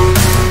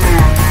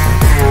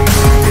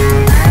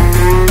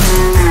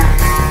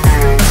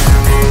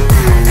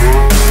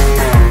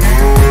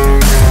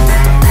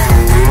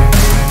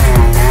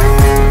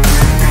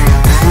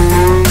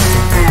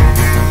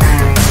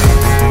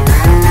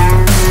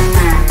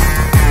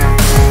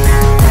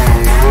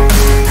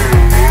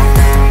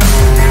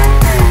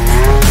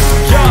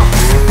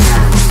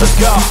 Let's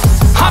go.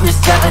 I'm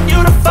just telling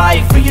you to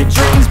fight for your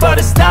dreams, but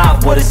it's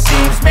not what it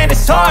seems. Man,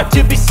 it's hard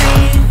to be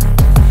seen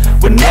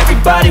when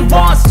everybody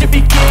wants to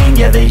be king.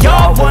 Yeah, they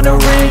all wanna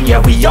ring, yeah,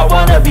 we all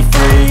wanna be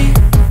free.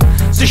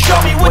 So show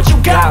me what you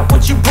got,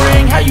 what you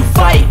bring, how you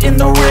fight in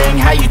the ring,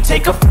 how you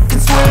take a fucking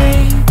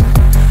swing.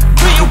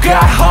 Do you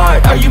got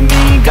heart, are you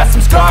mean? Got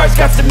some scars,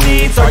 got some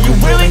needs, are you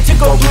willing to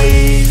go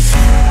bleed?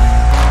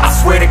 I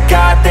swear to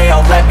God they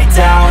all let me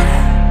down.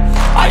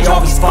 I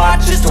always fought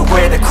just to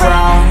wear the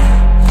crown.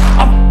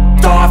 I'm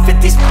off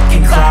at these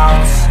fucking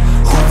clowns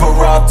who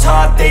were all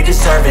taught they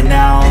deserve an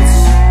ounce.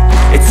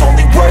 It's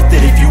only worth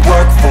it if you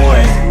work for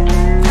it.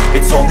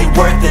 It's only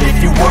worth it if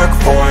you work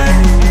for it.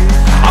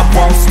 I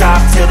won't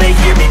stop till they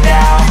hear me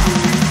now.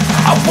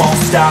 I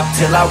won't stop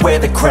till I wear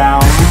the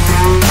crown.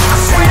 I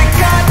swear to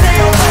God they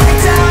all let me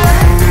down.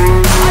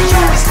 I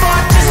always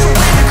fought just to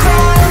wear the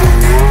crown.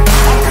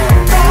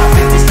 I'm off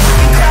at these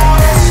fucking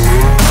clowns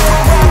who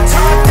were all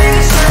taught they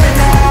deserve an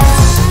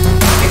ounce.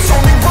 It's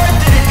only worth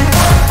it if you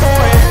work for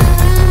it.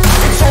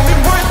 It's only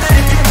worth it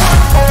if you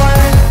work for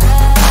it.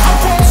 I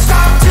won't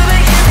stop till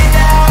they hear me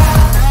now.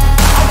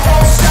 I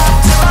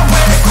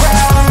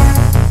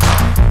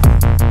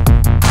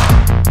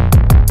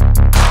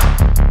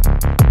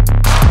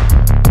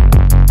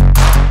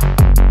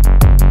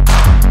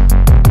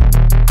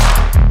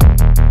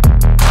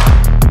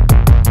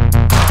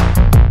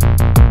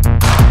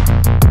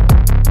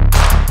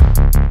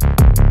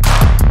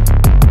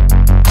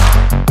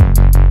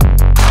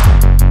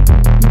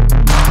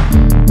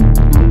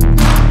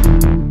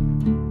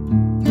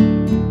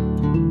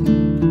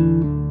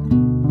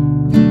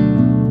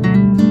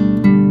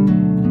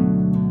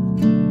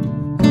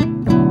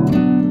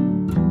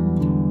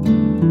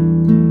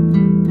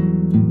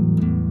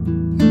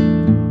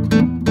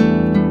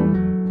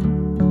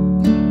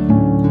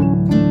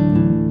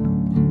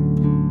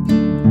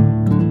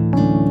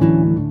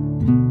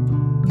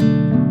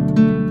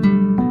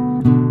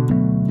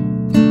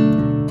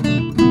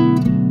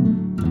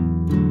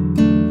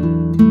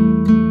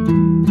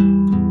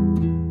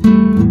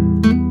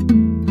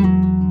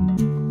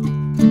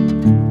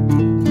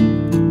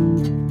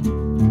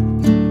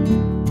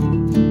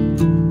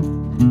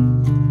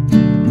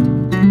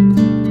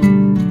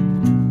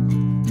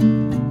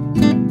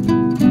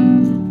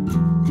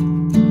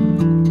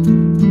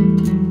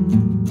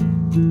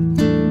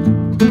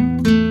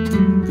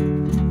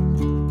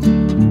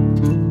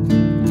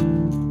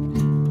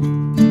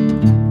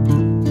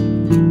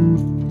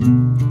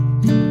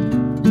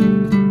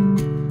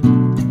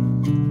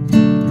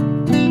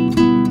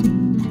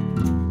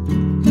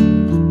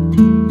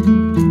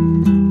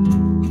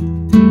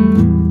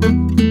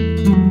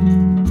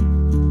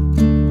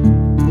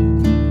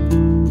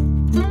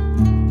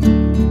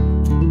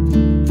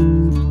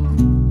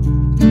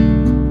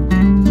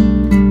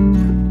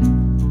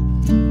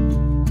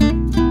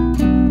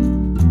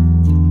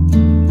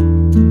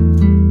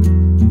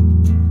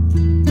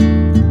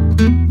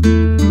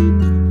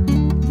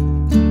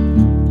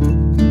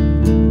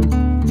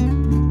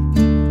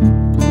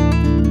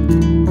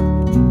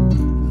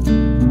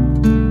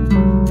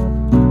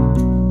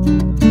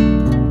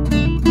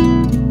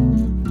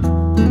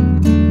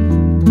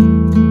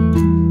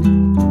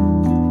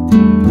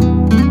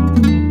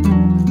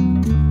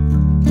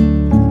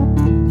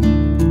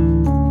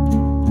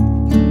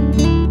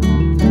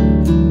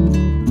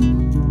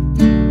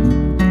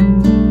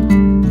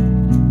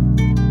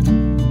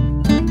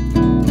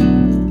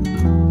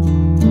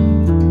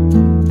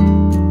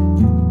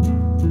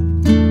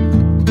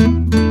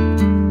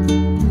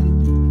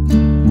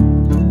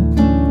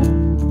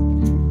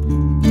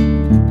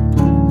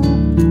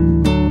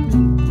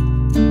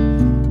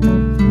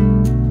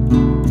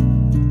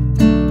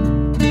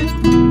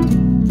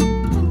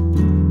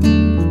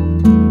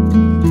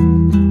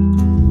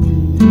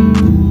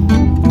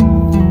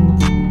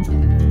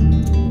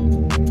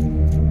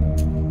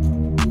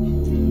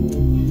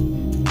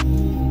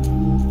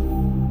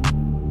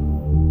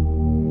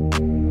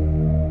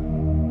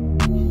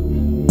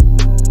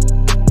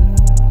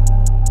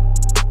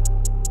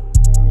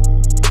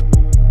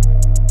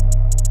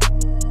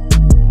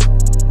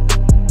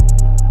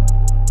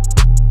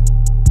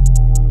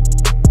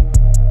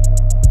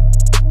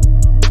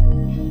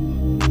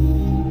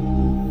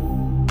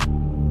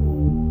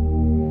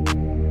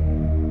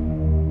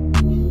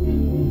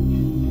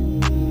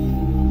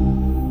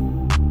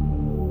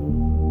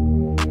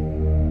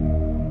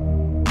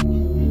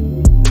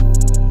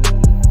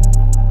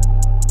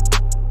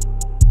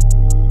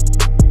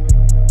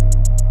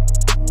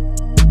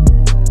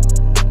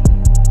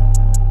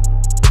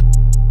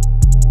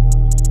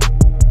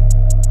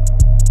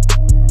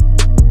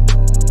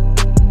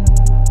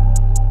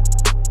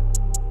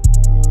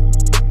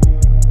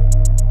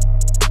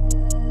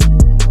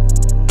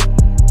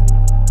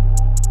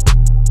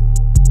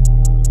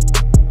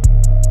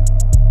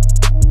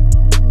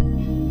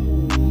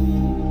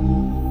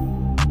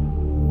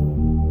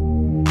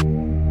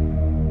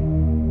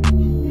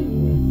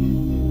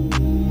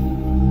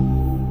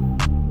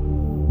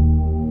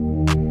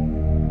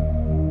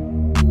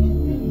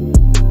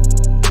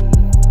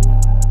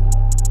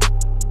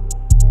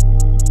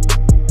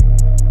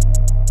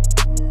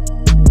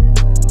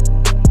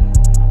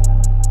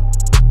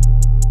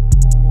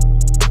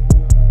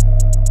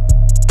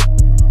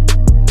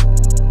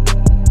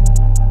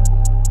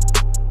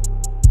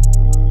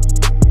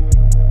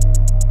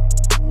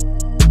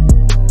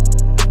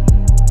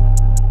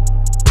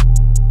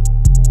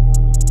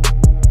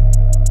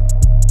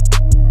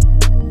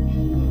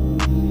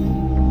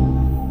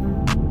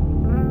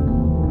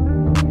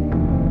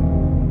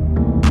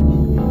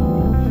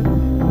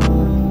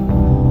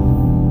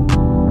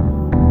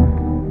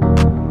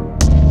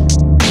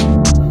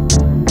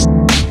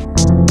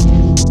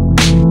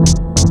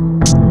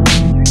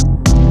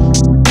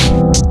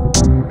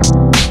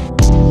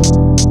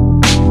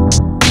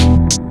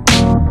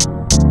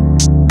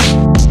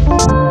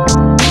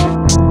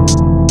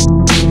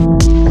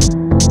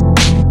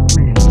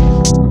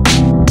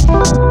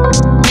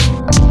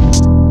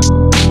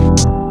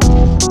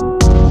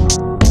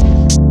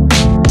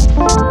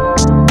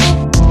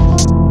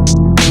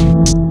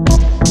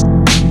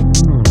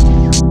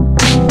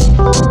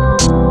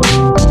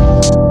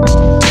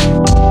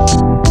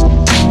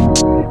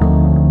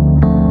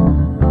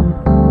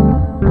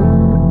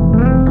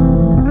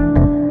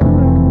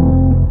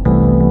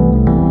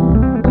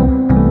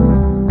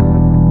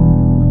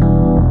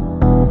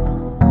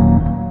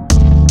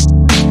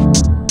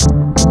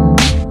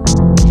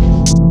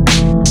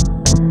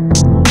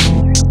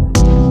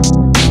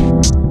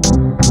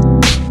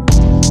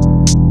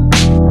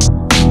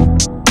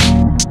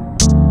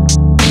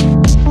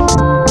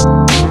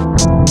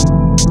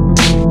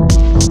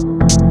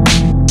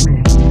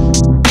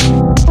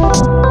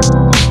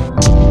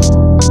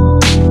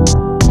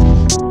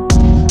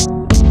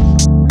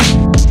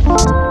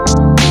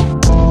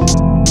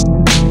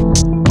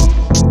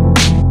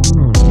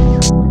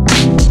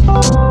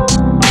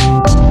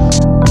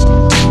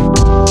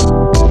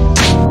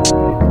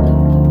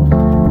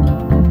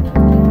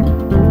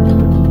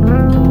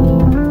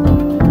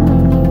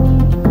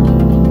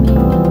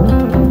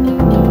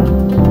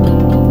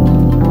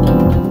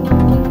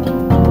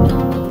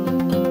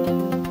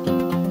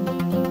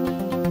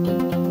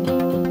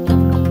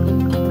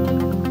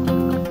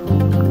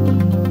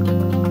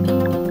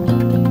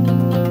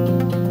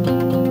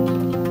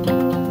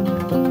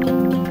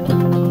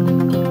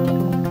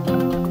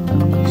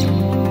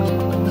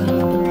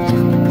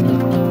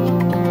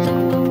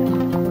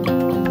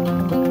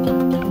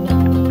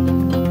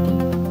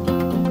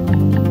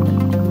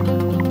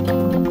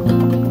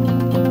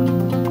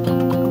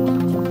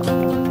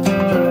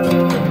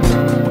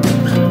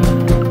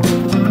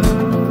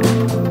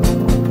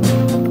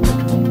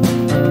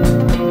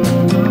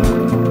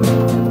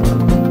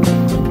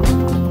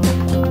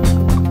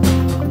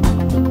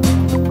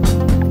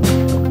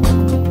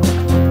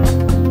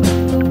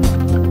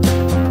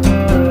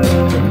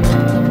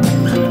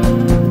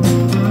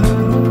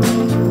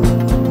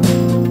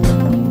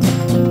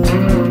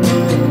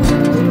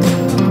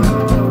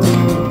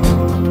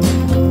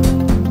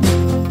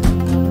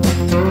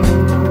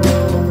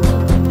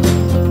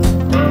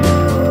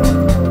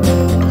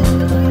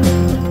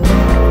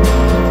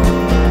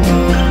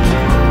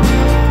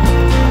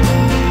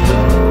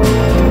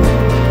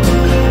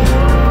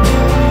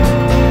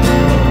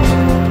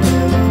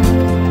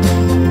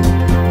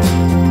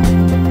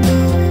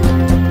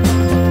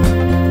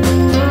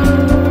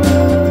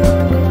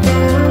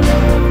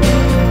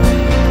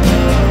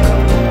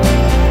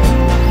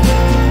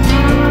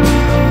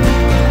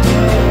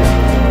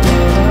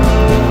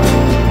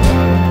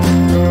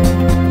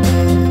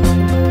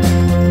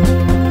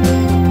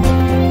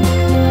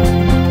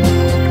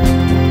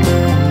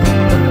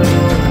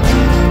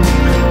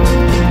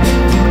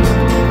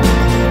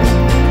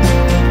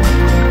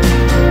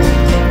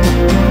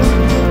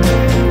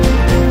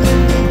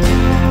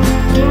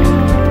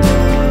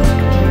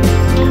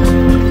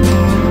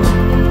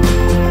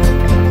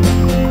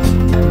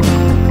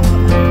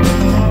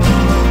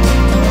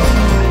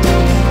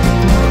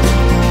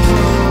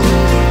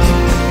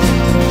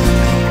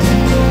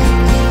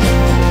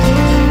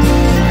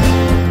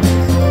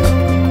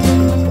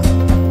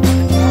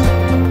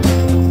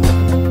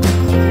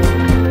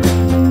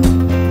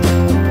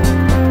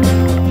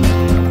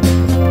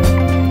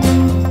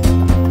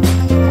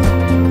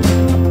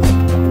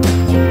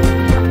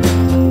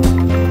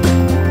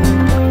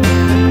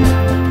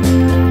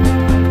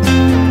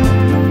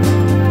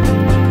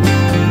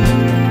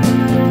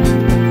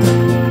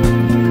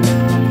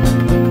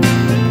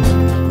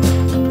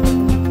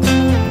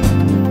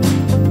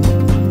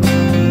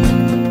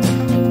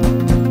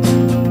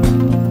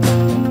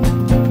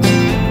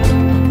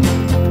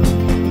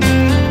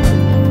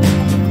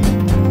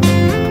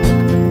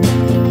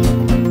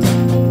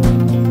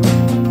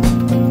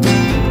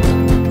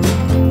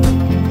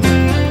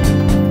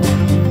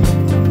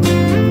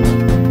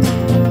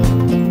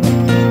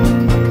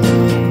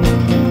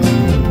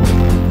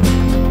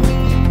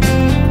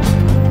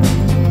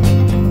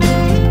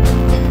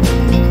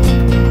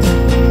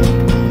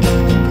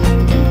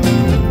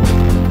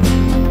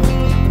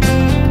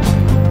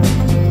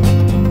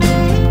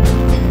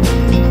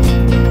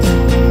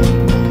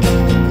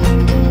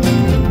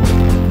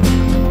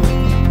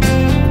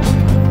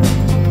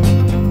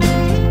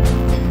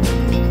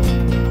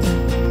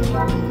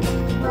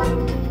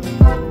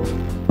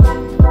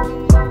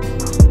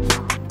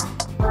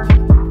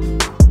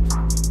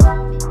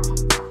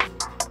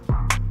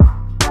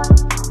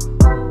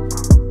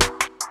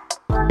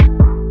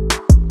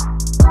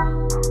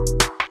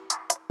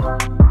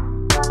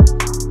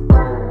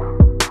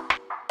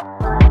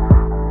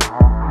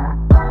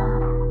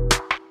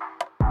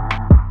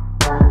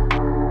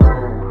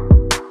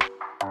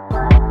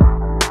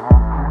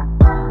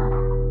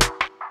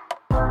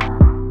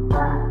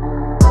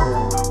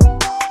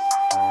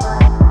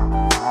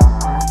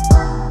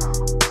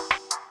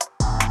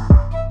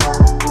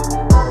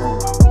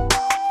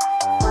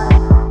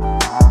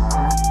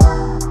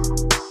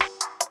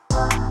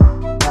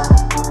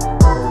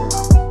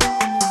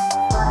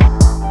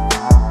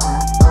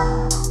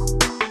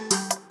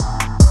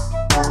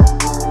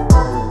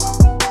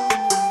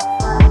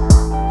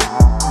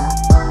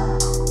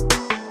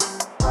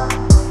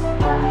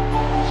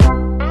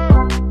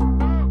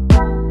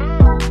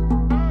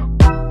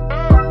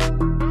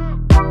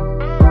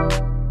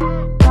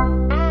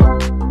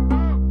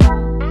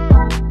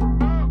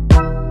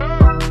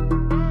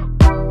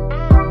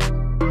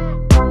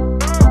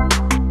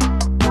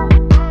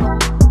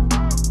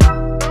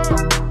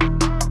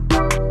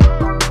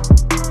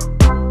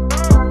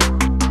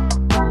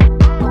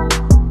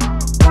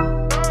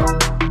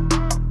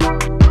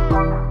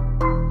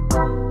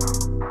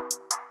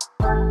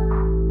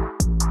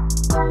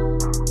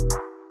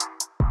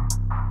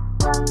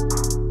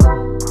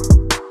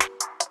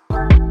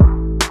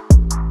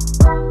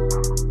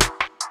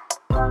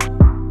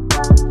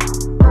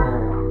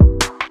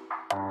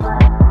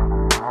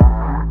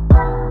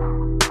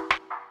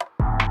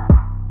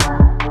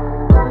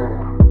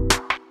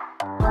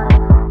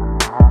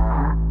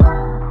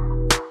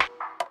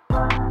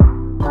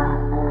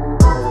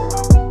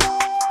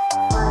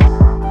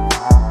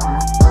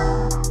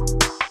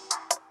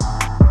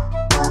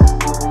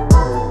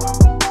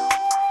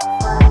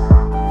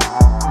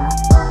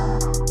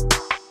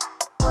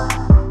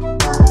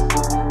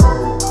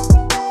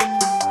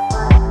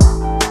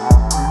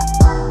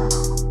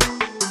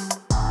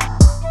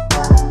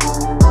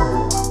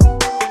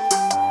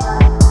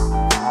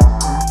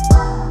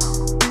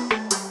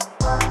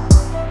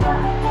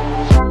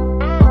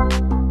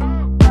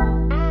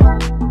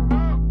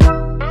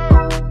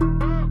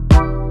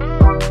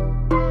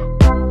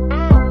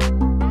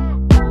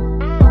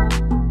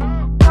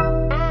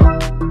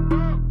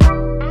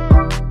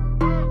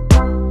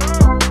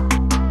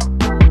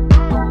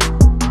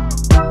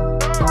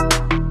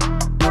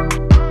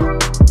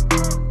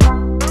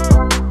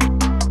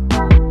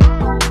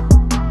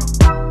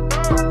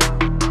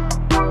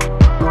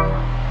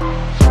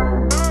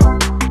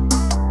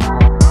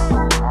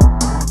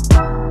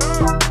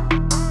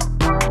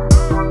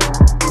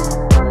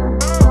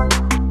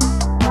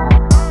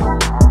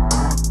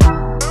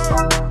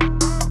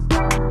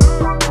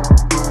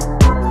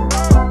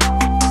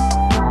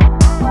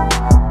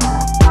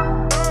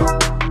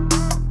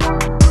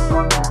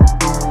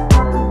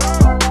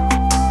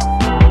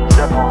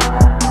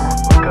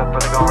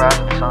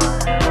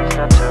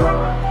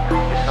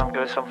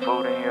good, some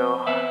food in you.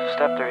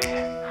 Step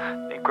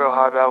 3, you grow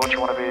hard about what you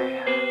wanna be.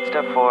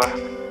 Step 4,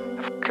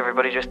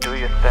 everybody just do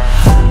your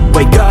thing.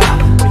 Wake up,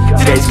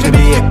 today's gonna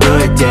be a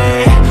good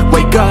day.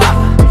 Wake up,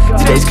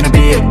 today's gonna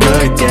be a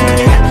good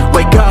day.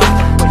 Wake up,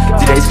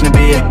 today's gonna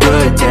be a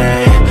good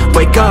day.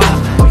 Wake up,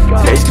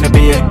 today's gonna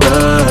be a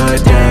good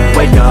day.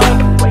 Wake up,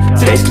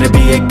 today's gonna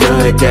be a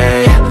good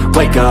day.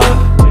 Wake up,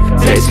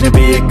 today's gonna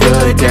be a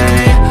good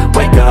day.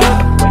 Wake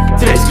up,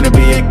 today's gonna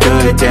be a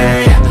good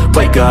day.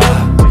 Wake up,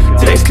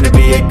 today's gonna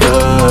be a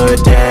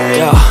good day.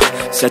 Yo,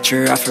 set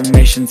your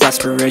affirmations,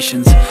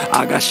 aspirations.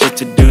 I got shit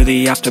to do,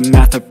 the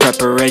aftermath of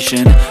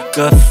preparation.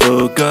 Good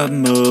food, good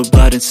mood,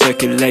 blood in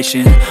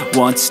circulation.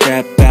 One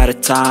step at a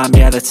time,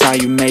 yeah, that's how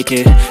you make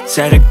it.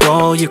 Set a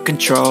goal you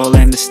control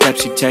and the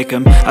steps you take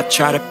them. I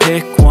try to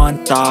pick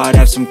one thought,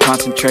 have some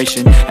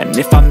concentration. And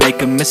if I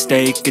make a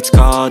mistake, it's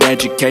called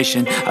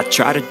education. I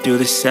try to do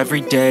this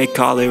every day,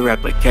 call it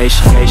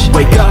replication.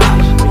 Wake up,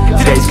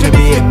 today's gonna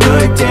be a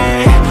good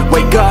day.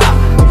 Wake up,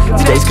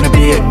 today's gonna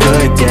be a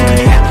good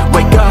day.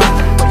 Wake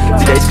up,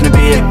 today's gonna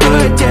be a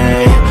good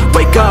day.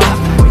 Wake up,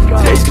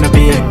 today's gonna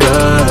be a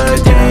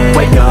good day.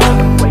 Wake up,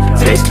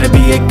 today's gonna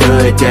be a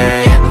good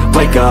day.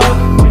 Wake up,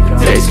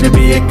 today's gonna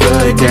be a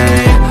good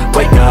day.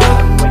 Wake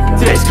up,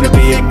 today's gonna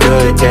be a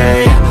good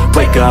day.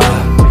 Wake up,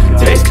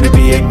 today's gonna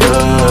be a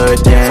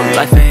good day. So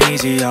life ain't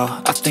easy, yo,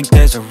 I think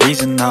there's a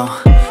reason though.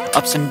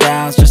 Ups and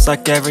downs, just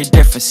like every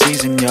different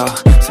season, yo.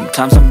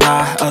 Sometimes I'm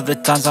high, other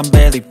times I'm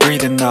barely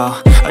breathing, though.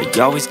 I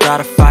always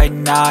gotta fight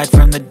and hide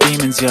from the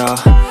demons, yo.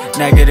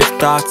 Negative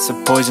thoughts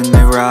are poison,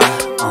 they rot.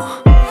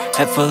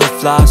 Head full of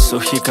flies, so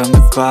here come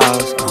the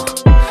clouds.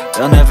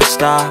 They'll never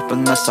stop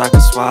unless I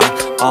can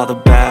swap all the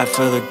bad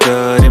for the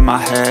good in my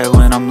head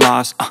when I'm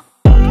lost.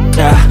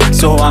 Yeah,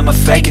 so I'ma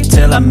fake it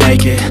till I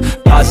make it.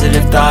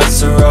 Positive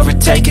thoughts are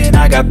overtaken,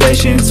 I got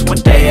patience. One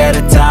day at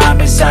a time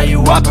is how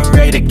you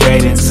operate a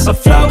cadence. A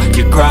flow,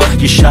 you grow,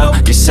 you show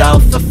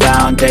yourself a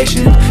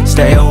foundation.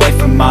 Stay away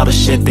from all the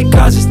shit that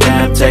causes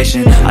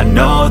temptation. I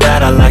know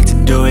that I like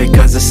to do it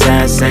cause it's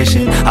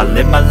sensation. I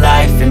live my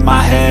life in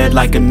my head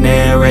like a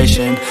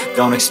narration.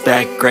 Don't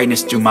expect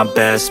greatness, do my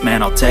best,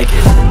 man, I'll take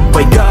it.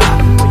 Wake up,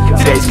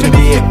 today's gonna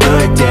be a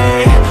good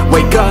day.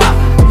 Wake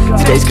up,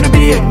 today's gonna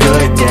be a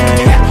good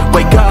day.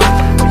 Wake up,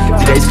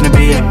 today's gonna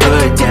be a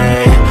good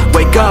day.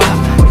 Wake up,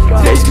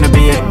 today's gonna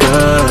be a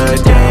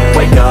good day.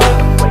 Wake up,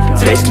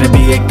 today's gonna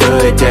be a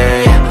good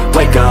day.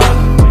 Wake up,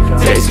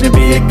 today's gonna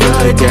be a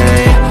good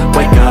day.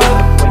 Wake up,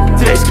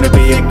 today's gonna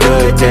be a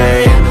good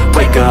day.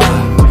 Wake up,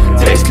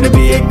 today's gonna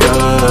be a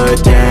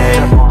good day.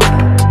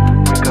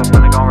 Wake up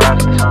when they gon'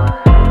 rise with the sun.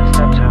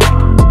 Step 2,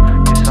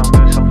 get some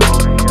good, some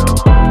food in you.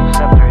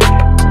 Step 3,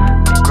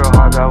 you grow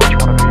hard about what you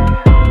wanna be.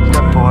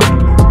 Step 4,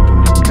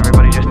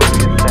 everybody just do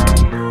your thing.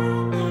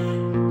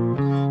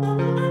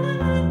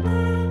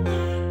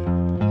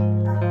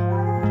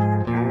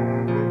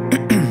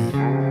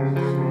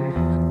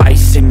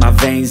 Ice in my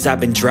veins, I've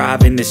been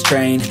driving this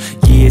train.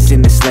 Years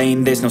in this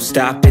lane, there's no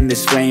stopping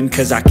this flame.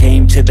 Cause I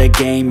came to the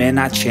game and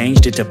I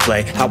changed it to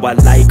play how I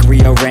like,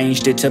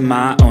 rearranged it to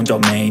my own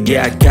domain.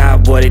 Yeah, I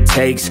got what it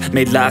takes,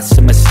 made lots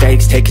of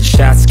mistakes. Taking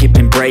shots,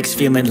 skipping breaks,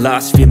 feeling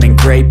lost, feeling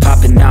great.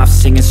 Popping off,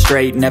 singing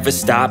straight, never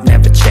stopped,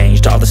 never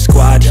changed. All the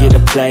squad here to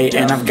play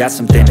and I've got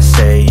something to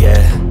say,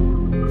 yeah.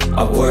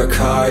 I work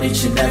hard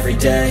each and every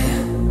day.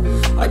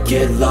 I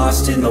get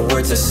lost in the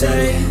words I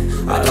say.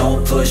 I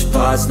don't push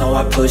pause, no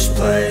I push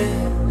play.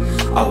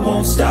 I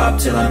won't stop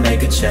till I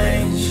make a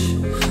change.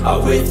 I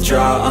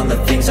withdraw on the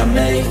things I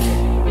make.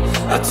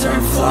 I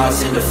turn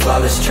flaws into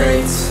flawless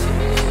traits.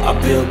 I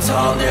build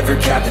tall, never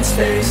capped in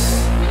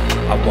space.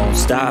 I won't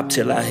stop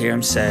till I hear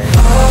him say,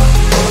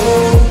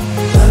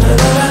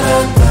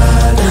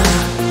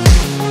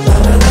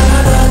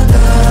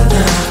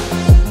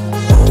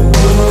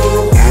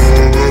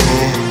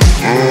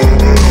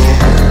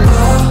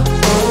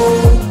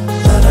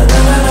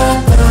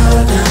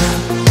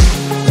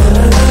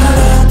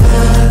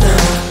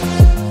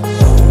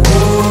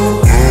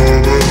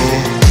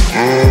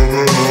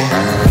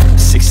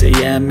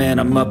 and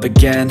I'm up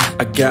again.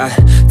 I got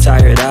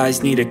tired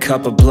eyes, need a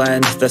cup of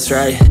blend. That's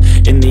right,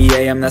 in the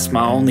AM, that's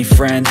my only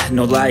friend.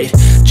 No light,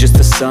 just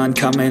the sun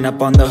coming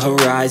up on the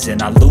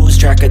horizon. I lose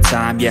track of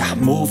time, yeah, I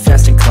move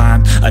fast and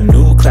climb a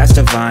new class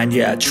divine,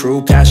 yeah,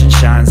 true passion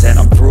shines. And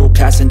I'm through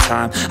passing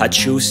time, I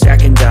choose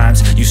stacking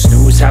dimes. You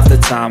snooze half the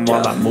time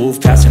while I move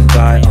passing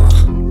by.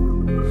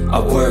 I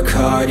work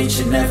hard each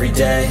and every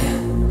day.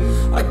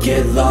 I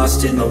get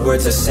lost in the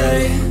words I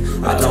say.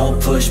 I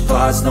don't push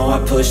pause, no I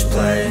push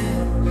play.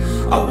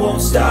 I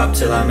won't stop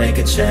till I make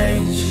a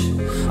change.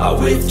 I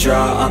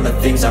withdraw on the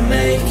things I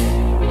make.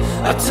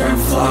 I turn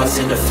flaws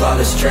into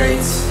flawless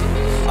traits.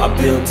 I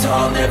build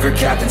tall, never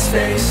capped in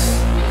space.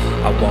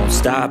 I won't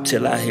stop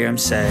till I hear him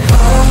say,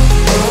 oh,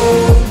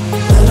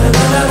 oh, la,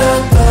 la, la,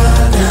 la, la.